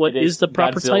title? What is the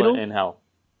proper Godzilla title? in Hell.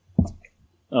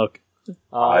 Okay.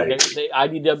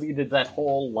 IDW did that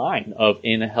whole line of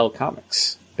In Hell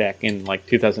comics back in like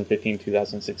 2015,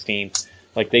 2016.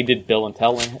 Like they did Bill and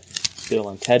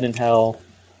Ted in Hell.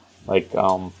 Like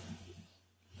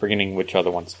forgetting which other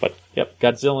ones, but yep,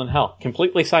 Godzilla in Hell,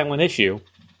 completely silent issue,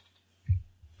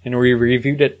 and we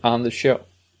reviewed it on the show.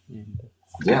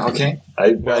 Yeah, okay.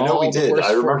 I know we did.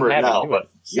 I remember it now, but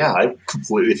yeah, I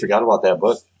completely forgot about that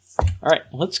book. All right,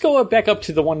 let's go back up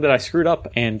to the one that I screwed up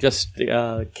and just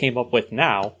came up with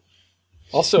now.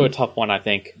 Also a tough one, I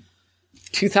think.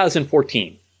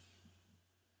 2014.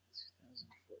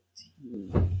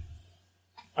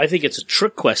 I think it's a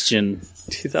trick question.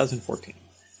 2014.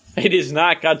 It is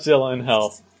not Godzilla in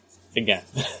Hell again.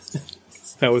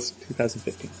 That was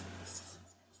 2015.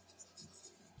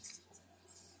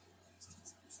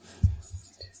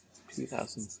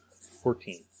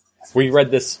 2014. We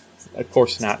read this, of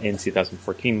course, not in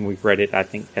 2014. We've read it, I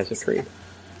think, as a trade.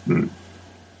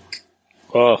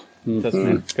 Oh, Doesn't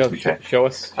it? Go show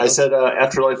us. I said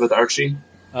Afterlife with Archie.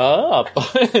 Oh,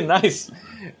 nice.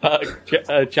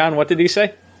 John, what did he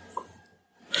say?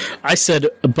 I said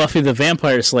Buffy the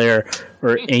Vampire Slayer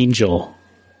or Angel.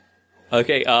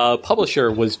 Okay,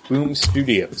 publisher was Boom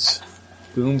Studios.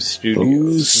 Boom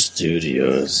Studios.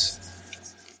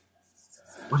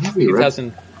 What have we read?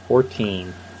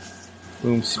 2014.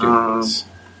 Boom Studios.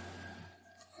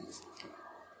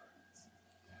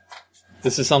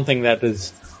 This is something that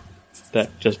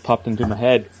just popped into my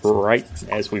head right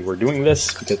as we were doing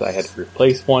this because I had to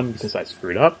replace one because I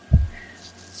screwed up.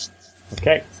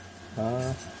 Okay.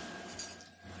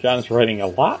 John is writing a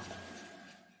lot.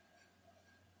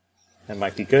 That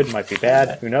might be good, might be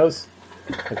bad. Who knows?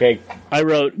 Okay. I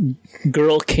wrote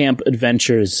Girl Camp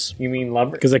Adventures. You mean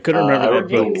Lumber? Because I couldn't remember I the wrote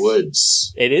The book.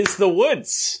 Woods. It is The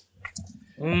Woods.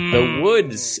 The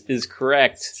Woods is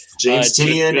correct. James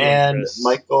Tinian good and Chris.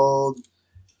 Michael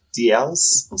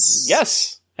Diaz?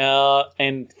 Yes.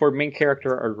 And for main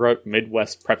character, I wrote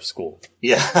Midwest Prep School.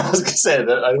 Yeah, I was going to say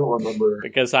that. I don't remember.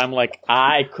 Because I'm like,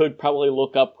 I could probably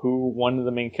look up who one of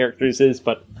the main characters is,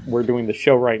 but we're doing the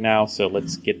show right now, so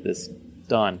let's get this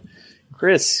done.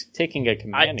 Chris, taking a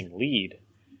commanding lead.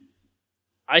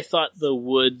 I thought The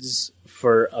Woods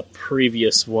for a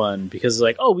previous one because,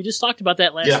 like, oh, we just talked about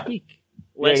that last week.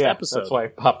 Last episode. That's why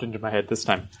it popped into my head this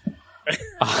time.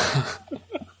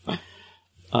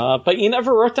 But you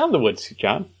never wrote down The Woods,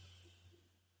 John.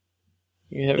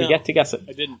 You have yet to guess it.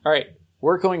 I didn't. All right,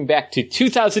 we're going back to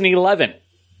 2011.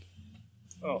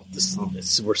 Oh,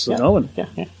 we're still going. Yeah.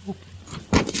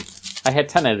 I had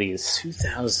 10 of these.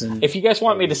 2000. If you guys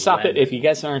want me to stop it, if you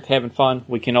guys aren't having fun,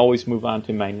 we can always move on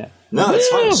to my next. No, it's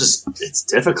fine. It's just, it's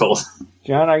difficult.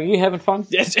 John, are you having fun?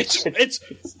 It's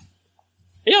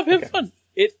yeah, I'm having fun.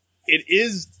 It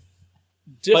is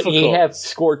difficult. But you have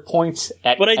scored points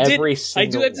at every single I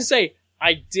do have to say,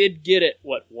 I did get it,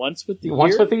 once with the year?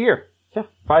 Once with the year. Yeah,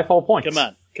 5 whole points.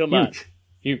 Come on.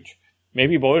 Huge.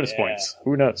 Maybe bonus points.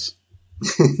 Who knows?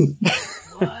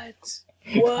 What?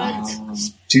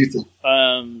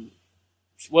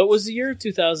 What was the year?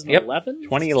 2011?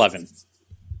 2011.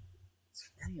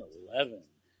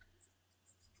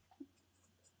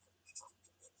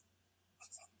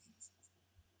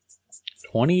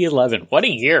 2011. What a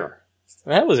year.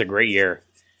 That was a great year.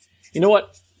 You know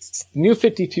what? New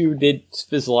 52 did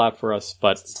fizzle out for us,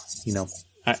 but, you know,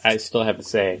 I still have to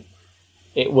say,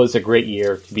 it was a great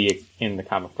year to be in the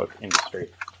comic book industry.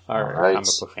 Or comic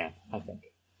book fan, I think.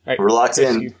 All right, we're locked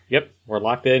in. Yep, we're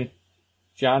locked in.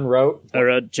 John wrote. I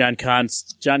wrote John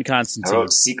Constantine. I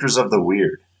wrote Seekers of the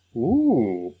Weird.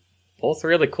 Ooh. Both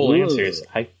really cool answers.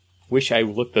 I wish I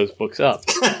looked those books up.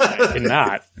 I did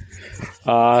not.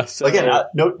 So again, I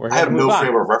have no on.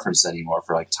 frame of reference anymore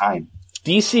for like time.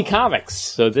 DC Comics.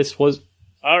 So this was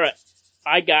all right.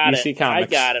 I got DC it. Comics. I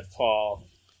got it, Paul.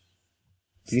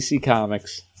 DC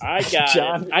Comics. I got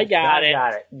John, it. I got it.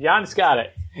 John's got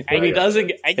it.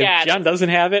 If John it. doesn't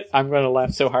have it, I'm going to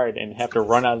laugh so hard and have to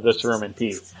run out of this room and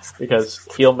pee because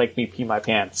he'll make me pee my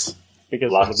pants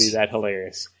because it'll be that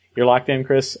hilarious. You're locked in,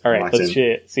 Chris? All right, let's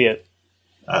see it.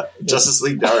 Justice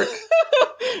League Dark.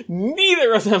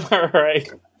 Neither of them are right.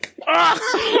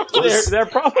 They're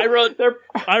probably.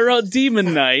 I wrote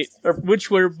Demon Knight,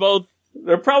 which were both.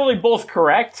 They're probably both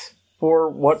correct for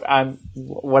what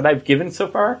I've given so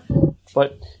far,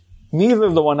 but neither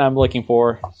of the one I'm looking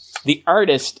for. The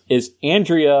artist is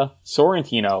Andrea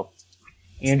Sorrentino.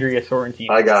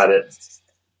 I got it.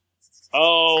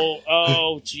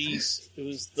 Oh, jeez. It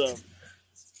was the.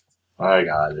 I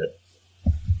got it.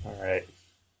 All right.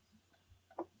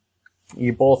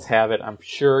 You both have it. I'm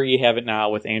sure you have it now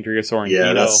with Andrea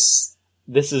Sorrentino. Yeah,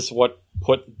 This is what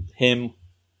put him,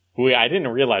 who I didn't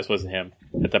realize was him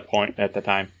at the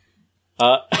time.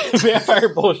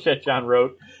 Vampire Bullshit, John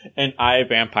wrote, and I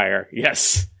Vampire.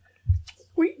 Yes.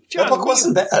 That book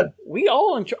wasn't bad. I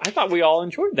thought we all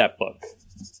enjoyed that book.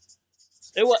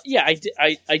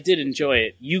 I did enjoy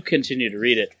it. You continue to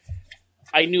read it.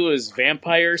 I knew it was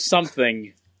vampire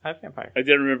something. I Vampire. I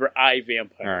didn't remember I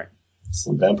Vampire. All right.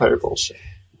 Some vampire bullshit.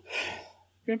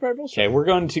 Vampire bullshit. Okay, we're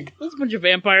going to. There's a bunch of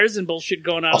vampires and bullshit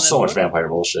going on. Oh, so much vampire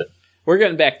bullshit. We're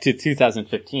going back to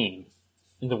 2015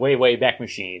 in the way back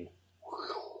machine.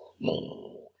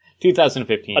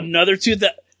 2015. Another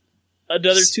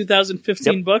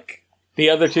 2015 book. The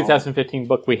other 2015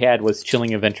 book we had was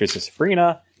Chilling Adventures of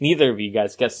Sabrina. Neither of you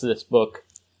guys guessed this book.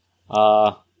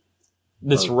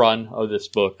 This run of this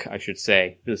book, I should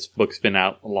say. This book's been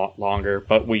out a lot longer,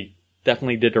 but we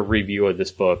definitely did a review of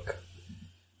this book.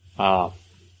 Back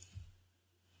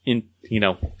in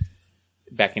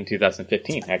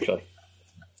 2015, actually.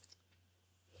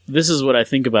 This is what I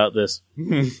think about this.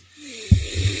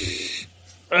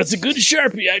 That's a good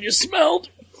Sharpie I just smelled.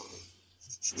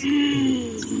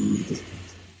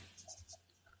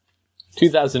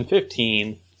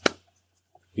 2015,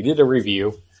 we did a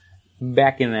review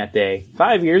back in that day,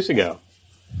 5 years ago.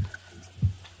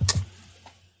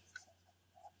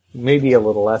 Maybe a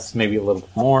little less, maybe a little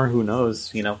more, who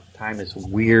knows? Time is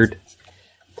weird,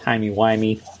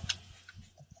 timey-wimey.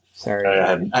 Sorry.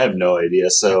 I have no idea.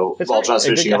 So It's while all right. John's A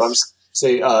good finishing up, guess. I'm just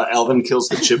say Alvin kills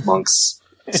the chipmunks,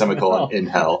 semicolon, in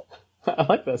hell. I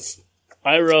like this.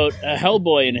 I wrote a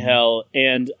Hellboy in hell,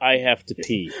 and I have to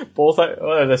pee. Both.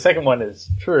 The second one is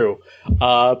true,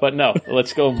 but no.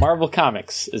 Let's go. Marvel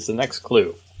Comics is the next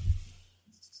clue.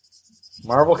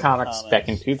 Marvel Comics back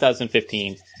in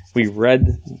 2015. We read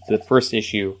the first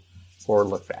issue for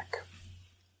Look Back.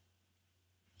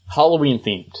 Halloween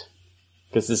themed,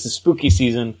 because this is spooky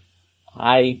season.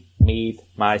 I made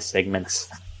my segments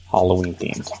Halloween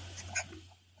themed.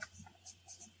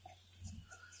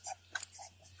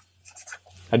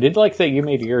 I did like that you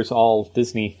made yours all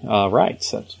Disney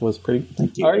rides. That was pretty.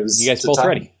 you. All right, It was you guys the both time.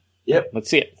 ready? Yep. Let's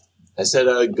see it. I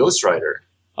said Ghost Rider.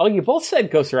 Oh, you both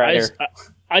said Ghost Rider.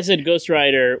 I said Ghost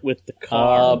Rider with the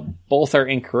car. Both are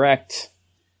incorrect.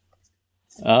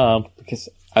 Because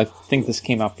I think this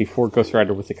came out before Ghost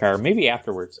Rider with the car. Maybe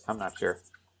afterwards. I'm not sure.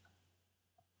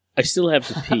 I still have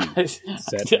to pee. Does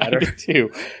that I matter? do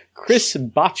too. Chris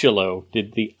Bocciolo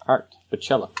did the art.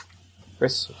 Bocciolo.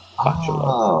 Chris Bocciolo.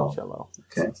 Oh. Bocciolo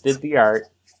Okay. did the art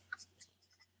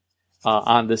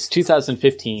on this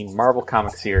 2015 Marvel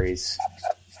comic series.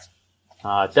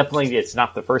 Definitely, it's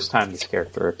not the first time this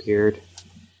character appeared.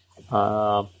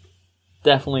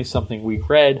 Definitely something we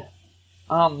read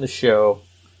on the show.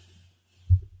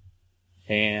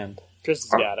 And Chris has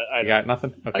got it. I got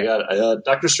nothing. I got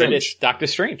Doctor It Strange. is Doctor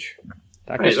Strange.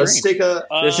 Doctor Right, Strange. let's take a.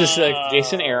 This is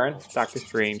Jason Aaron, Doctor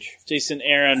Strange. Jason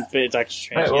Aaron, Doctor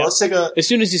Strange. Right, well, yeah. let's take a. As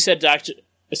soon as you said Doctor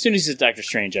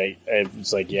Strange, I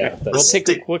was like, yeah. We'll That's, take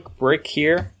a quick break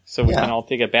here, so we Yeah. can all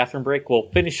take a bathroom break. We'll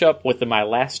finish up with my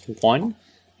last one,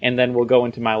 and then we'll go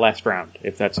into my last round,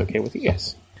 if that's okay with you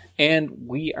guys. And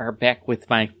we are back with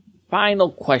my final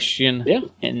question. Yeah.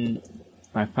 And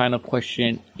my final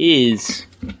question is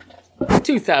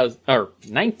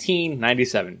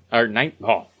 1997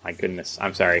 oh my goodness,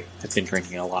 I'm sorry, I've been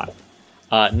drinking a lot.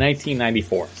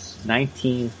 1994.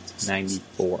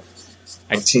 1994.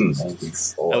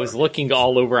 1994. I was looking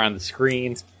all over on the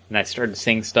screen, and I started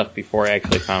saying stuff before I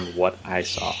actually found what I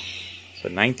saw. So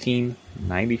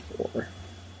 1994.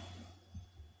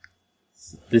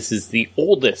 This is the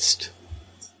oldest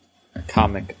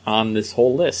comic on this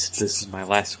whole list. This is my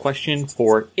last question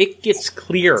for It Gets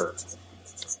Clearer.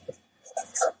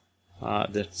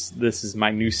 This is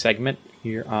my new segment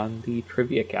here on the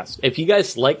Trivia Cast. If you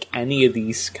guys like any of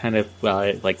these kind of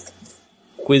like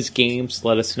quiz games,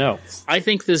 let us know. I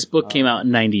think this book came out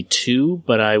in '92,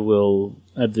 but I will.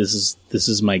 This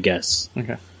is my guess.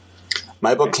 Okay.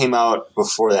 My book came out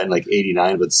before that in like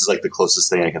 '89, but this is like the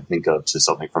closest thing I can think of to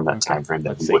something from that time frame that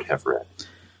Let's we see. would have read.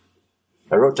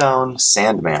 I wrote down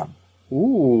Sandman.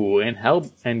 Ooh, and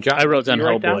John, I wrote down you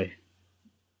write Hellboy.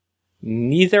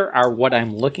 Neither are what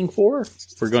I'm looking for.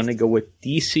 We're going to go with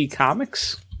DC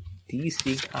Comics.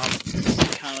 DC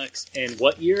Comics. Comics and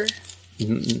what year?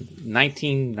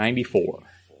 1994.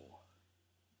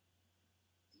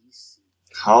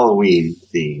 Halloween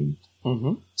themed.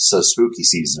 Mm-hmm. So spooky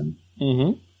season.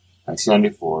 Mm-hmm.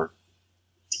 1994.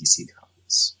 DC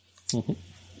Comics.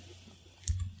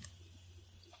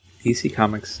 DC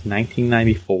Comics,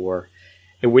 1994.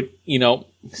 It would,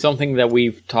 something that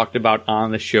we've talked about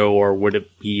on the show or would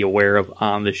it be aware of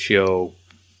on the show.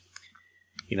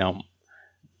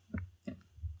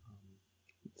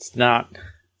 It's not.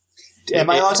 Am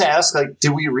I allowed to ask, like,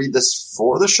 did we read this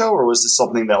for the show, or was this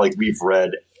something that, like, we've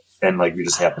read and, like, we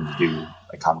just happened to do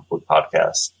a comic book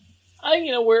podcast?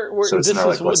 We're So it's this not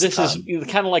is like what's this the is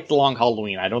kind of like the Long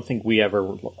Halloween. I don't think we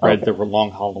ever read the Long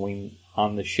Halloween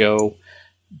on the show,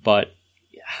 but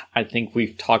I think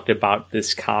we've talked about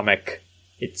this comic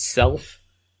itself.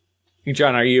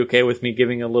 John, are you okay with me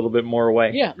giving a little bit more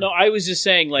away? Yeah, no, I was just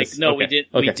saying, like, It's- no, okay,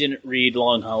 we okay. didn't read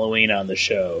Long Halloween on the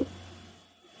show.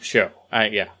 Show.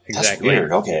 Yeah, That's exactly.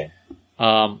 weird. Okay.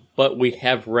 But we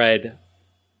have read,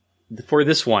 for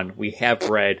this one, we have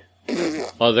read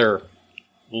other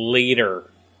later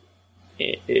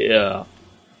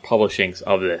publishings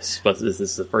of this, but this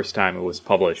is the first time it was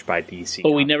published by DC.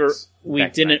 But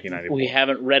we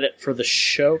haven't read it for the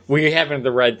show. We haven't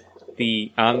read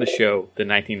the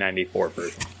 1994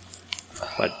 version,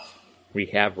 but we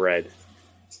have read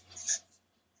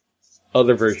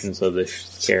other versions of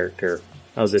this character,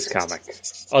 of this comic,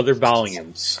 other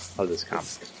volumes of this comic.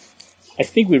 I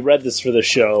think we read this for the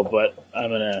show, but I'm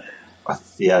gonna.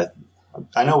 Yeah,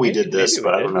 I know we did this,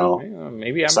 but I don't know.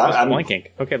 Maybe I'm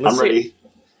blanking. Okay, let's I'm ready.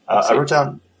 I wrote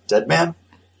down Dead Man.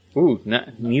 Ooh,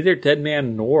 neither Dead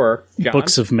Man nor John.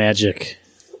 Books of Magic.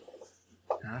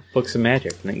 Books of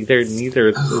Magic. Neither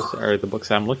of those are the books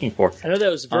I'm looking for. I know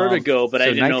that was Vertigo, but I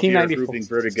didn't know if you were grouping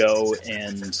Vertigo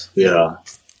and DC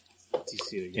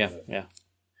together. Yeah.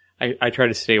 I try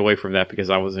to stay away from that because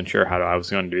I wasn't sure how I was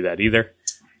going to do that either.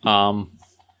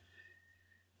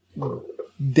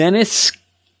 Dennis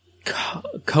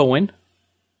Cohen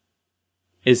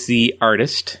is the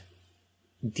artist.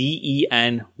 Denys.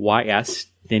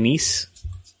 Denise.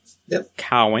 Yep.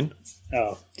 Cowan.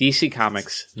 Oh, DC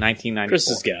Comics, 1994. Chris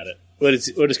has got it. What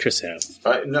does Chris have?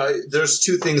 No, there's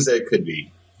two things that it could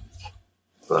be.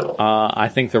 But I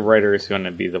think the writer is going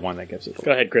to be the one that gives it away.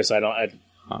 Go ahead, Chris. That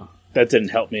didn't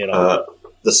help me at all.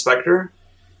 the Spectre?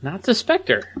 Not the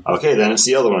Spectre. Okay, then it's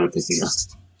the other one I'm thinking of.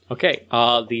 Okay,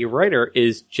 the writer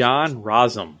is John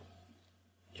Rossum.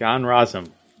 John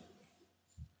Rossum.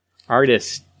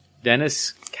 Artist,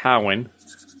 Dennis Cowan.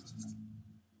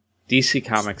 DC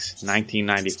Comics,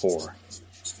 1994.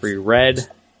 We read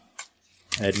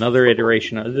another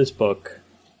iteration of this book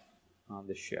on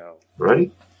the show.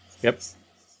 Ready? Yep.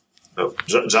 Oh,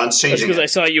 John's changing. Because I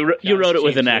saw you wrote it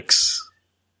with an X.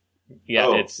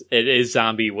 Yeah, it is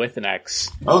zombie with an X.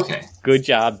 Okay. Good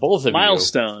job, both of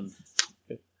Milestone.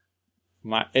 you.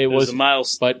 It was a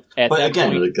milestone. But But that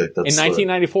again, point, that's in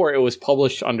 1994, it was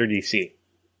published under DC.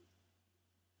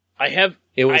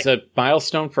 It was a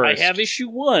milestone first. I have issue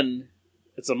 1.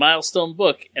 It's a milestone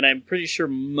book, and I'm pretty sure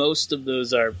most of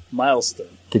those are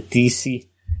milestone. The DC,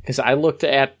 because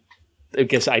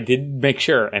I did make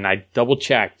sure, and I double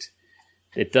checked.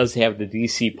 It does have the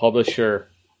DC publisher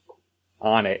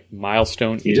on it.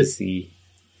 Milestone You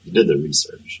did the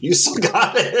research. You still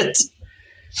got it.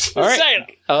 All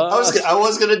right. I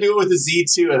was gonna do it with a Z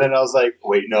too, and then I was like,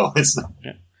 wait, no, it's not.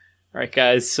 All right,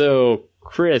 guys. So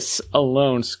Chris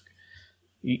alone,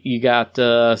 you got.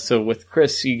 So with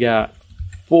Chris, you got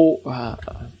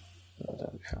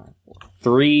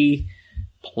 3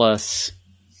 plus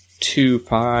 2,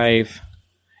 5,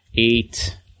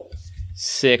 8,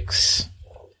 6,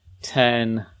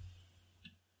 10,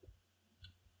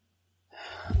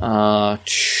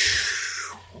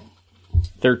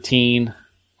 13,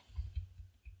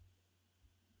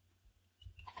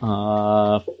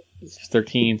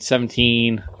 13,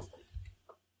 17,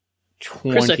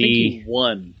 20. Chris, I think you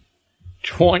won.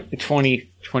 20,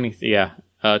 yeah.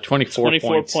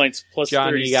 24 points plus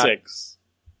John, 36.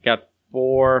 You got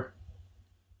 4.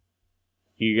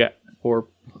 You got 4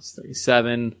 plus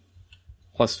 37.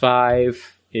 Plus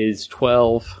 5 is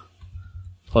 12.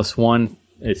 Plus 1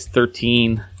 is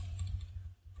 13.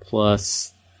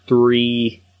 Plus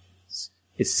 3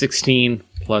 is 16.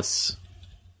 Plus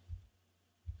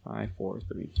 5, 4,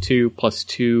 3, 2. Plus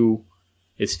 2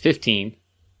 is 15.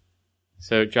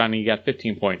 So, Johnny, you got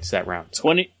 15 points that round.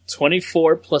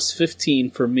 24 plus 15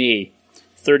 for me.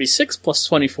 36 plus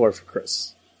 24 for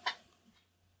Chris.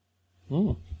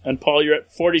 And Paul, you're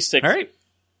at 46. All right.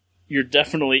 You're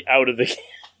definitely out of the game.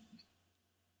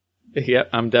 Yep,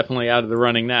 I'm definitely out of the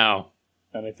running now.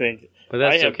 And I think But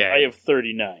that's okay. I have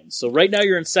 39. So right now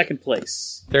you're in second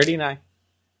place. 39.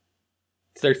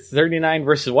 39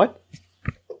 versus what?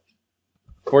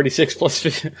 46 plus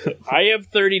 50. I have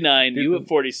 39. You have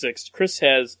 46. Chris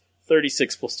has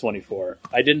 36 plus 24.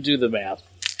 I didn't do the math.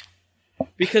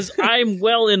 Because I'm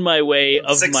well in my way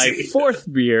of 60. my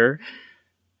fourth beer,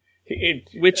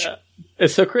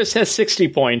 So Chris has 60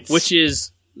 points. which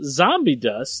is Zombie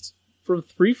Dust from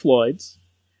Three Floyds,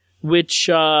 which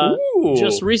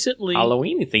just recently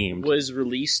Halloween themed. was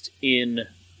released in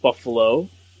Buffalo.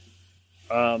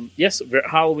 Yes,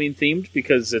 Halloween themed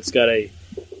because it's got a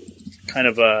kind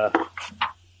of a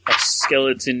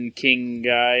skeleton king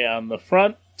guy on the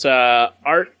front.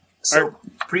 Art.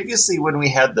 Previously, when we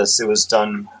had this, it was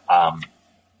done.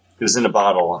 It was in a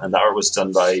bottle, and the art was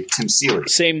done by Tim Seeley.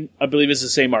 Same, I believe, it's the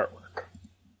same artwork.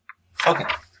 Okay.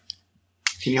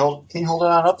 Can you hold it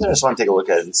on up there? I just want to take a look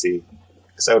at it and see,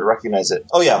 because I would recognize it.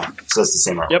 Oh yeah, so it's the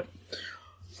same artwork.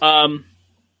 Yep.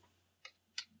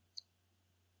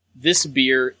 This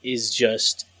beer is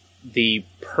just the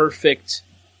perfect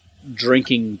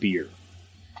drinking beer.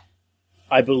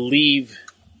 I believe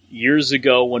years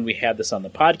ago when we had this on the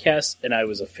podcast, and I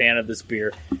was a fan of this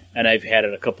beer, and I've had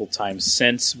it a couple times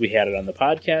since we had it on the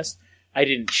podcast. I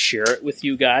didn't share it with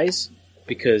you guys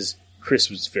because Chris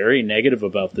was very negative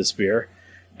about this beer,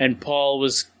 and Paul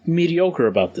was mediocre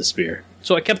about this beer.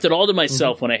 So I kept it all to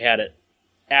myself when I had it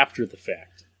after the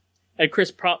fact. And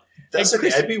Chris That's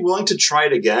okay. I'd be willing to try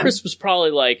it again. Chris was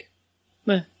probably like,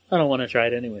 I don't want to try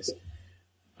it anyways.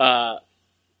 But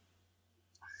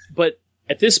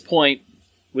at this point,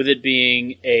 with it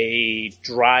being a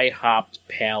dry hopped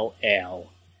pale ale,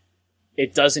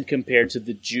 it doesn't compare to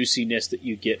the juiciness that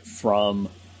you get from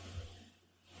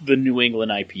the New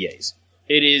England IPAs.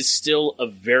 It is still a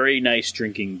very nice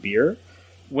drinking beer.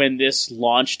 When this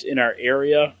launched in our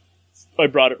area, I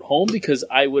brought it home because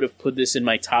I would have put this in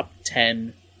my top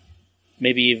 10,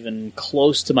 maybe even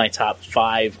close to my top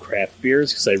 5 craft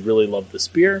beers because I really love this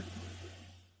beer.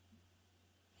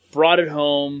 Brought it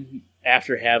home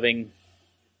after having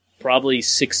probably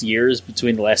 6 years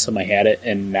between the last time I had it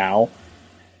and now.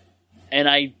 And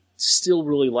I still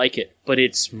really like it, but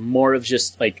it's more of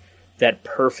just like that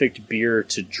perfect beer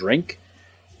to drink.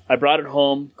 I brought it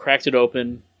home, cracked it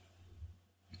open,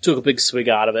 took a big swig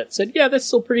out of it, said, yeah, that's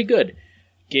still pretty good.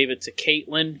 Gave it to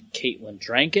Caitlin. Caitlin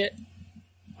drank it.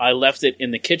 I left it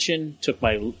in the kitchen, took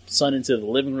my son into the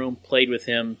living room, played with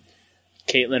him.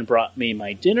 Caitlin brought me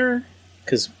my dinner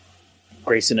because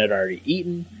Grayson had already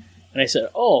eaten. And I said,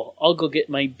 oh, I'll go get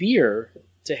my beer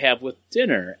to have with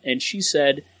dinner. And she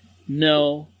said,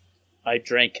 no, I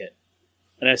drank it.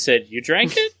 And I said, you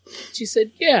drank it? She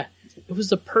said, yeah, it was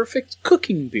the perfect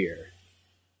cooking beer.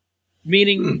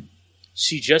 Meaning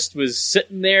she just was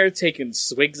sitting there taking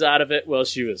swigs out of it while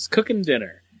she was cooking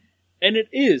dinner. And it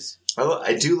is.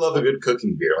 I do love a good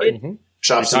cooking beer. Like,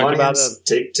 chop some onions,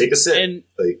 take a sip. And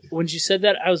when she said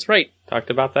that, I was right. Talked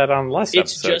about that on last episode.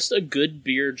 It's just a good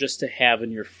beer just to have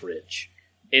in your fridge.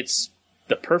 It's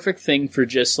the perfect thing for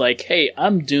just like, hey,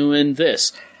 I'm doing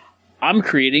this. I'm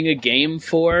creating a game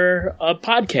for a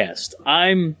podcast.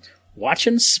 I'm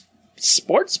watching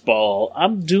sports ball.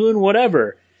 I'm doing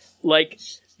whatever. Like,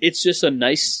 it's just a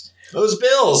nice... Those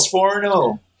Bills,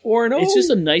 4-0. 4-0. It's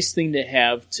just a nice thing to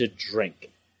have to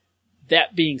drink.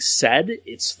 That being said,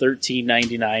 it's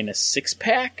 $13.99 a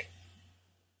 6-pack.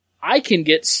 I can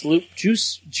get Sloop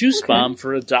Juice Bomb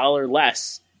for $1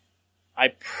 less.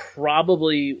 I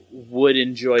probably would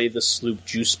enjoy the Sloop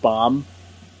Juice Bomb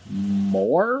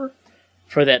more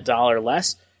for that $1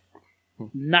 less.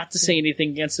 Not to say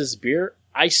anything against this beer.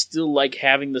 I still like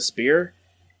having this beer.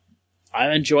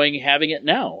 I'm enjoying having it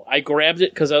now. I grabbed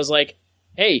it because I was like,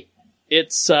 hey,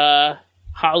 it's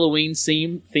Halloween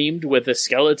themed with a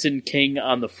Skeleton King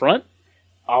on the front.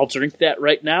 I'll drink that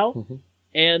right now.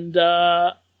 And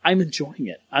I'm enjoying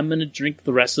it. I'm going to drink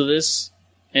the rest of this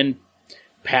and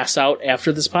pass out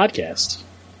after this podcast.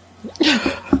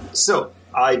 So,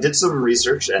 I did some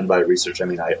research, and by research I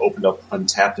mean I opened up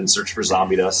Untappd and searched for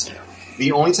Zombie Dust.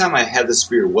 The only time I had this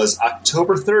beer was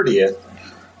October 30th,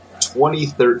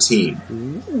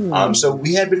 2013. So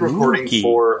we had been recording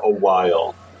for a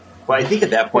while. But I think at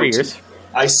that point,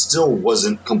 I still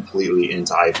wasn't completely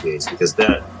into IPAs because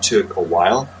that took a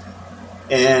while.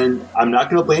 And I'm not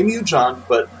going to blame you, John,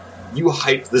 but you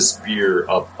hyped this beer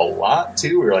up a lot,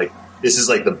 too. We were like, this is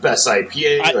like the best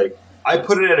IPA. I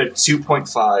put it at a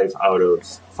 2.5 out of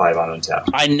 5 on Untappd.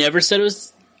 I never said it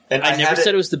was... I never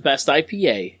said it was the best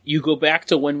IPA. You go back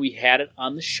to when we had it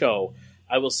on the show.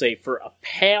 I will say for a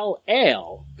pale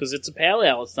ale, because it's a pale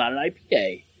ale, it's not an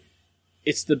IPA,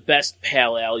 it's the best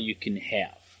pale ale you can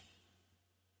have.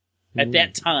 At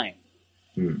that time.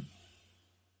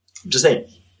 Just saying,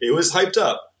 it was hyped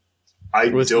up.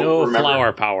 There was no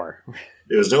flower power.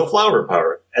 There was no flower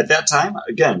power. At that time,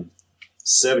 again,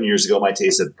 7 years ago, my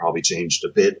taste had probably changed a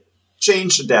bit.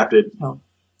 Changed, adapted.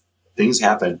 Things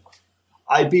happen.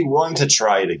 I'd be willing to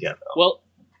try it again, though. Well,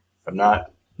 I'm not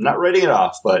writing it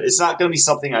off, but it's not going to be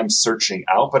something I'm searching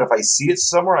out. But if I see it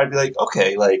somewhere, I'd be like,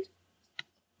 okay,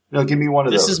 give me one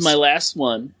of those. This is my last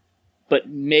one, but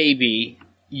maybe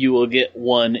you will get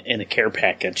one in a care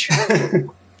package.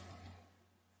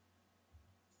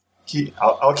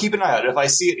 I'll keep an eye out. If I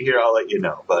see it here, I'll let you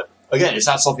know. But again, it's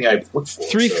not something I've looked for.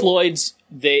 Three Floyds,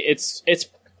 it's.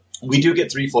 We do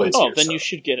get Three Floyds. Oh, then you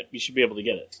should get it. You should be able to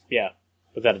get it. Yeah,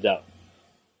 without a doubt.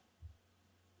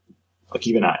 I'll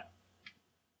keep an eye.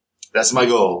 That's my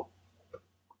goal.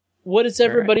 What is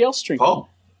everybody else drinking? Paul.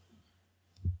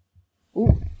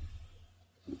 Ooh.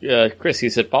 Chris, you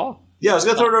said Paul? Yeah, I was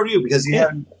going to throw it over to you because you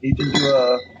didn't do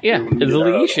a... Yeah, the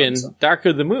Legation, Dark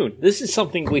of the Moon. This is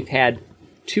something we've had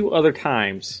 2 other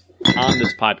times on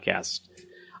this podcast.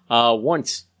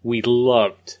 Once, we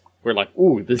loved We're like,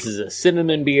 ooh, this is a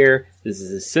cinnamon beer. This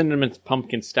is a cinnamon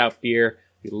pumpkin stout beer.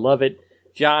 We love it.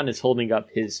 John is holding up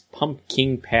his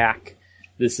pumpkin pack.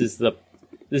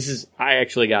 I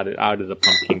actually got it out of the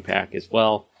pumpkin pack as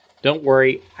well. Don't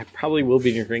worry, I probably will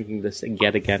be drinking this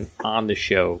yet again on the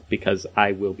show because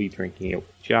I will be drinking it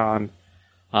with John.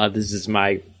 This is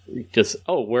my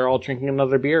we're all drinking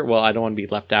another beer? Well, I don't want to be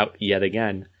left out yet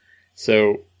again.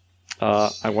 So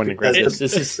I want to grab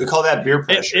this. We call that beer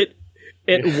pressure.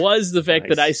 It was the fact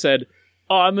Nice. that I said,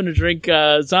 oh, I'm going to drink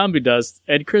Zombie Dust.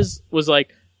 And Chris was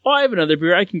like, oh, I have another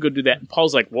beer. I can go do that. And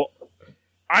Paul's like, well,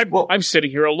 I'm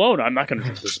sitting here alone. I'm not going to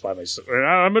drink this by myself.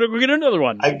 I'm going to go get another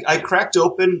one. I cracked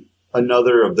open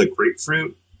another of the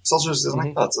grapefruit seltzers. I'm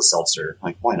like, oh, it's a seltzer. I'm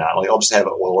like, why not? Like, I'll just have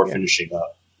it while we're finishing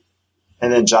up.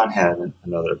 And then John had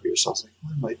another beer, so I was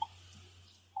like,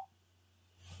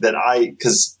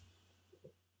 because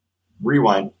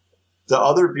rewind, the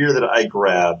other beer that I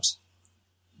grabbed,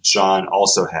 John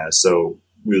also has, so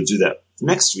we'll do that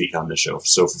next week on the show.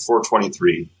 So for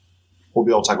 423, we'll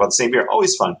be able to talk about the same beer.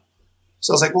 Always fun.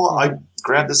 So I was like, well, I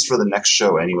grabbed this for the next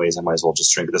show anyways. I might as well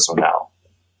just drink this one now.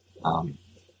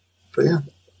 But yeah.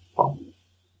 Paul.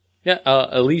 Yeah,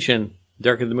 Elysian,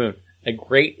 Dark of the Moon. A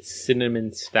great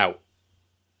cinnamon stout.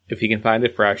 If you can find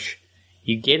it fresh.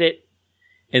 You get it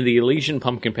in the Elysian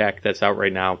pumpkin pack that's out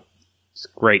right now. It's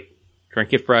great.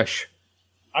 Drink it fresh.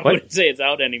 I wouldn't say it's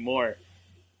out anymore.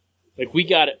 Like, we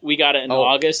got it in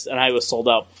August, and I was sold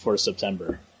out before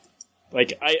September.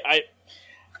 Like,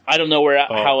 I don't know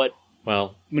how it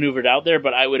maneuvered out there,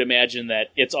 but I would imagine that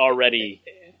it's already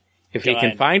If you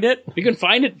can find it. If you can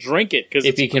find it, drink it. Because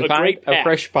if you can find a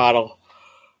fresh bottle.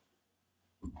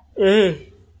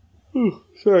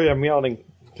 Sorry, I'm yawning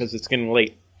because it's getting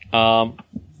late.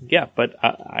 Yeah, but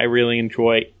I really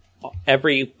enjoy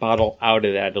every bottle out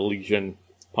of that Elysian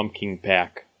pumpkin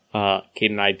pack.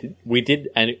 Kate and I did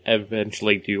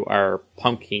eventually do our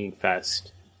pumpkin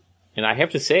fest, and I have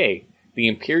to say the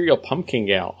Imperial Pumpkin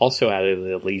Ale, also out of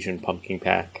the Elysian pumpkin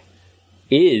pack,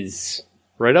 is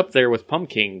right up there with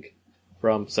Pumpkin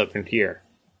from Southern Tier.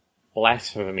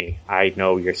 Blasphemy, I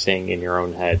know you're saying in your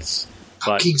own heads.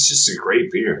 Pumpkin's just a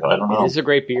great beer. I don't know. It is a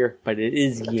great beer, but it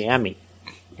is yummy.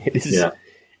 It is. Yeah.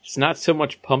 It's not so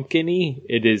much pumpkin-y.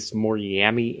 It is more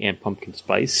yummy and pumpkin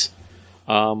spice.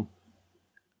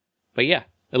 But yeah,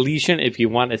 Elysian, if you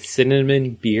want a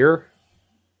cinnamon beer,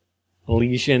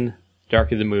 Elysian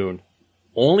Dark of the Moon.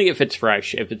 Only if it's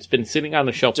fresh. If it's been sitting on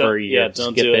the shelf for a year,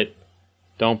 skip it.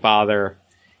 Don't bother.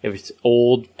 If it's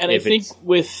old, and I think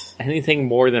with anything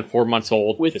more than 4 months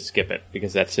old, just skip it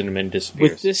because that cinnamon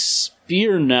disappears. With this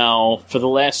beer now, for the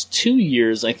last 2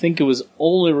 years, I think it was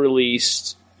only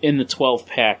released in the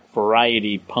 12-pack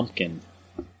variety pumpkin.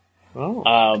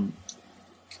 Oh.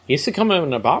 It used to come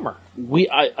in a bomber.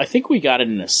 I think we got it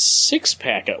in a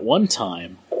 6-pack at one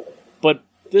time, but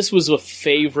this was a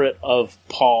favorite of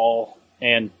Paul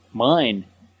and mine.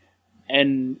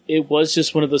 And it was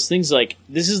just one of those things like,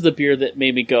 this is the beer that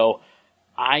made me go,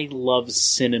 I love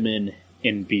cinnamon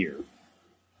in beer.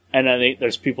 And I think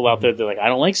there's people out there that are like, I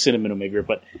don't like cinnamon in my beer,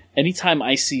 but anytime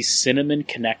I see cinnamon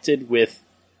connected with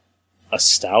a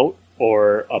stout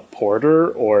or a porter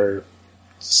or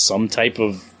some type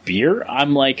of beer,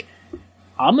 I'm like,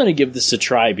 I'm going to give this a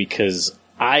try because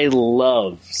I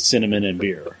love cinnamon and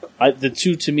beer. The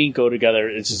two to me go together.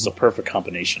 It's just a perfect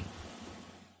combination.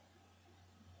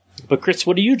 But Chris,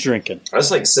 what are you drinking? I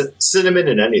just like cinnamon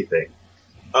in anything.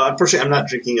 Unfortunately, I'm not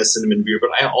drinking a cinnamon beer,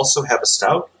 but I also have a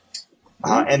stout.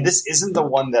 And this isn't the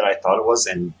one that I thought it was,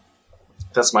 and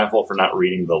that's my fault for not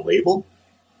reading the label.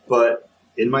 But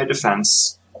in my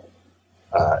defense,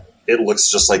 it looks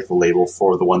just like the label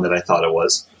for the one that I thought it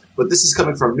was. But this is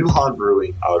coming from New Holland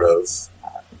Brewing out of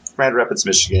Grand Rapids,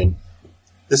 Michigan.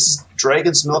 This is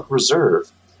Dragon's Milk Reserve,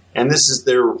 and this is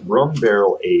their rum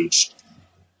barrel aged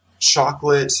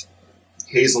chocolate,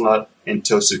 hazelnut, and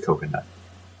toasted coconut.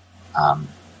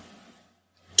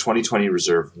 2020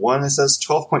 Reserve 1, it says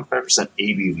 12.5%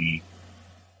 ABV.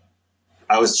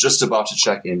 I was just about to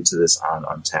check into this on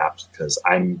Untappd because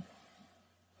I'm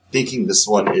thinking this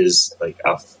one is like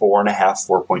a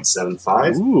 4.5,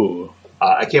 4.75. Ooh.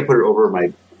 I can't put it over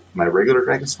my regular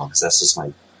Dragon's Milk because that's just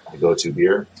my go-to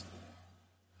beer.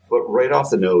 But right off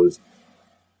the nose,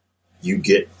 you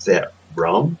get that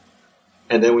rum.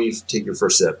 And then when you take your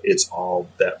first sip, it's all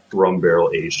that rum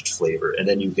barrel aged flavor. And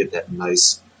then you get that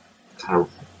nice kind of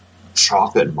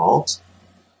chocolate malt.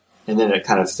 And then it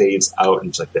kind of fades out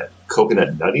into like that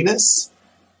coconut nuttiness.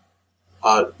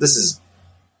 This is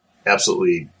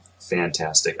absolutely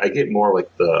fantastic. I get more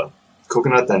like the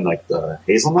coconut than like the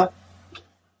hazelnut.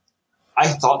 I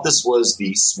thought this was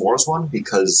the s'mores one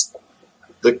because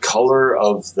The color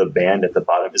of the band at the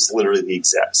bottom is literally the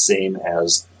exact same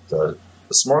as the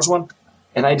s'mores one.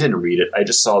 And I didn't read it. I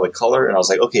just saw the color, and I was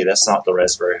like, okay, that's not the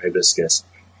raspberry hibiscus.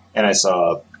 And I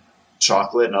saw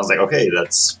chocolate, and I was like, okay,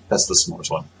 that's the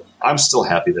s'mores one. I'm still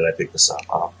happy that I picked this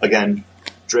up. Again,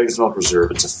 Dragon's Milk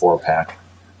Reserve, it's a 4-pack.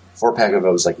 4-pack of it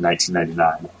was like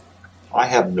 $19.99. I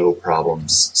have no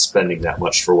problems spending that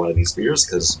much for one of these beers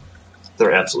because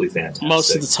they're absolutely fantastic.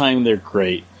 Most of the time, they're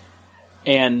great.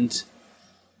 And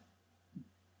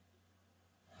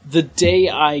the day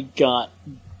I got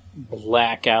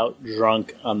blackout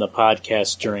drunk on the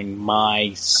podcast during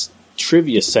my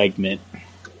trivia segment,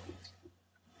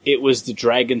 it was the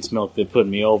Dragon's Milk that put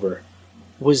me over.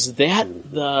 Was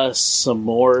that the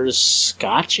S'mores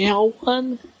Scotch Ale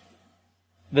one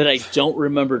that I don't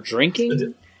remember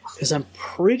drinking? Because I'm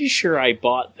pretty sure I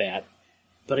bought that,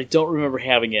 but I don't remember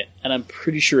having it, and I'm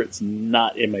pretty sure it's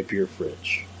not in my beer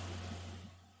fridge.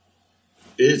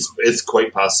 It's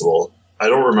quite possible. I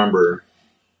don't remember.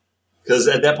 Because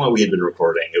at that point we had been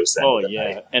recording. It was that. Oh,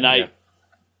 yeah. Night. And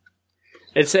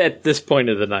It's at this point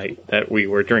of the night that we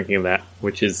were drinking that,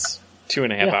 which is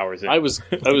 2.5 hours in. I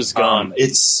was gone.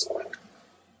 It's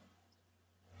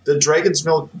the Dragon's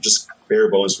Milk, just bare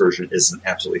bones version, is an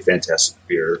absolutely fantastic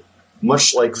beer.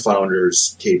 Much like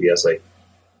Founders KBS, like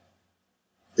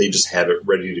they just have it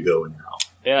ready to go now.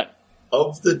 Yeah.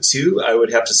 Of the two, I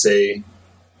would have to say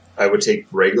I would take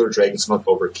regular Dragon's Milk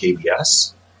over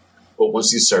KBS. But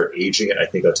once you start aging it, I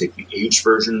think I'll take the aged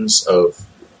versions of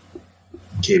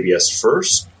KBS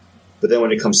first. But then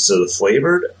when it comes to the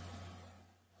flavored,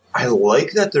 I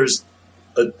like that there's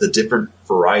the different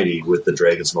variety with the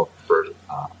Dragon's Milk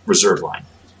Reserve line.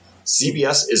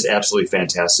 CBS is absolutely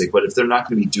fantastic, but if they're not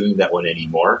going to be doing that one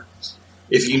anymore,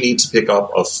 if you need to pick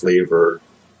up a flavored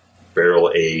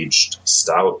barrel-aged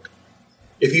stout,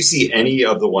 if you see any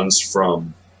of the ones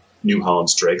from New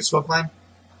Holland's Dragon's Milk line,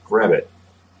 grab it.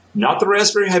 Not the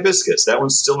raspberry hibiscus. That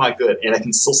one's still not good, and I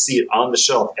can still see it on the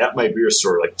shelf at my beer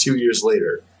store like 2 years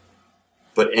later.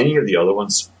 But any of the other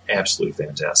ones, absolutely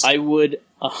fantastic. I would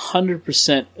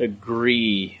 100%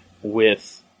 agree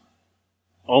with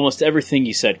almost everything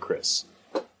you said, Chris.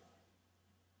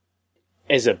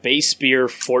 As a base beer,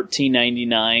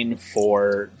 $14.99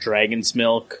 for Dragon's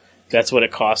Milk, that's what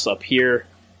it costs up here,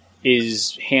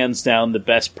 is hands down the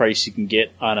best price you can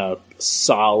get on a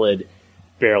solid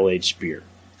barrel-aged beer.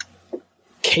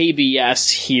 KBS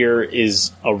here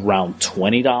is around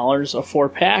 $20 a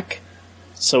 4-pack,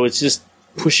 so it's just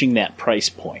pushing that price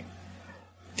point.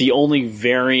 The only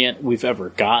variant we've ever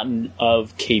gotten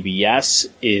of KBS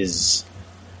is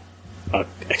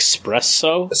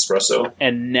espresso,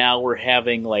 and now we're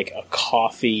having like a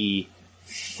coffee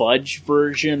fudge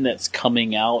version that's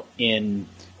coming out in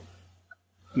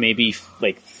maybe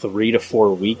like 3 to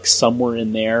 4 weeks, somewhere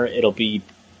in there. It'll be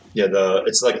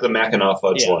it's like the Mackinac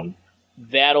fudge one.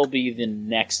 That'll be the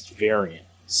next variant.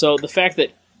 So the fact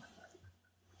that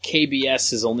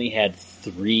KBS has only had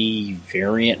 3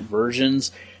 variant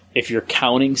versions, if you're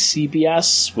counting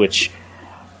CBS, which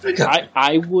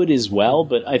I would as well,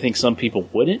 but I think some people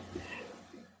wouldn't,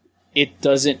 it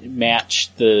doesn't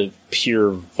match the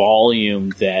pure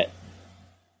volume that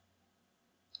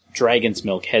Dragon's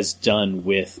Milk has done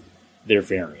with their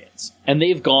variants. And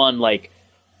they've gone like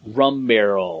rum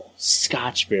barrel,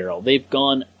 Scotch barrel. They've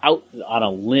gone out on a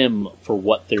limb for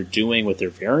what they're doing with their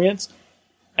variants.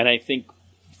 And I think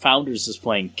Founders is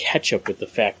playing catch up with the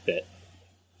fact that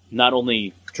not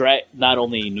only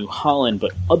New Holland,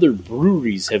 but other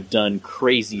breweries have done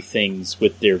crazy things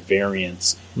with their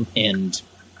variants and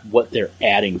what they're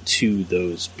adding to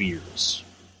those beers.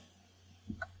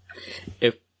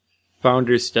 If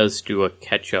Founders does do a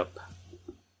ketchup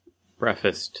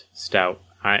breakfast stout,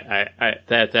 at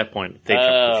that point they jump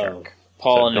the shark.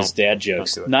 Paul and his dad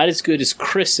jokes. Not as good as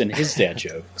Chris and his dad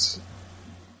jokes.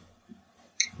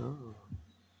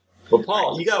 Well,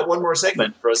 Paul, you got one more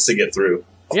segment for us to get through.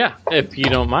 Yeah, if you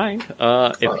don't mind.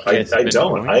 I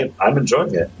don't. I'm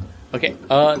enjoying it. Okay,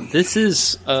 this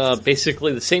is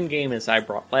basically the same game as I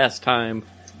brought last time.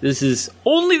 This is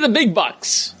only the big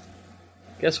bucks.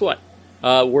 Guess what?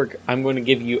 I'm going to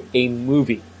give you a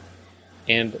movie,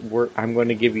 and I'm going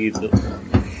to give you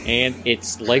and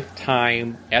it's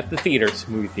Lifetime at the theaters,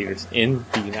 movie theaters in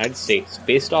the United States,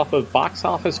 based off of Box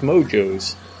Office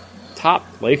Mojo's top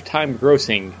lifetime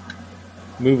grossing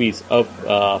movies of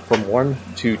from 1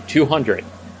 to 200.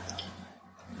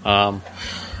 And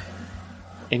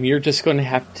you're just going to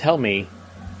have to tell me.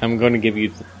 I'm going to give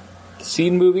you the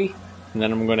scene movie, and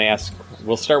then I'm going to ask.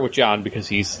 We'll start with John because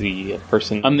he's the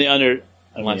person. I'm the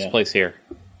last place here.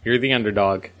 You're the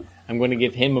underdog. I'm going to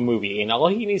give him a movie, and all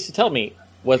he needs to tell me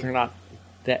whether or not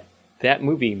that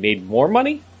movie made more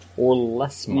money or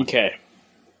less money? Okay.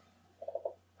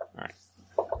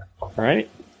 All right.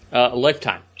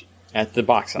 Lifetime at the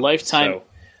box office. Lifetime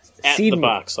So, at Seed the movie.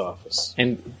 box office.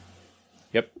 And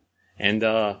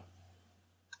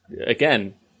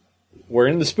again, we're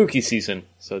in the spooky season,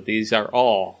 so these are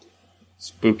all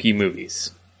spooky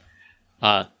movies.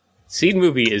 Seed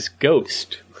movie is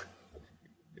Ghost.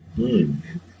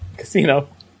 Because,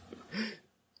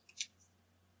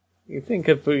 you think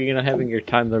of having your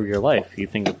time of your life, you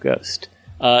think of Ghost.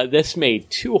 This made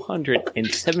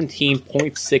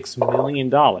 $217.6 million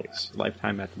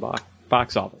lifetime at the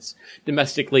box office.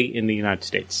 Domestically in the United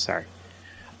States, sorry.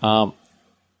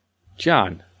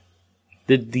 John,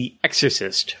 did The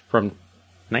Exorcist from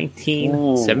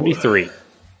 1973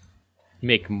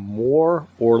 make more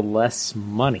or less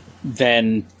money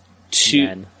Then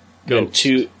than Ghost?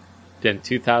 Than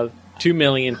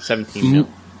 2,017 million.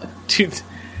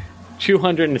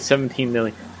 217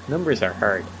 million. Numbers are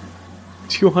hard.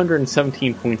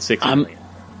 217.6 million.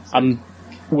 I'm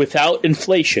without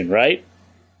inflation, right?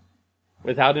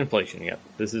 Without inflation, yep.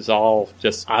 This is all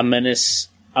just I'm gonna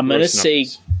say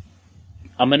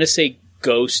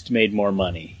Ghost made more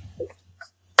money.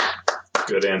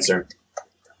 Good answer.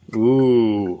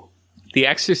 Ooh. The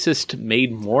Exorcist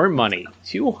made more money.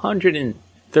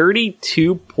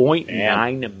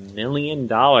 $232.9 million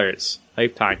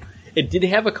lifetime. It did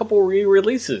have a couple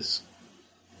re-releases.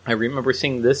 I remember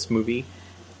seeing this movie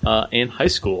in high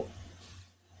school.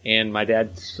 And my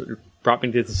dad brought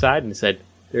me to the side and said,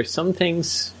 there's some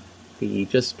things that you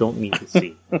just don't need to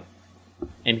see.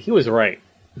 And he was right.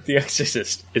 The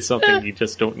Exorcist is something you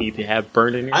just don't need to have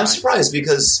burned in your I'm mind. surprised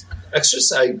because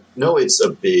Exorcist, I know it's a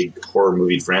big horror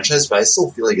movie franchise, but I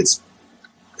still feel like it's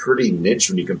pretty niche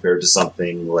when you compare it to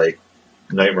something like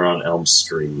Nightmare on Elm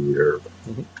Street or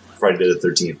Friday the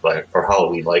 13th or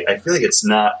Halloween. Like, I feel like it's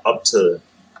not up to...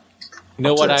 You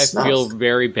know what I snuff. feel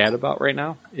very bad about right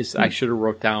now is I should have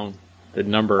wrote down the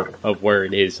number of where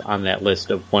it is on that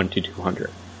list of 1 to 200.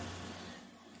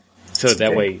 So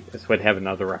that way it would have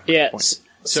another reference Yeah. point.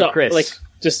 So, Chris. like,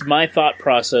 just my thought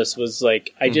process was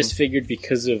like, I just figured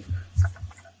because of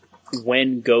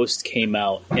when Ghost came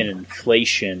out and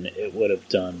inflation, it would have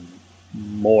done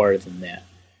more than that.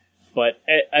 But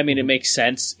I mean, it makes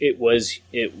sense. It was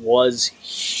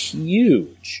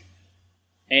huge,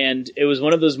 and it was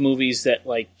one of those movies that,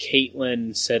 like,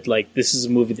 Caitlin said, like, this is a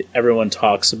movie that everyone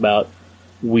talks about.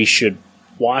 We should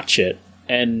watch it,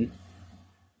 and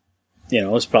it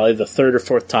was probably the third or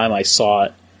fourth time I saw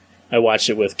it. I watched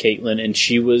it with Caitlin, and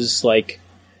she was like,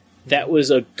 that was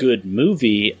a good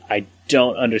movie. I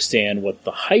don't understand what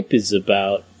the hype is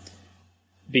about.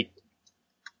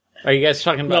 Are you guys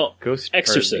talking about Ghost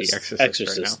Exorcist. or The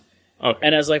Exorcist right now? Okay.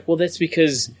 And I was like, well, that's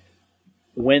because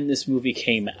when this movie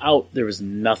came out, there was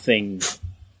nothing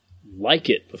like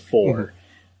it before.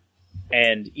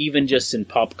 And even just in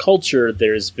pop culture,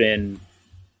 there's been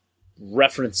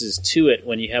references to it.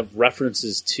 When you have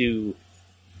references to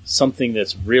something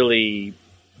that's really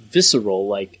visceral,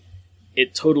 like,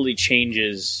 it totally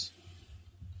changes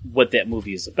what that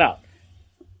movie is about.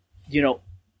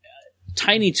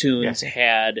 Tiny Toons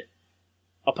had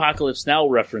Apocalypse Now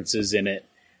references in it.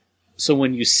 So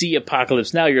when you see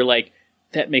Apocalypse Now, you're like,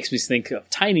 that makes me think of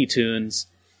Tiny Toons,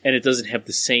 and it doesn't have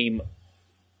the same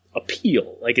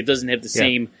appeal. Like, it doesn't have the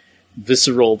same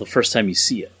visceral the first time you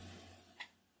see it.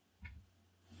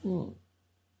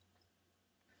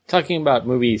 Talking about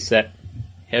movies that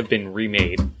have been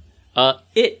remade.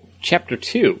 It, Chapter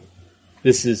 2.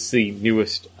 This is the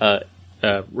newest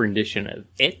rendition of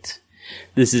It.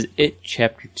 This is It,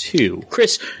 Chapter 2.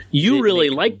 Chris, you Did really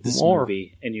make liked this more.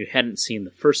 movie, and you hadn't seen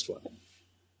the first one.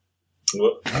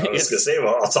 Well, I was going to say,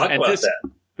 well, I'll talk And about that.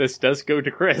 This does go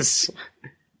to Chris.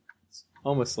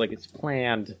 Almost like it's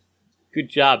planned. Good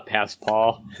job, past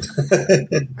Paul.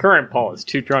 Current Paul is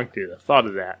too drunk to have thought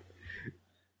of that.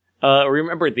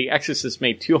 Remember, The Exorcist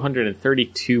made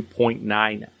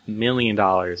 $232.9 million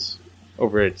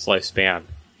over its lifespan.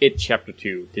 It, Chapter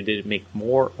 2. Did it make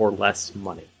more or less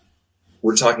money?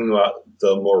 We're talking about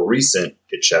the more recent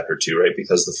It Chapter 2, right?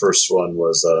 Because the first one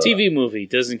was a TV movie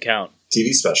doesn't count.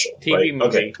 TV special. TV right? movie.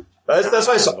 Okay. That's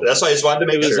why I saw. That's why I just wanted to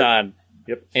make It was sure. on.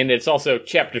 Yep. And it's also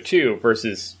Chapter 2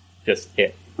 versus just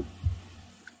It.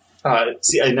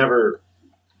 See, I never,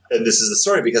 and this is the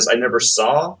story because I never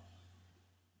saw.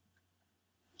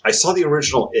 I saw the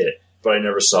original It, but I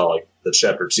never saw like the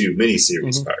Chapter 2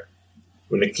 miniseries part.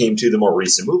 When it came to the more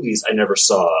recent movies, I never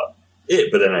saw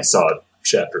It, but then I saw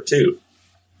Chapter 2.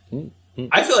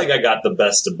 I feel like I got the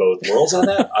best of both worlds on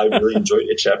that. I really enjoyed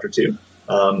It Chapter 2.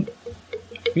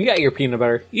 You got your peanut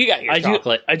butter. You got your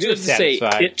chocolate. I do You're have to say,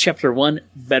 satisfied. it Chapter 1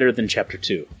 better than Chapter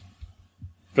 2.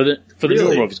 For the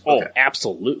Really? newer movies. Oh, Okay.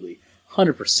 absolutely.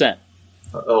 100%.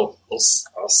 I'll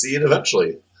see it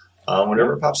eventually.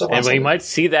 Whenever it pops up on And we something. might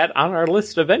see that on our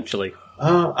list eventually.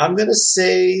 I'm going to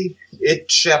say it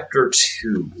Chapter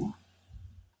 2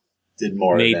 did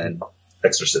more than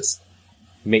Exorcist.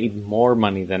 Made more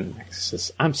money than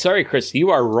Exorcist. I'm sorry, Chris. You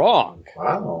are wrong.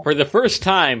 Wow. For the first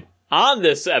time on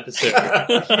this episode,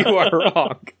 you are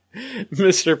wrong.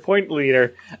 Mr. Point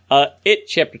Leader, it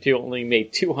Chapter 2 only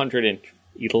made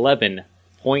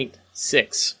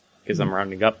 $211.6, because I'm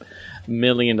rounding up, $1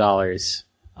 million. The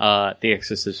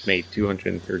Exorcist made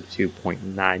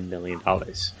 $232.9 million.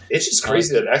 It's just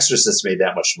crazy that Exorcist made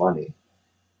that much money.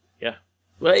 Yeah.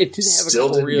 Well, it did have Still a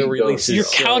couple didn't real beat releases. those. You're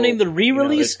so, counting the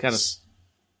re-release? it's kind of,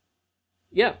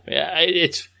 yeah.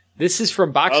 This is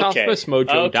from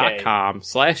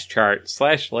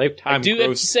boxofficemojo.com/chart/lifetime. I do have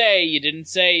to say, you didn't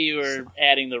say you were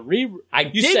adding the re... I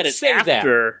You did said it say that.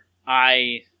 after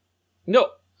I... No.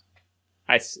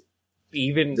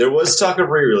 Even... There was talk of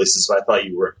re-releases, but I thought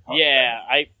you were.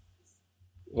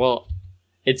 Well,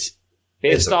 it's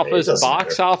based It's okay. off It of doesn't matter.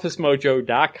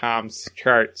 boxofficemojo.com's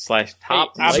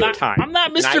chart/top I'm lifetime.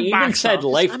 not Mr. And I even Box said Office.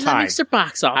 lifetime. I'm not Mr.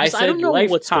 Box Office. I I said don't know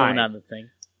what's lifetime. going on the thing.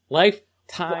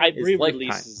 Lifetime is Re-releases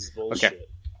lifetime. is bullshit. Okay.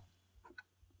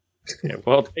 Yeah,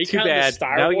 well, Are you too counting the bad.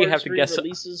 Star Now Wars you have to guess.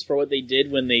 re-releases for what they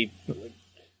did when they...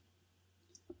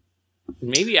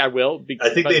 Maybe I will. I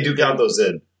think they do count those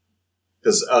in.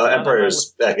 Because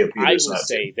Empire's back in I theaters will not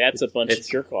say that's a bunch of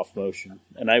jerk-off motion,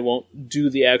 and I won't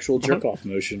do the actual jerk-off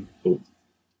motion.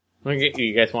 Okay,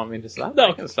 you guys want me to stop? No.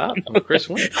 I can stop. Chris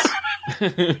wins.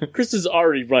 Chris has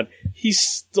already run. He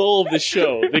stole the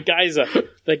show. The guy's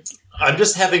I'm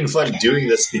just having fun doing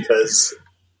this because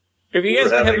If you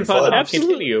guys We're are having having fun, fun. I'll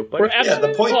Absolutely. continue. But We're yeah, the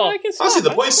absolutely- point. Well, I can stop. Honestly,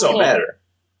 the points don't Paul. matter.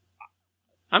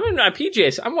 I'm in my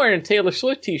PJs. I'm wearing a Taylor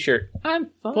Swift t-shirt.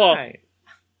 I'm fine. Paul.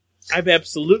 I'm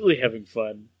absolutely having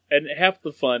fun, and half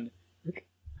the fun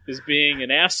is being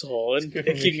an asshole and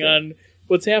picking on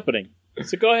what's happening.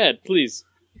 So go ahead, please.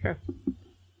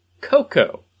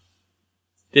 Coco.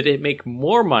 Did it make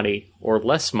more money or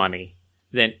less money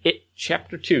than It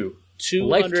Chapter 2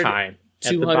 Lifetime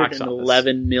at the box office?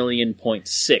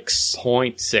 211.6.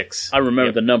 0.6. I remember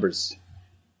Yep. the numbers.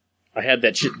 I had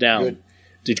that shit down.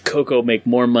 Did Coco make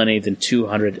more money than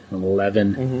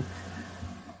 211?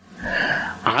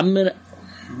 I'm gonna.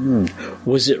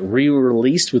 Was it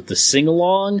re-released with the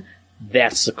sing-along?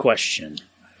 That's the question.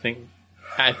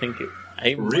 I think it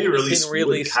Re-release would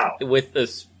released count. with the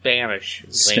Spanish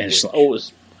Spanish. language. Oh, it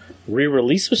was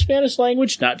re-released with Spanish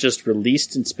language, not just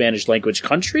released in Spanish language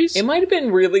countries. It might have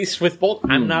been released with both.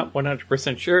 I'm not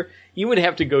 100% sure. You would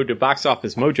have to go to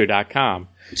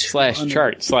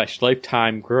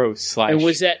boxofficemojo.com/chart/lifetime gross/ And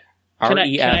was that? Can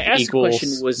I ask a equals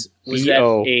question? Was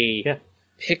BO. that a Yeah.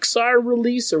 Pixar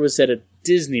release or was that a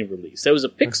Disney release? That was a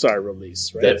Pixar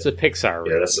release, right? That's a Pixar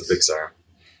Yeah, release. that's a Pixar.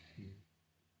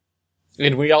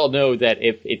 And we all know that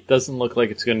if it doesn't look like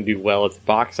it's going to do well at the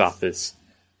box office,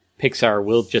 Pixar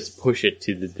will just push it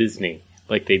to the Disney,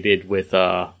 like they did with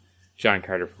John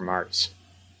Carter from Mars.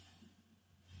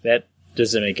 That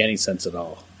doesn't make any sense at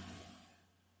all.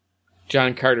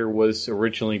 John Carter was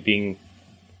originally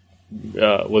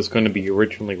was going to be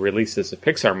originally released as a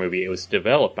Pixar movie. It was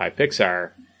developed by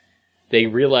Pixar. They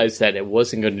realized that it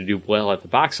wasn't going to do well at the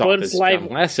box But office. it's live, John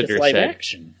Lasseter it's live said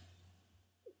action.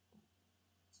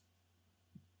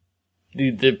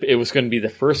 it was going to be the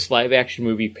first live action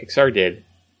movie Pixar did.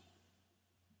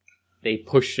 They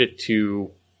pushed it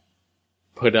to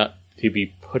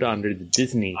be put under the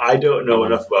Disney. I don't know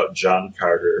enough about John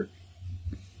Carter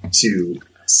to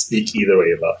speak either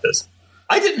way about this.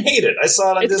 I didn't hate it. I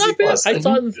saw it on It's Disney not bad. Plus. I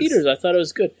saw it in theaters. I thought it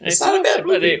was good. It's not a bad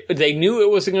But movie. they knew it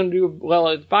wasn't going to do well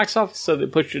at the box office, so they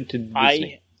pushed it to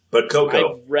Disney. But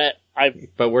Coco.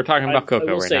 But we're talking about I Coco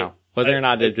will right say- now. Whether or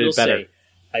not it will did better. say,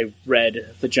 I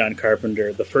read the John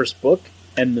Carpenter, the first book,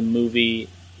 and the movie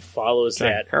follows John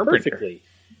that Carpenter. perfectly.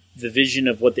 The vision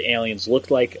of what the aliens looked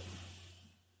like,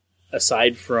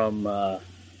 aside from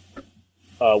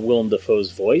Willem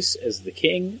Dafoe's voice as the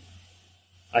king,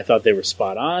 I thought they were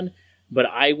spot on. But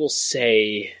I will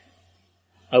say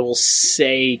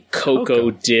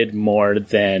Coco did more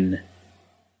than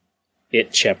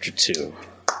It Chapter 2.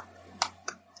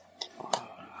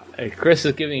 Hey, Chris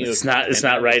is giving you. It's not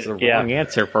right. The Yeah. wrong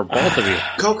answer for both of you.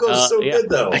 Coco's so yeah. good,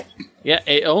 though. Yeah,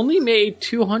 it only made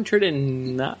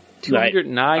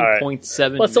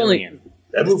 209.7 Well, it's only- million.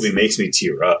 That movie makes me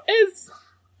tear up.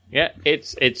 Yeah,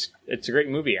 it's a great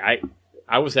movie. I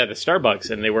was at a Starbucks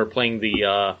and they were playing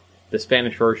the the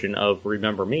Spanish version of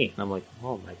Remember Me. And I'm like,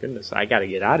 oh my goodness, I got to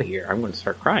get out of here. I'm going to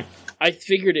start crying. I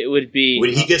figured it would be.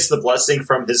 When he gets the blessing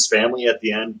from his family at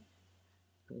the end,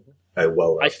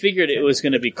 I figured it was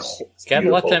going to be.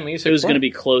 Gotta let that music. It was going to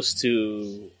be close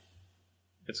to.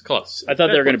 It's close. I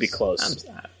thought they were going to be close.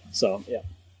 So yeah,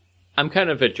 I'm kind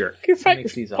of a jerk. You're fine,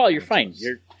 Paul. You're fine.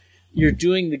 You're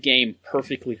doing the game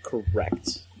perfectly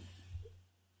correct.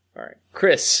 All right,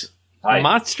 Chris. Hi.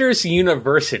 Monsters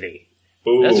University.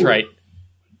 Ooh. That's right.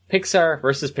 Pixar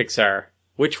versus Pixar.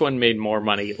 Which one made more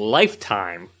money?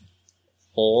 Lifetime.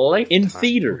 In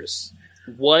theaters.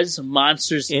 Was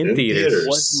Monsters in theaters?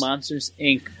 Was Monsters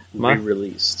Inc.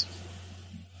 re-released?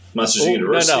 Monsters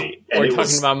University. No. We're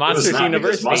talking about Monsters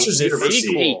University. Monsters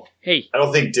University. Hey, I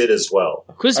don't think did as well.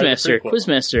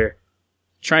 Quizmaster,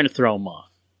 trying to throw him off.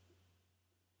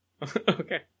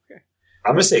 Okay.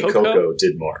 I'm gonna say Coco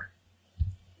did more.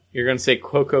 You're gonna say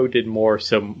Coco did more,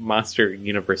 so Monster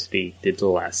University did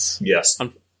less. Yes.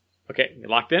 Okay, you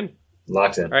locked in.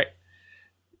 Locked in. All right.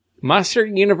 Monster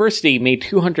University made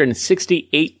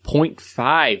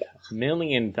 $268.5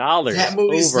 million. That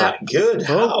movie's over not good.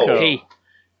 How? Coco. Hey,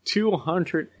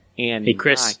 209. Hey,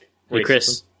 Chris. Hey,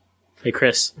 Chris. Hey,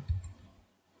 Chris.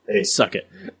 Hey. Suck it.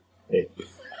 Hey.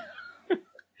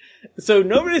 So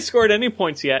nobody scored any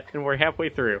points yet, and we're halfway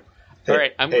through. Hey, all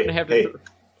right, I'm going to have to...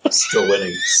 Still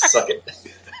winning. Suck it.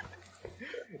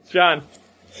 John,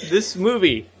 this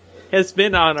movie has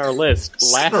been on our list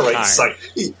last time.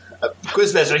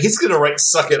 Quizmaster, he's going to write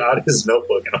 "suck it" on his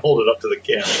notebook and hold it up to the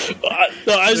camera.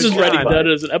 No, I was just writing that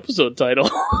as an episode title.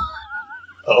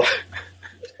 Oh.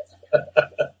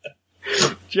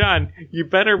 John, you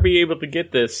better be able to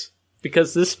get this,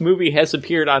 because this movie has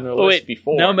appeared on the list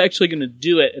before. Now I'm actually going to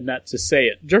do it and not just say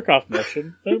it. Jerk off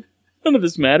motion. None of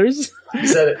this matters. He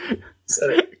said it.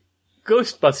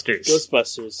 Ghostbusters.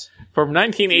 From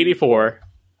 1984.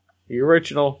 The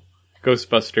original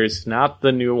Ghostbusters, not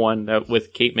the new one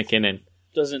with Kate McKinnon.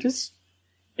 It's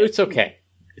okay.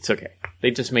 It's okay.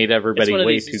 They just made everybody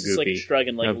way too goofy. Just like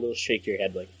shrugging, like a little shake your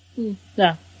head, like,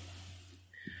 nah.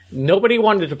 Nobody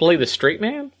wanted to play the straight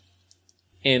man,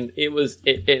 and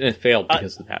it failed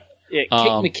because of that. Yeah, Kate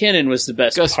McKinnon was the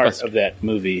best part of that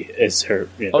movie. Is her?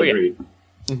 Agreed.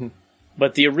 Mm-hmm.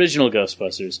 But the original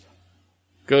Ghostbusters,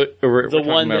 the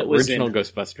one that was original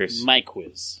Ghostbusters, My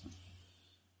Quiz.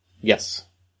 Yes.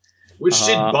 Which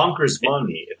did bonkers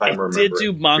money, if I remember. It did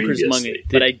do bonkers money,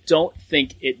 but I don't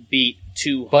think it beat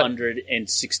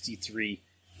 $263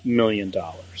 million.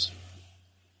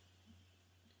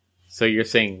 So you're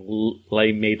saying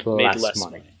made less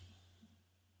money.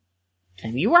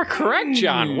 And you are correct,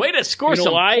 John. Way to score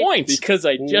some points. Because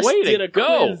I just did a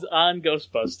quiz on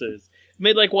Ghostbusters.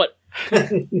 Made like what?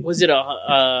 Was it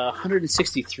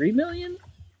 163 million?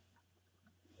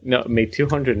 No, it made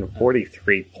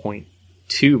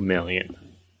 243.2 million.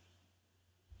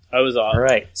 I was off. All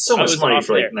right. So much money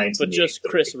for like 19. But just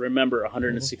Chris, remember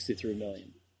 163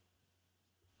 million.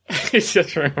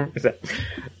 Just remember that.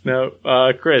 No,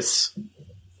 Chris.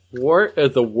 War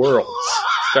of the Worlds,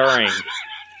 starring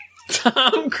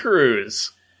Tom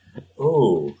Cruise.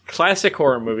 Ooh. Classic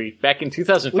horror movie back in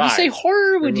 2005. Would you say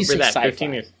horror or would you say sci-fi?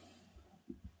 15 years.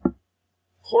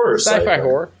 Horror, sci-fi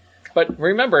horror. But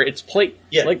remember, it's played,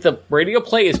 like the radio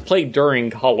play is played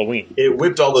during Halloween. It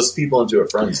whipped all those people into a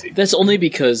frenzy. That's only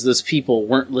because those people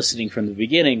weren't listening from the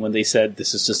beginning when they said,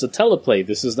 this is just a teleplay,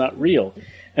 this is not real.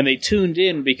 And they tuned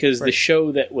in because the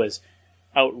show that was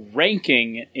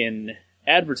outranking in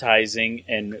advertising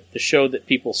and the show that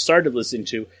people started listening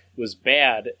to was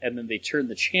bad, and then they turned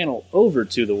the channel over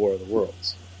to the War of the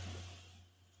Worlds.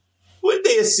 Would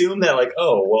they assume that, like,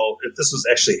 oh, well, if this was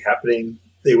actually happening,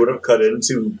 they would have cut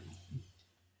into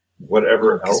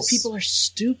whatever else? Because people are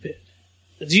stupid.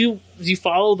 Do you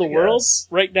follow the world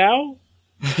right now?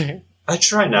 I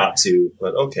try not to,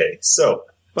 but okay. So,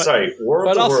 War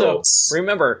of the Worlds.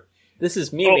 Remember, this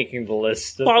is me making the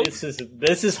list.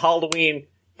 This is Halloween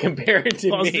compared to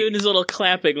Paul's me. doing his little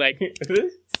clapping, like,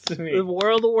 this is me. The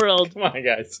War of the World. Come on,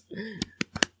 guys.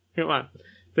 Come on.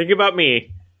 Think about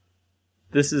me.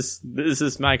 This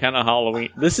is my kind of Halloween.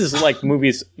 This is like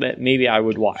movies that maybe I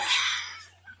would watch.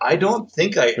 I don't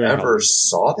think I ever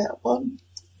saw that one.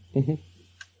 Mm-hmm.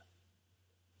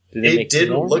 It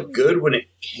didn't look good when it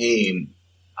came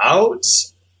out.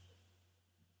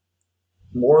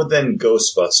 More than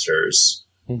Ghostbusters,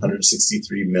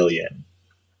 163 million.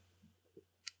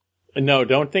 No,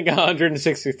 don't think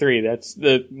 163. That's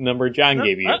the number John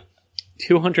gave you.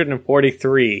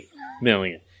 243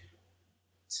 million.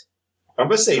 I'm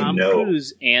going to say Tom no.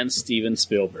 Cruise and Steven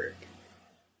Spielberg.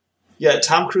 Yeah,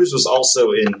 Tom Cruise was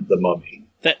also in The Mummy.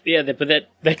 But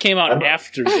that came out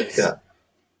after this. Yeah.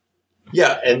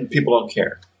 Yeah, and people don't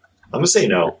care. I'm going to say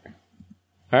no.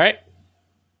 All right.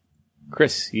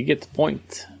 Chris, you get the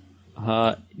point.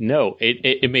 No,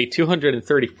 it made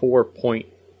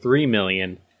 $234.3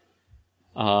 million,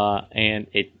 and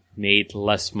it made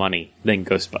less money than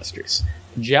Ghostbusters.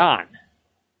 John,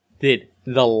 did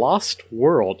The Lost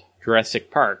World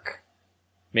Jurassic Park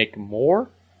make more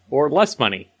or less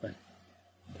money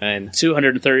than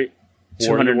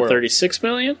 236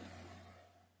 million?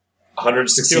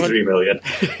 163 million.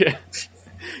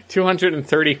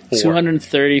 234.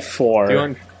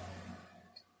 234.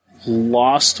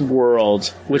 Lost World,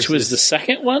 which was the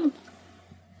second one?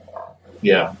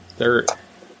 Yeah. Third.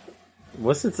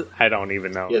 Was it? I don't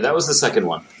even know. Yeah, that was the second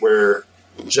one, where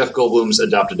Jeff Goldblum's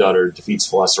adopted daughter defeats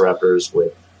velociraptors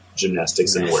with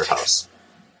gymnastics in a warehouse.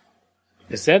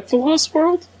 Is that The Lost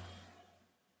World?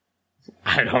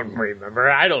 I don't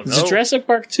remember. I don't know. Is it Jurassic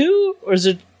Park 2? Or is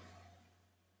it...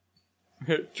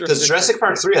 Because Jurassic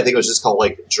Park 3, I think it was just called,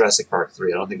 like, Jurassic Park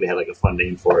 3. I don't think they had, like, a fun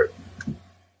name for it.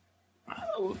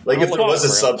 Like, if there was a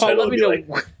subtitle, it'd be like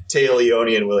Taya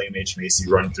Leone and William H. Macy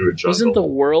running through a jungle. Wasn't the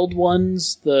World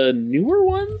ones the newer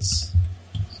ones?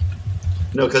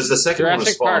 No, because the second one was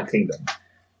Jurassic Fallen Park. Kingdom.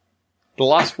 The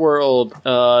Lost World,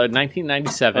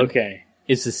 1997. Okay.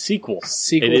 Is the sequel.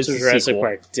 Sequel It is to the Jurassic sequel.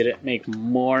 Park. Did it make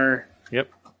more Yep.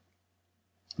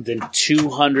 than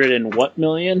 200 and what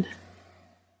million?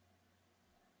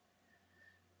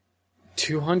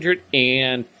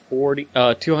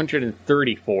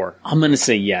 234. I'm going to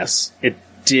say yes. It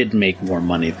did make more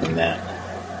money than that.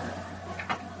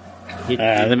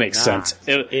 That makes sense.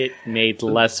 It made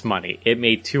less money. It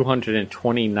made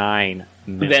 $229 million.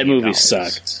 That movie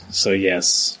sucked. So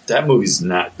yes. That movie's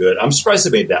not good. I'm surprised they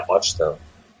made that much, though.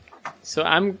 So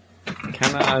I'm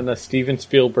kind of on the Steven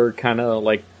Spielberg kind of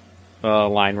like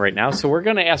line right now. So we're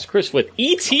going to ask Chris with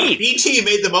E.T. E.T.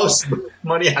 made the most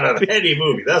money out of any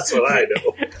movie. That's what I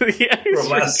know. The last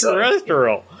time.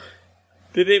 extraterrestrial.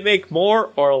 Did it make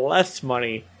more or less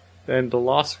money than The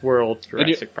Lost World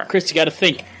Jurassic Park? Chris, you got to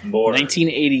think. More.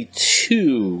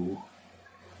 1982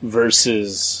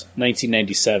 versus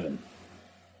 1997.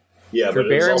 Yeah, For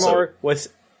but it was also Barrymore was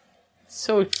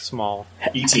so small.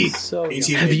 E.T. So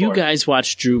E.T. Have made you more. guys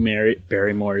watched Drew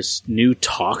Barrymore's new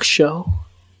talk show?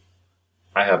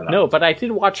 I have not. No, but I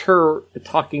did watch her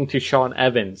talking to Sean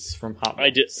Evans from Hot I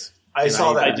did. Ones. I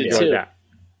saw that. I did yeah.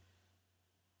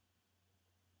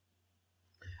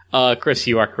 too. Chris,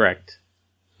 you are correct.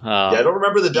 Yeah, I don't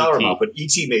remember the dollar E.T. amount, but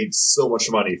E.T. made so much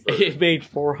money for It made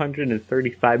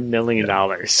 $435 million.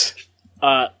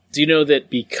 Do you know that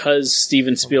because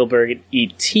Steven Spielberg and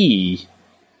E.T.,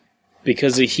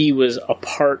 because he was a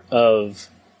part of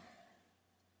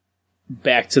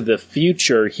Back to the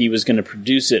Future, he was going to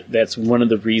produce it. That's one of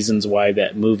the reasons why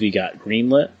that movie got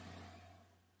greenlit.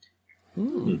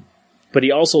 But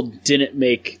he also didn't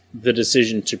make the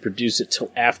decision to produce it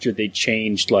till after they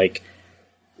changed, like,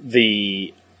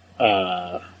 the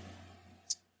time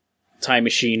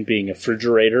machine being a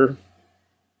refrigerator,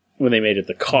 when they made it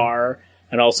the car,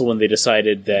 and also when they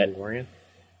decided that DeLorean?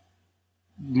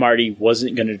 Marty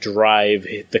wasn't going to drive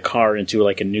the car into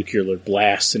like a nuclear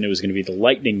blast and it was going to be the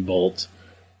lightning bolt.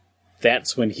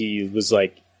 That's when he was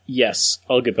like, yes,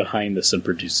 I'll get behind this and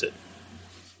produce it.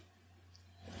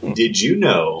 Did you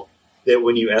know that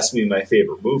when you asked me my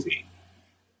favorite movie,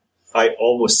 I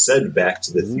almost said Back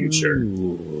to the Future?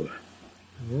 Ooh.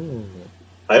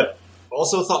 I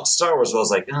also thought Star Wars, but I was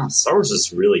like, oh, Star Wars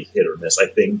is really hit or miss. I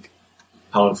think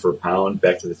pound for pound,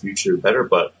 Back to the Future better,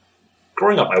 but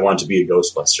growing up, I wanted to be a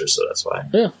Ghostbuster, so that's why.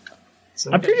 Yeah.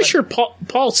 So, I'm pretty sure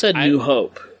Paul said New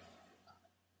Hope.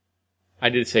 I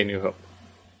did say New Hope.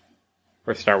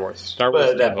 Or Star Wars. Star Wars.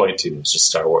 but at that New point, Hope. too, it's just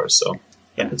Star Wars, so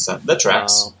Yeah. that makes sense. That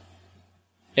tracks.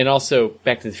 And also,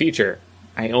 Back to the Future.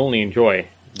 I only enjoy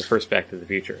the first Back to the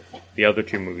Future. The other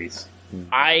two movies.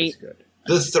 I Good.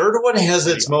 The third one has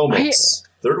its moments.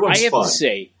 Third one's have fun. to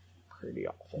say, Pretty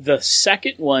awful. the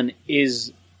second one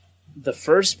is, the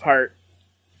first part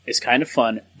is kind of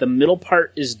fun. The middle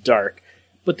part is dark.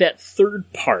 But that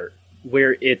third part,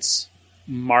 where it's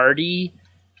Marty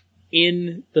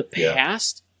in the Yeah.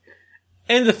 past,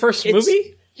 And the first It's-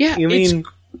 movie? yeah, You it's mean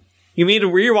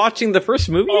rewatching the first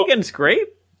movie Oh. again is great?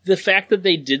 the fact that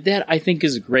they did that, I think,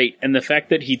 is great, and the fact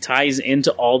that he ties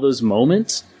into all those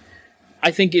moments, I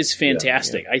think, is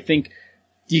fantastic. I think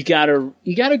you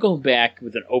gotta go back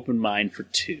with an open mind for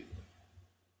two.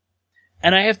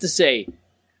 And I have to say,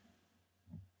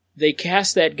 they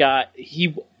cast that guy.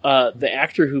 The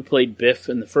actor who played Biff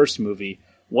in the first movie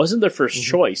wasn't their first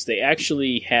choice. They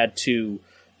actually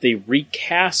they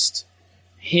recast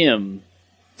him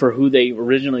for who they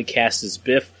originally cast as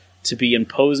Biff to be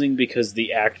imposing because they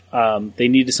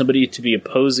needed somebody to be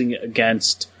opposing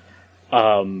against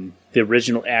the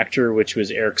original actor, which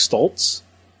was Eric Stoltz.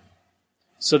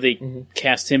 So they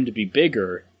cast him to be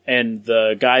bigger, and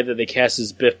the guy that they cast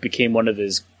as Biff became one of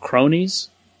his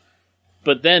cronies.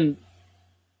 But then,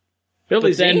 but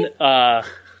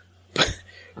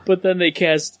then they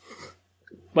cast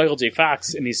Michael J.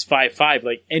 Fox, and he's 5'5",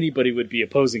 like anybody would be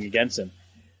opposing against him.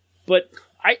 But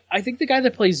I think the guy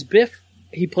that plays Biff,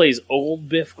 he plays old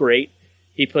Biff great.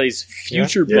 He plays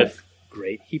future Biff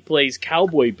great. He plays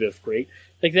cowboy Biff great.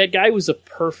 Like, that guy was a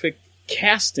perfect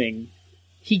casting.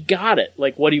 He got it,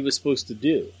 like what he was supposed to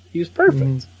do. He was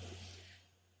perfect.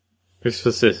 This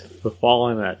was just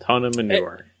falling a ton of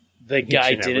manure. The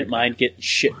guy didn't mind getting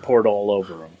shit poured all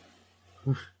over him.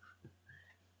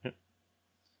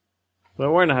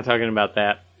 But we're not talking about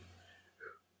that.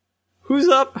 Who's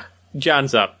up?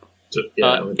 John's up.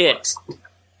 It.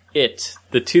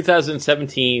 The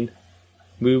 2017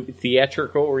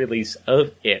 theatrical release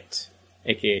of It,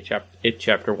 aka It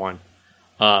Chapter 1,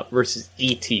 versus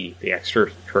E.T., the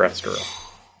extraterrestrial.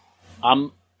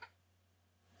 I'm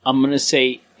going to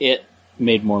say It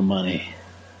made more money.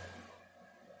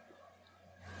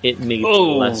 It made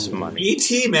less money.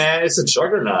 E.T., man, it's a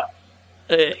juggernaut.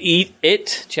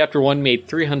 It Chapter 1 made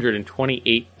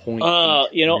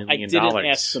 $328.8 million.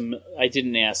 I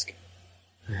didn't ask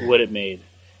what it made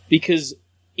because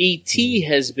E.T.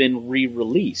 has been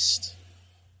re-released.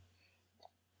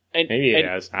 Maybe it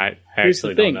has. I here's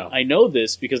actually the thing. don't know. I know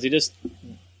this because I just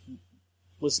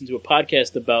listened to a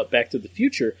podcast about Back to the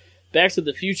Future. Back to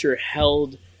the Future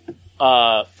held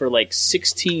for like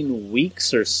 16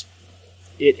 weeks, or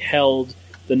it held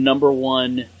the number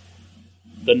one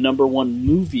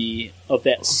movie of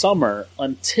that summer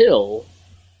until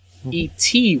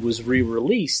E.T. was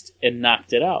re-released and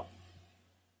knocked it out.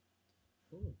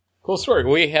 Cool story.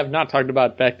 We have not talked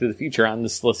about Back to the Future on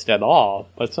this list at all,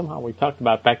 but somehow we talked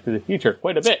about Back to the Future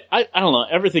quite a bit. I don't know.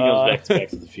 Everything goes Back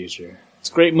to the Future. It's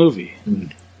a great movie.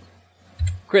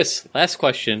 Chris, last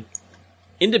question.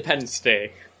 Independence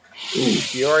Day.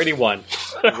 You already won.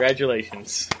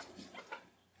 Congratulations.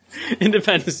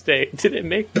 Independence Day. Did it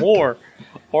make more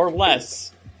or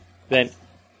less than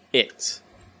It?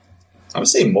 I would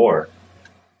say more.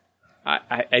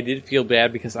 I did feel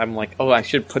bad because I'm like, I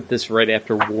should put this right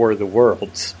after War of the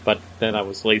Worlds, but then I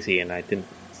was lazy and I didn't.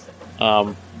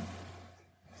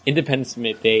 Independence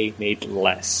Day made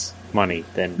less money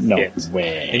than It.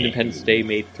 Way. Independence Day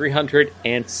made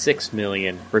 $306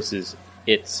 million versus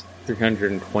It's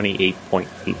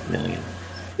 $328.8 million.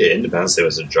 Yeah, Independence Day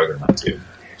was a juggernaut too.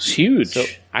 It's huge. So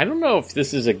I don't know if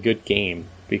this is a good game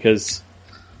because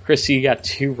Chris, you got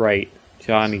 2 right.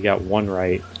 John, you got 1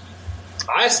 right.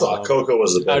 I thought Coco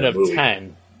was the better movie.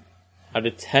 Out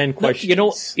of 10 questions, you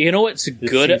know what's this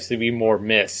good? Seems to be more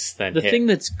miss than the hit. thing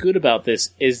that's good about this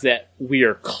is that we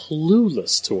are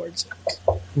clueless towards it,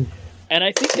 and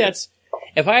I think that's.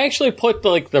 If I actually put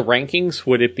the rankings,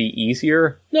 would it be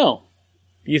easier? No,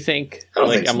 you think? I don't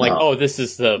think so, no. This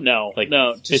is the no.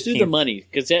 Just 15th. do the money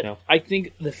because I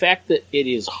think the fact that it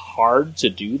is hard to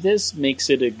do this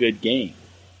makes it a good game.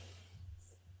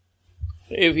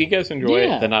 If you guys enjoy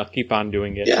it, then I'll keep on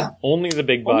doing it. Yeah. Only the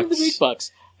big bucks. Only the big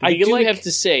bucks. I do have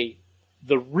to say,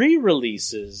 the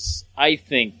re-releases, I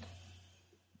think,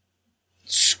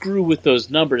 screw with those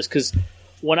numbers because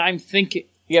when I'm thinking,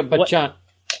 John,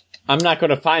 I'm not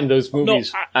going to find those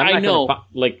movies. No, I know.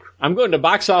 I'm going to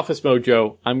Box Office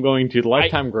Mojo. I'm going to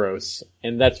Lifetime Gross,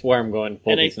 and that's where I'm going to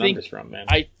pull these numbers from, man.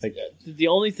 The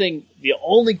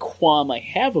only qualm I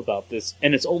have about this,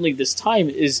 and it's only this time,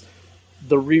 is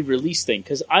the re-release thing,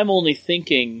 because I'm only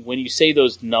thinking, when you say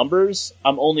those numbers,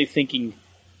 I'm only thinking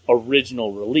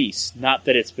original release, not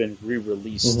that it's been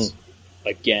re-released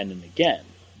again and again.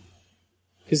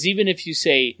 Because even if you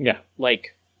say,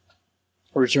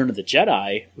 Return of the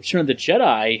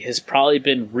Jedi has probably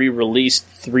been re-released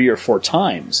 3 or 4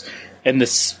 times, and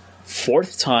this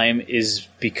 4th time is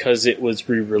because it was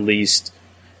re-released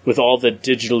with all the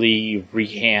digitally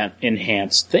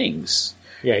enhanced things.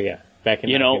 Back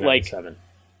in 1997.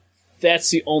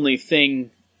 That's the only thing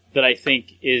that I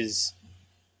think is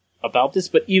about this.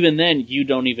 But even then, you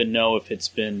don't even know if it's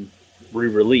been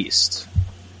re-released.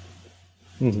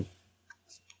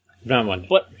 Not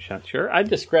 100% sure. I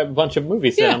just grab a bunch of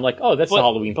movies and I'm like, that's a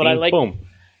Halloween theme. Boom.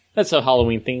 That's a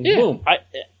Halloween theme. Yeah. Boom.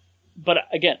 But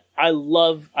again, I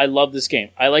love this game.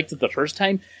 I liked it the first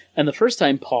time, and the first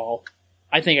time, Paul,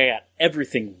 I think I got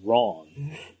everything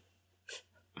wrong.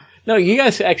 No, you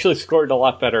guys actually scored a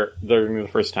lot better during the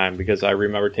first time because I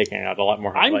remember taking out a lot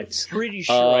more highlights. I'm pretty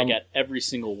sure I got every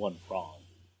single one wrong.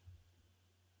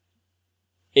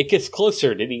 It Gets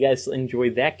Closer. Did you guys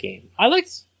enjoy that game? I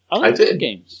liked I did. the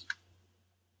games.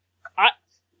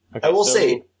 Okay, I will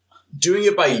say, doing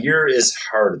it by year is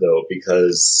hard though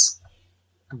because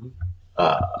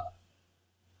I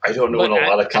don't know when a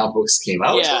lot of comic books came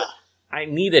out. Yeah. I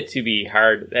need it to be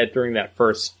hard during that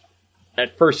first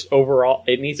overall.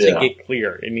 It needs to get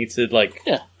clear. It needs to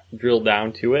drill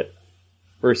down to it.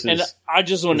 Versus, and I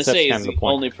just want to say, as the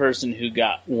only person who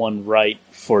got one right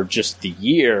for just the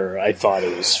year, I thought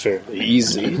it was fairly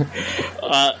easy.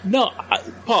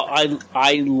 Paul,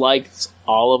 I liked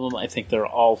all of them. I think they're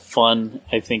all fun.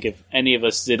 I think if any of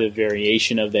us did a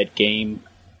variation of that game,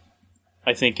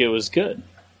 I think it was good.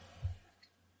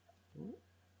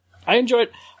 I enjoyed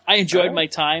my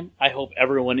time. I hope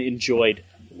everyone enjoyed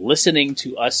listening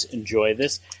to us enjoy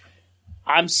this.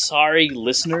 I'm sorry,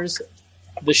 listeners.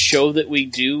 The show that we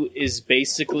do is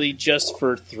basically just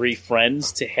for three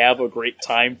friends to have a great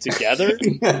time together.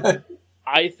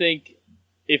 I think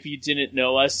if you didn't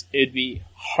know us, it'd be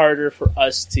harder for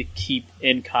us to keep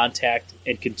in contact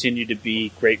and continue to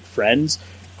be great friends.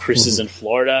 Chris is in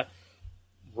Florida.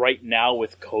 Right now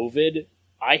with COVID,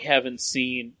 I haven't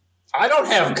seen... I don't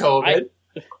have COVID.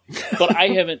 But I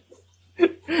haven't...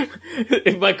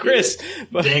 But Chris,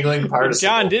 dangling participle.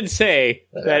 John did say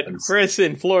that Chris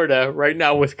in Florida right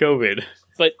now with COVID.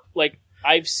 But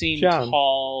I've seen John.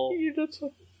 Paul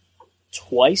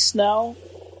twice now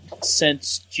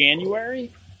since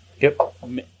January. Yep.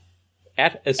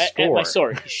 At a store. At my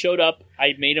store. He showed up.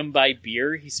 I made him buy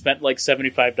beer. He spent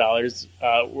 $75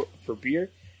 for beer.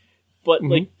 But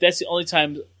that's the only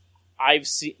time I've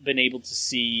been able to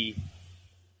see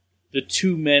the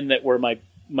two men that were my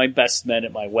best men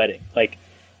at my wedding.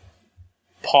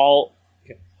 Paul,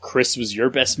 Chris was your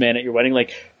best man at your wedding.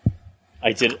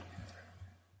 I did.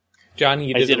 John,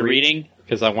 you did a reading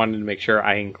because I wanted to make sure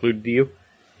I included you.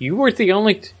 You were the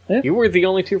only. You were the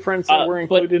only two friends that were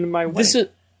included in my wedding. This is.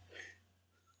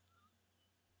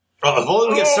 If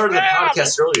only we had started the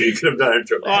podcast earlier, you could have done a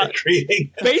dramatic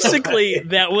reading. Basically,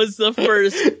 that was the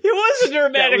first. It was a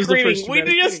dramatic reading. We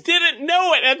just didn't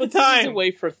know it at the time. This is a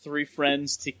way for three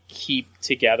friends to keep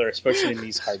together, especially in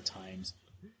these hard times.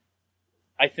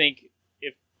 I think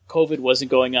if COVID wasn't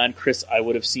going on, Chris, I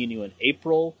would have seen you in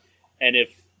April, and if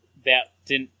that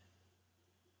didn't,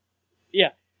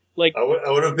 I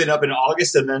would have been up in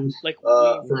August, and then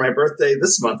for my birthday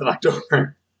this month in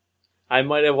October. I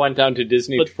might have went down to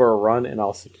Disney for a run and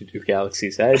also to do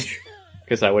Galaxy's Edge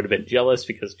because I would have been jealous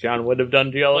because John would have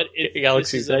done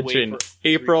Galaxy's Edge in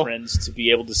April. Friends to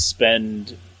be able to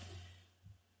spend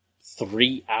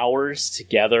 3 hours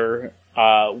together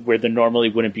where they normally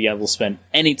wouldn't be able to spend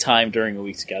any time during a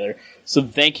week together. So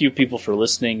thank you, people, for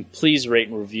listening. Please rate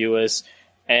and review us.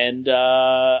 And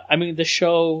the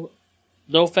show,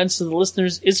 no offense to the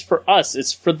listeners, is for us.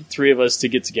 It's for the three of us to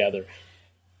get together.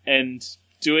 And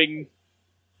doing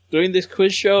this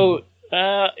quiz show,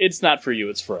 it's not for you,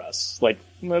 it's for us.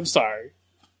 I'm sorry.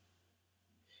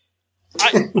 I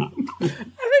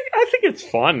think it's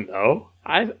fun though.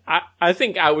 I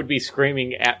think I would be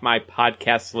screaming at my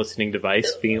podcast listening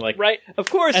device, being like, right, of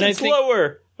course and it's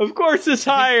lower, of course it's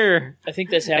higher. I think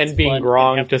that's half and being fun.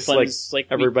 wrong, and just like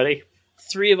everybody.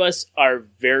 Three of us are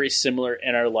very similar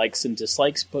in our likes and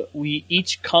dislikes, but we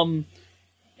each come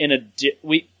in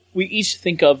we each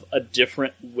think of a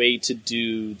different way to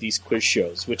do these quiz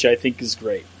shows, which I think is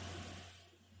great.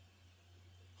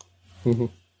 Mm-hmm.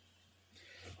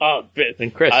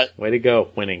 And Chris, way to go,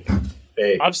 winning.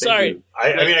 Hey, I'm sorry.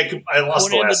 I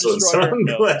lost the last one, so I'm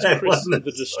glad I won the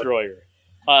Destroyer.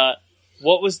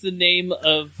 What was the name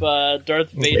of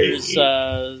Darth Vader's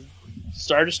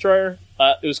Star Destroyer?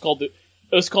 It was called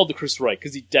the Chris Roy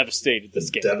because he devastated this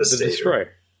game. The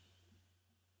Destroyer.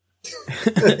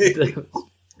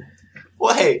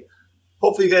 Well, hey,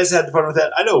 hopefully you guys had fun with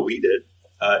that. I know we did.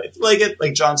 If you like it,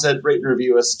 like John said, rate and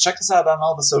review us. Check us out on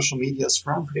all the social medias.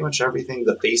 We're on pretty much everything.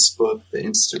 The Facebook, the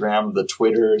Instagram, the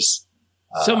Twitters.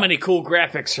 So many cool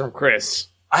graphics from Chris.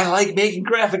 I like making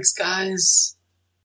graphics, guys.